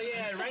 Oh,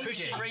 yeah,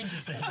 Christian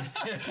Rangerson.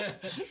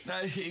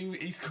 No,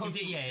 he scored.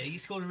 He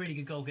scored a really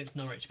good goal against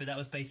Norwich, but that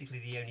was basically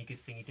the only good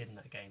thing he did in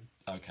that game.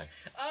 Okay.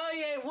 Oh,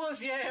 yeah, it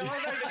was, yeah. I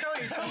know the goal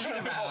you're talking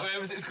about. Where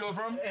was it scored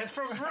from?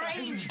 From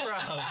range, bro.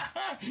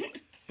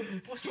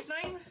 What's his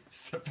name?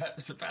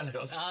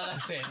 Ceballos. Oh,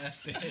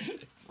 that's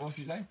it. What's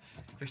his name?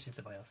 Christian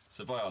Ceballos.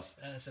 Ceballos.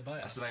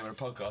 Ceballos. That's the name of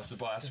the podcast,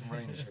 Ceballos from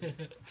Range.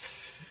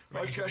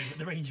 Okay.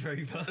 The Range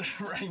Rover.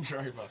 Range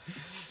Rover.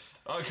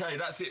 Okay,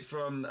 that's it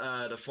from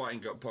the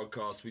Fighting Gut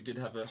podcast. We did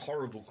have a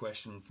horrible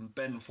question from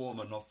Ben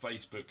Foreman off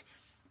Facebook,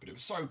 but it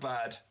was so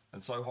bad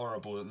and so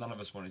horrible that none of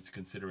us wanted to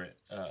consider it,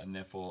 and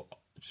therefore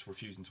just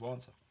refusing to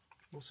answer.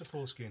 What's the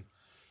foreskin?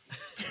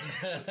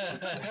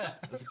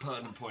 That's a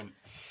pertinent point.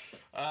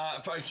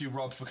 Thank you,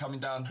 Rob, for coming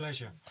down.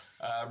 Pleasure.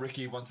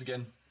 Ricky, once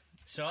again.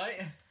 Sorry.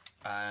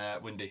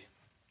 Windy.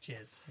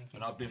 Cheers. Thank you.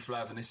 And I've been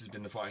Flav, and this has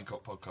been the Fighting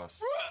Cock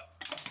podcast.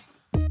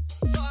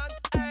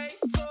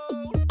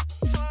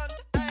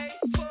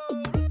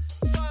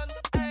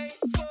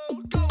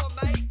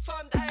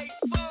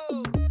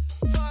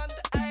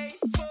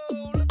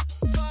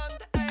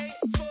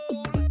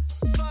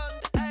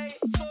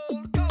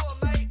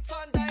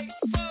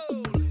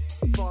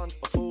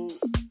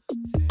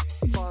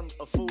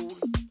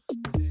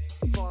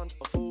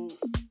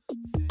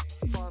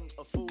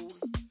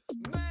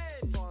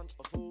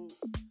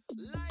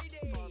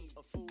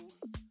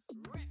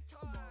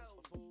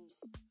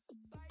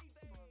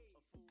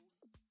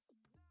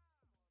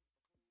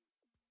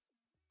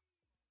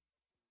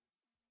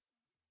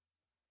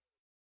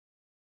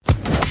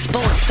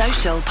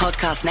 Social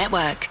Podcast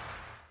Network.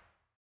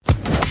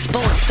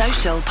 Sports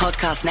Social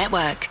Podcast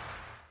Network.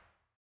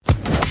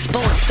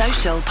 Sports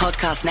Social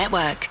Podcast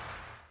Network.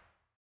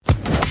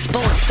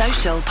 Sports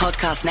Social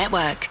Podcast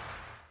Network.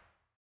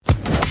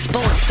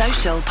 Sports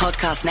Social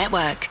Podcast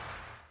Network.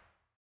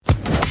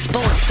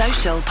 Sports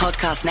Social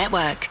Podcast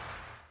Network.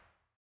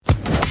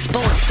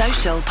 Sports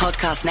Social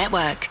Podcast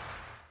Network.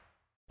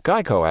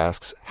 Geico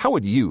asks, how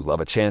would you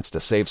love a chance to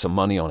save some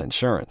money on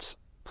insurance?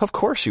 Of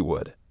course you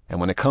would. And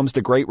when it comes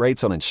to great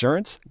rates on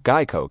insurance,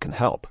 Geico can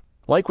help.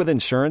 Like with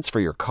insurance for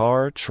your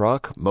car,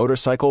 truck,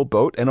 motorcycle,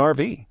 boat, and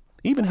RV.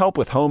 Even help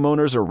with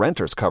homeowners or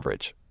renters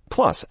coverage.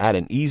 Plus, add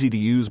an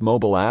easy-to-use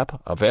mobile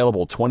app,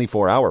 available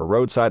 24-hour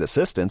roadside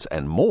assistance,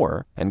 and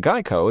more, and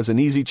Geico is an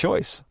easy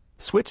choice.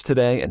 Switch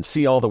today and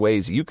see all the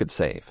ways you could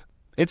save.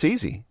 It's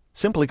easy.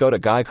 Simply go to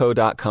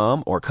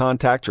geico.com or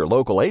contact your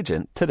local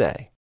agent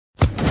today.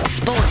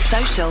 Sports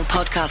Social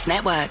Podcast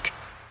Network.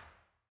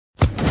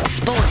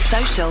 Sports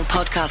Social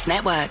Podcast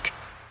Network.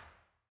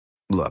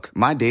 Look,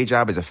 my day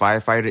job as a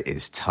firefighter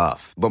is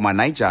tough, but my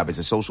night job as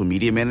a social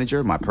media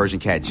manager, my Persian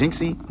cat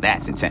Jinxie,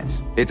 that's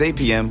intense. It's 8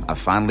 p.m., I've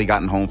finally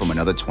gotten home from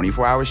another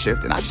 24-hour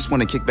shift, and I just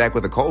want to kick back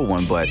with a cold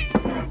one, but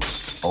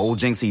old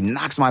Jinxie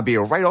knocks my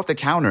beer right off the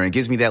counter and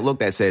gives me that look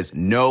that says,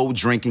 no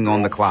drinking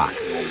on the clock.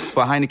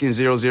 But Heineken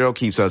 0.0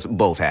 keeps us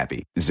both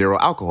happy. Zero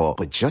alcohol,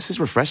 but just as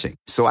refreshing.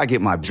 So I get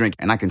my drink,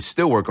 and I can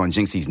still work on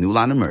Jinxie's new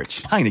line of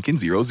merch. Heineken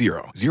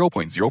 0.0,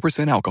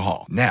 0.0%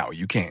 alcohol. Now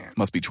you can.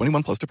 Must be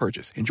 21 plus to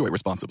purchase. Enjoy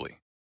responsibly.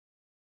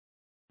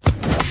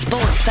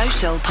 Sports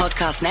Social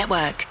Podcast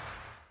Network.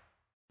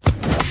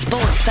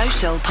 Sports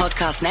Social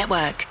Podcast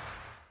Network.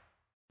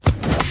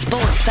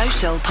 Sports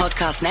Social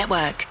Podcast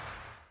Network.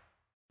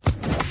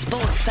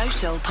 Sports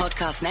Social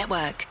Podcast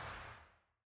Network.